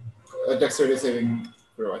 a dexterity saving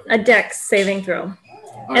throw, I think. A dex saving throw.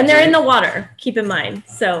 All And right, they're so in the water, keep in mind.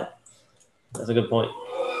 So That's a good point.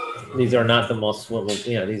 These are not the most swimmable.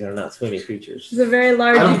 Yeah, these are not swimming creatures. there's a very I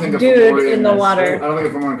don't large think a dude Fomorian in the has- water. I don't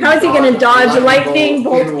think a Fomorian can How is he gonna dodge a lightning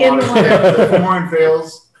bolt in water? The Fomorian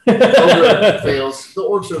fails. The ogre fails. The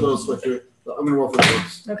orcs are a little swifter. I'm gonna roll for the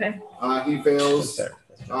orcs. Okay, He fails. That's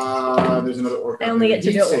fair. There's another orc. I out only there. get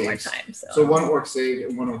to He do it one more saves. time. So one orc saved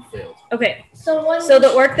and one orc failed. Okay, So one. so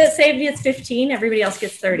the orc that saved gets 15, everybody else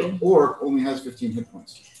gets The 30. orc only has 15 hit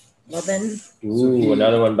points. Well then, Ooh,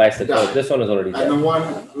 another one bites the died. toes. This one is already And the dead. one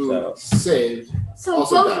who So. saved, So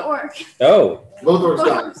also both died. orc. Oh, both orcs Both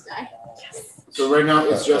died. orcs die. So right now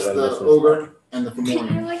it's So just then the this is- ogre and the You're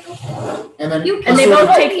Fomorian. like, And then You and they assorted-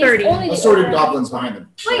 both take 30. assorted goblins behind them.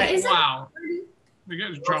 wait, is that Wow. We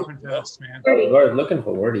got dropping fast, man. We're looking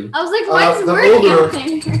for wordy. I was like, why is the word ogre-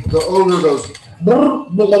 happening? The ogre goes,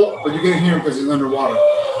 but you can't hear him because he's underwater.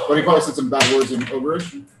 But he probably said some bad words in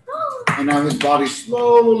ogreish. And now his body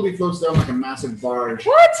slowly floats down like a massive barge.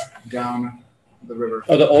 What? Down the river.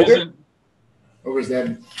 Oh, the ogre? Ogre's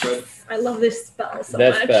dead. But I love this spell so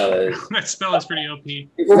That much. spell is. That spell is pretty OP.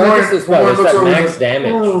 This is what? It's that max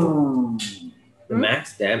damage. Oh. The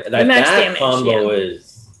max damage. The max that damage, combo is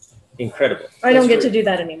incredible. I don't That's get to great. do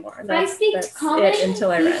that anymore. I That's speak common, it until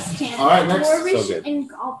I rest. East All right, next. Dwarvish, So good. and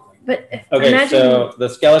Goblin. But Okay, imagine so the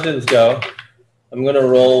skeletons go. I'm gonna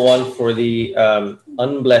roll one for the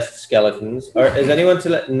unblessed skeletons. Or is anyone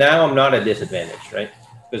now? I'm not at disadvantage, right?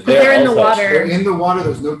 Because they're in the also- water. They're in the water.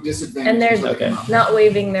 There's no disadvantage. And they're until they come out. not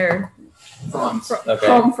waving their Fronds. Okay.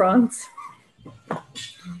 palm fronds.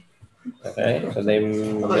 Okay, so they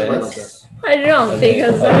miss. I don't And the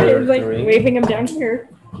because other I'm like three. waving them down here.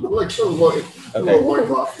 Like so low.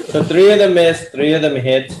 Okay. So 3 of them miss, 3 of them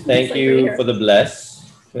hit. Thank Like you right for the bless.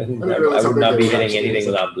 I realize would how not big be they were hitting actually. anything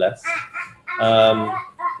without bless.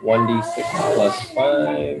 1d6 plus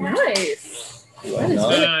 5. Nice. Do I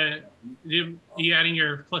not? You adding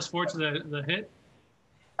your +4 to the hit?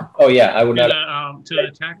 Oh yeah, I would To not. the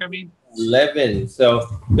attack, I mean. 11. So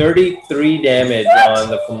 33 damage on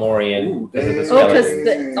the Fomorian. This is a Oh, because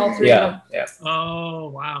skeleton. all three Yeah, of them. yeah. Oh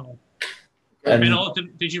wow! And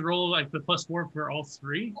And did you roll like the +4 for all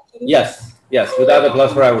 3? yes. Without the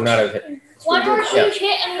 +4, I would not have hit. One more Yeah. huge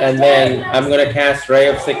hit And then I'm gonna cast Ray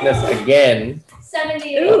of Sickness again.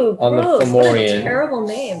 70. Ooh, On the gross. What a Fomorian. terrible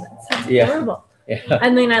name. That sounds Yeah. horrible. Yeah. I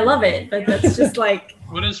mean, I love it, but that's just like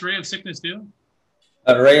What does Ray of Sickness do?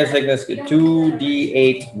 Ray of Sickness,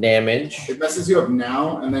 2d8 damage. It messes you up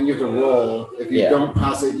now, and then you have to roll. If you Yeah. don't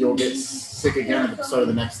pass it, you'll get sick again at the start of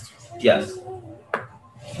the next. Yes.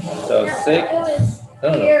 So 6. Oh, no.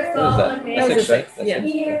 What is that? That was 6, a right? six, yeah.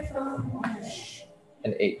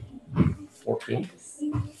 And 8. 14.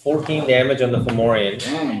 14 damage on the Fomorian.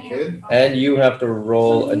 Damn, kid. And you have to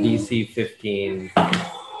roll a DC 15.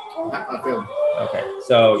 I failed. Okay.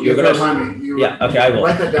 So you're You gonna. remind me. Yeah, okay, I will.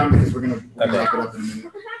 Write that down because we're gonna Okay. lock it up in a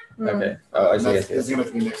minute. Okay. Oh, I And see. I that's, see. it's gonna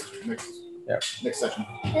have to be next session.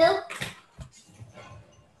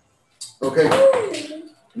 Okay.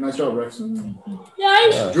 Nice job, Rex.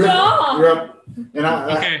 Nice Drip, job. you're up. And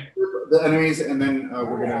Okay. the enemies, and then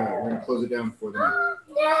we're gonna close it down for the night.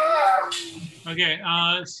 Okay.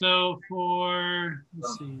 So for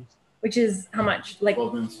let's see. which is how much? Like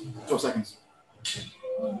 12 minutes, 12 seconds.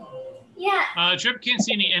 Yeah. Trip can't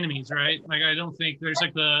see any enemies, right? Like I don't think there's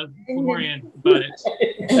like the Fomorian, but it's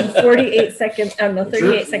 48 seconds. Oh no,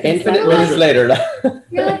 38 seconds. Infinite left. minutes later.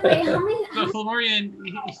 You're like, wait, how many? the Fomorian.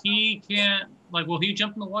 He can't. Like, will he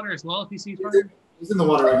jump in the water as well if he sees fire? He's in the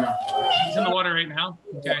water right now. He's in the water right now.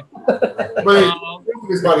 Okay. But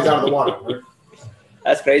his body's out of the water. Right?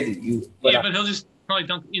 That's crazy. Yeah, but he'll just probably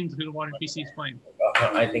dunk into the water if he sees flame.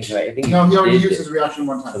 I think No, he already did used his reaction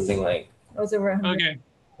one time. something like. That was over 100. Okay.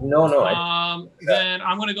 No. Then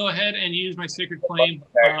I'm gonna go ahead and use my Sacred Flame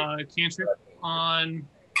cantrip on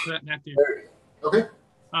that dude. Okay.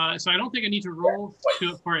 So I don't think I need to roll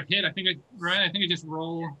for a hit. I think I just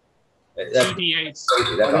roll That's 2d8s. I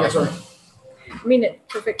think that's right. I mean, it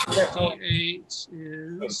perfect. They're all. D8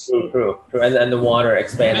 is true. And the water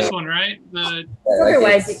expanding. this one, right? The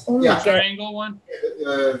Otherwise, you only Yeah. get. triangle one,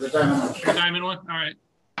 The diamond. the diamond one. All right,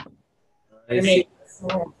 I mean,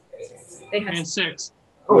 they have. and 6.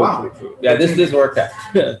 Oh, wow. Yeah, this worked out.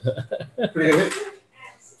 Pretty good hit.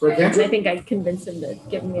 For a I cantrip? think I convinced him to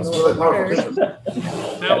give me a That's little really powerful water.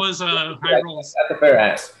 cantrip. That was high rolls. That's a fair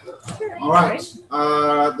ask. All right.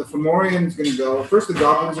 The Fomorian's going to go. First, the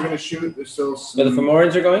goblins are going to shoot. There's still So the some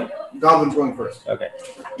Fomorians are going? goblins going first. Okay.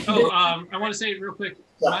 Oh, I want to say real quick.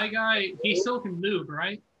 My guy, he still can move,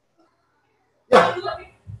 right? Yeah.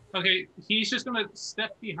 Okay, he's just gonna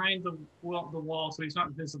step behind the wall, so he's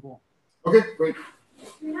not visible. Okay, great.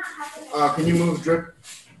 Can you move Drip?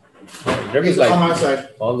 Drip He's is on like my side.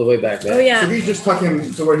 all the way back there. Oh yeah. So we just tuck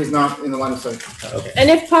him to where he's not in the line of sight. Okay. And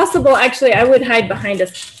if possible, actually, I would hide behind a.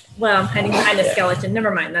 Well, I'm hiding behind a Yeah. skeleton.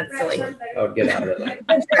 Never mind. That's silly. I would get out of it.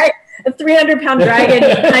 A 300-pound dragon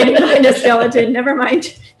hiding behind a skeleton. Never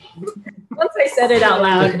mind. Once I said it out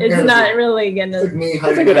loud, it's not really It's gonna. like me That's a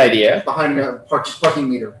hiding good idea. behind a parking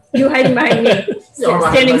meter. You hiding behind me, Yeah, or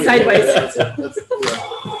behind standing me. sideways. Yeah, that's it.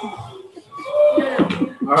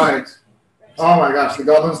 All right. Oh my gosh, the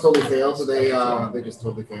goblins totally failed. So they just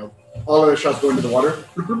totally failed. All of their shots go into the water.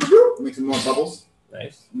 Makes them more bubbles.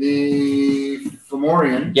 Nice. The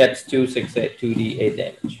Fomorian. Gets 2d8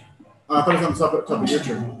 damage. I thought it was on top of your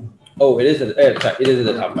turn. Oh, it is at the top.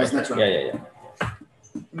 Yeah, Right? next round. Yeah.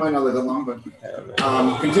 He might not live that long, but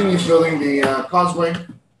continues building the causeway.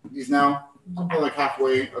 He's now something like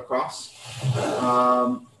halfway across.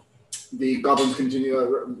 The goblins continue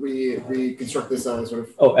reconstruct this sort of.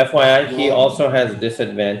 Oh, FYI, he also has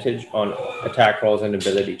disadvantage on attack rolls and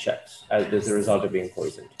ability checks as a result of being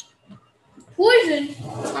poisoned. Poison.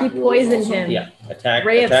 He poisoned him. Yeah, attack.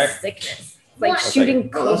 Ray of sickness. Like shooting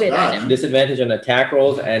COVID at him. Disadvantage on attack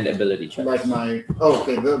rolls and ability checks. Like my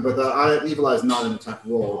okay, but the evil eye is not an attack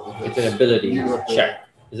roll. It's an ability check.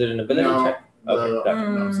 Is it an ability check? Okay,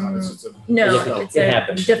 no, it's not. It's just a it's a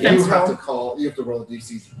happens. defense roll. You have to roll a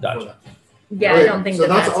DC for that. Yeah, I don't think so.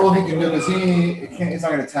 That's all effective. he can do because he's not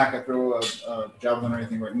going to attack or throw a javelin or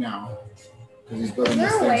anything right now because he's building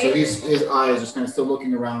this thing. So his eye is just kind of still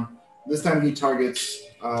looking around. This time he targets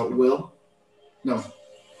Will. No.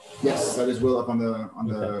 Yes, that is Will up on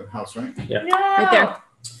the house, right? Yeah. No. Right there.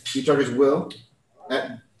 He targets Will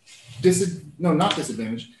at not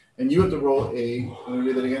disadvantage, and you have to roll a. Let me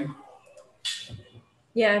read that again.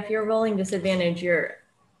 Yeah, if you're rolling disadvantage, you're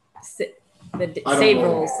the I don't save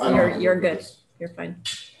roll. rolls. I don't You're roll good. this. You're fine.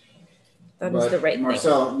 That is the right thing.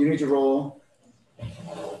 Marcel, you need to roll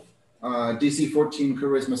DC 14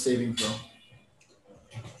 charisma saving throw.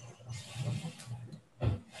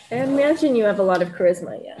 I imagine you have a lot of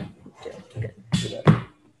charisma. Yeah. Good.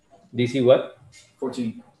 DC what?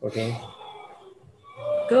 14. Okay.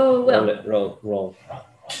 Go Will. Roll it. Roll.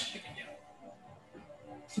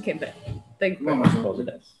 Okay, but big Roll the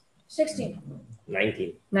dice. 16.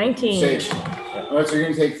 19. 19. Save. All right, so you're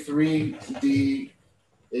going to take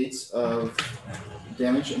 3d8s of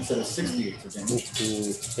damage instead of 68 of damage.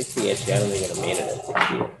 68. I don't think I made it at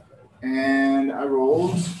 68. And I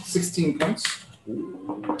rolled 16 points.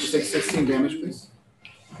 Just take 16 damage, please.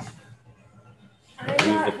 I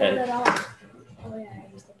got hold it off. Oh yeah, I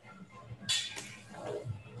used the pen.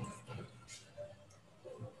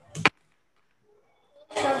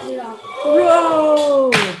 Shrugs it off.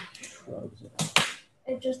 Whoa!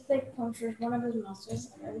 It just like punctures one of his muscles.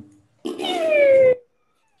 He's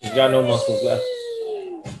got no muscles left.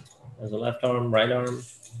 There's a left arm, right arm.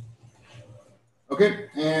 Okay,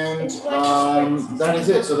 and that is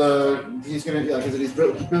it. So he's gonna because he's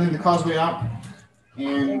building the causeway out,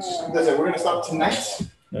 and that's it. We're gonna stop tonight.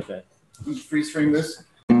 Okay. Freeze frame this.